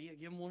 Oh, yeah.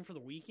 Give them one for the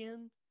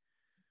weekend.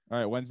 All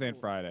right, Wednesday and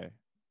Cool. Friday.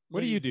 What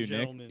do you Ladies do, and Nick?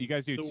 gentlemen, You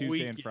guys do the Tuesday and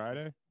weekend.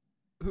 Friday?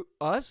 Who,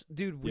 us,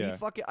 dude? We Yeah.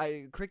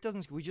 Crick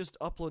doesn't. We just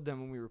upload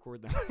them when we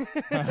record them.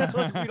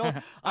 Like, we don't.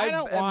 I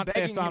don't I'm want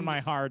begging this on him-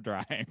 my hard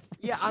drive.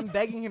 Yeah, I'm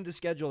begging him to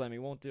schedule them. He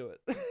won't do it.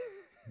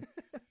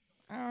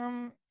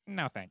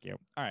 No, thank you.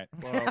 All right.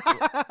 Well,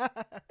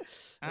 That's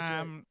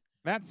right.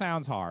 that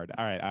sounds hard.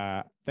 All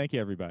right. Thank you,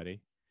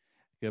 everybody.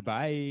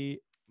 Goodbye.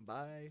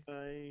 Bye.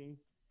 Bye.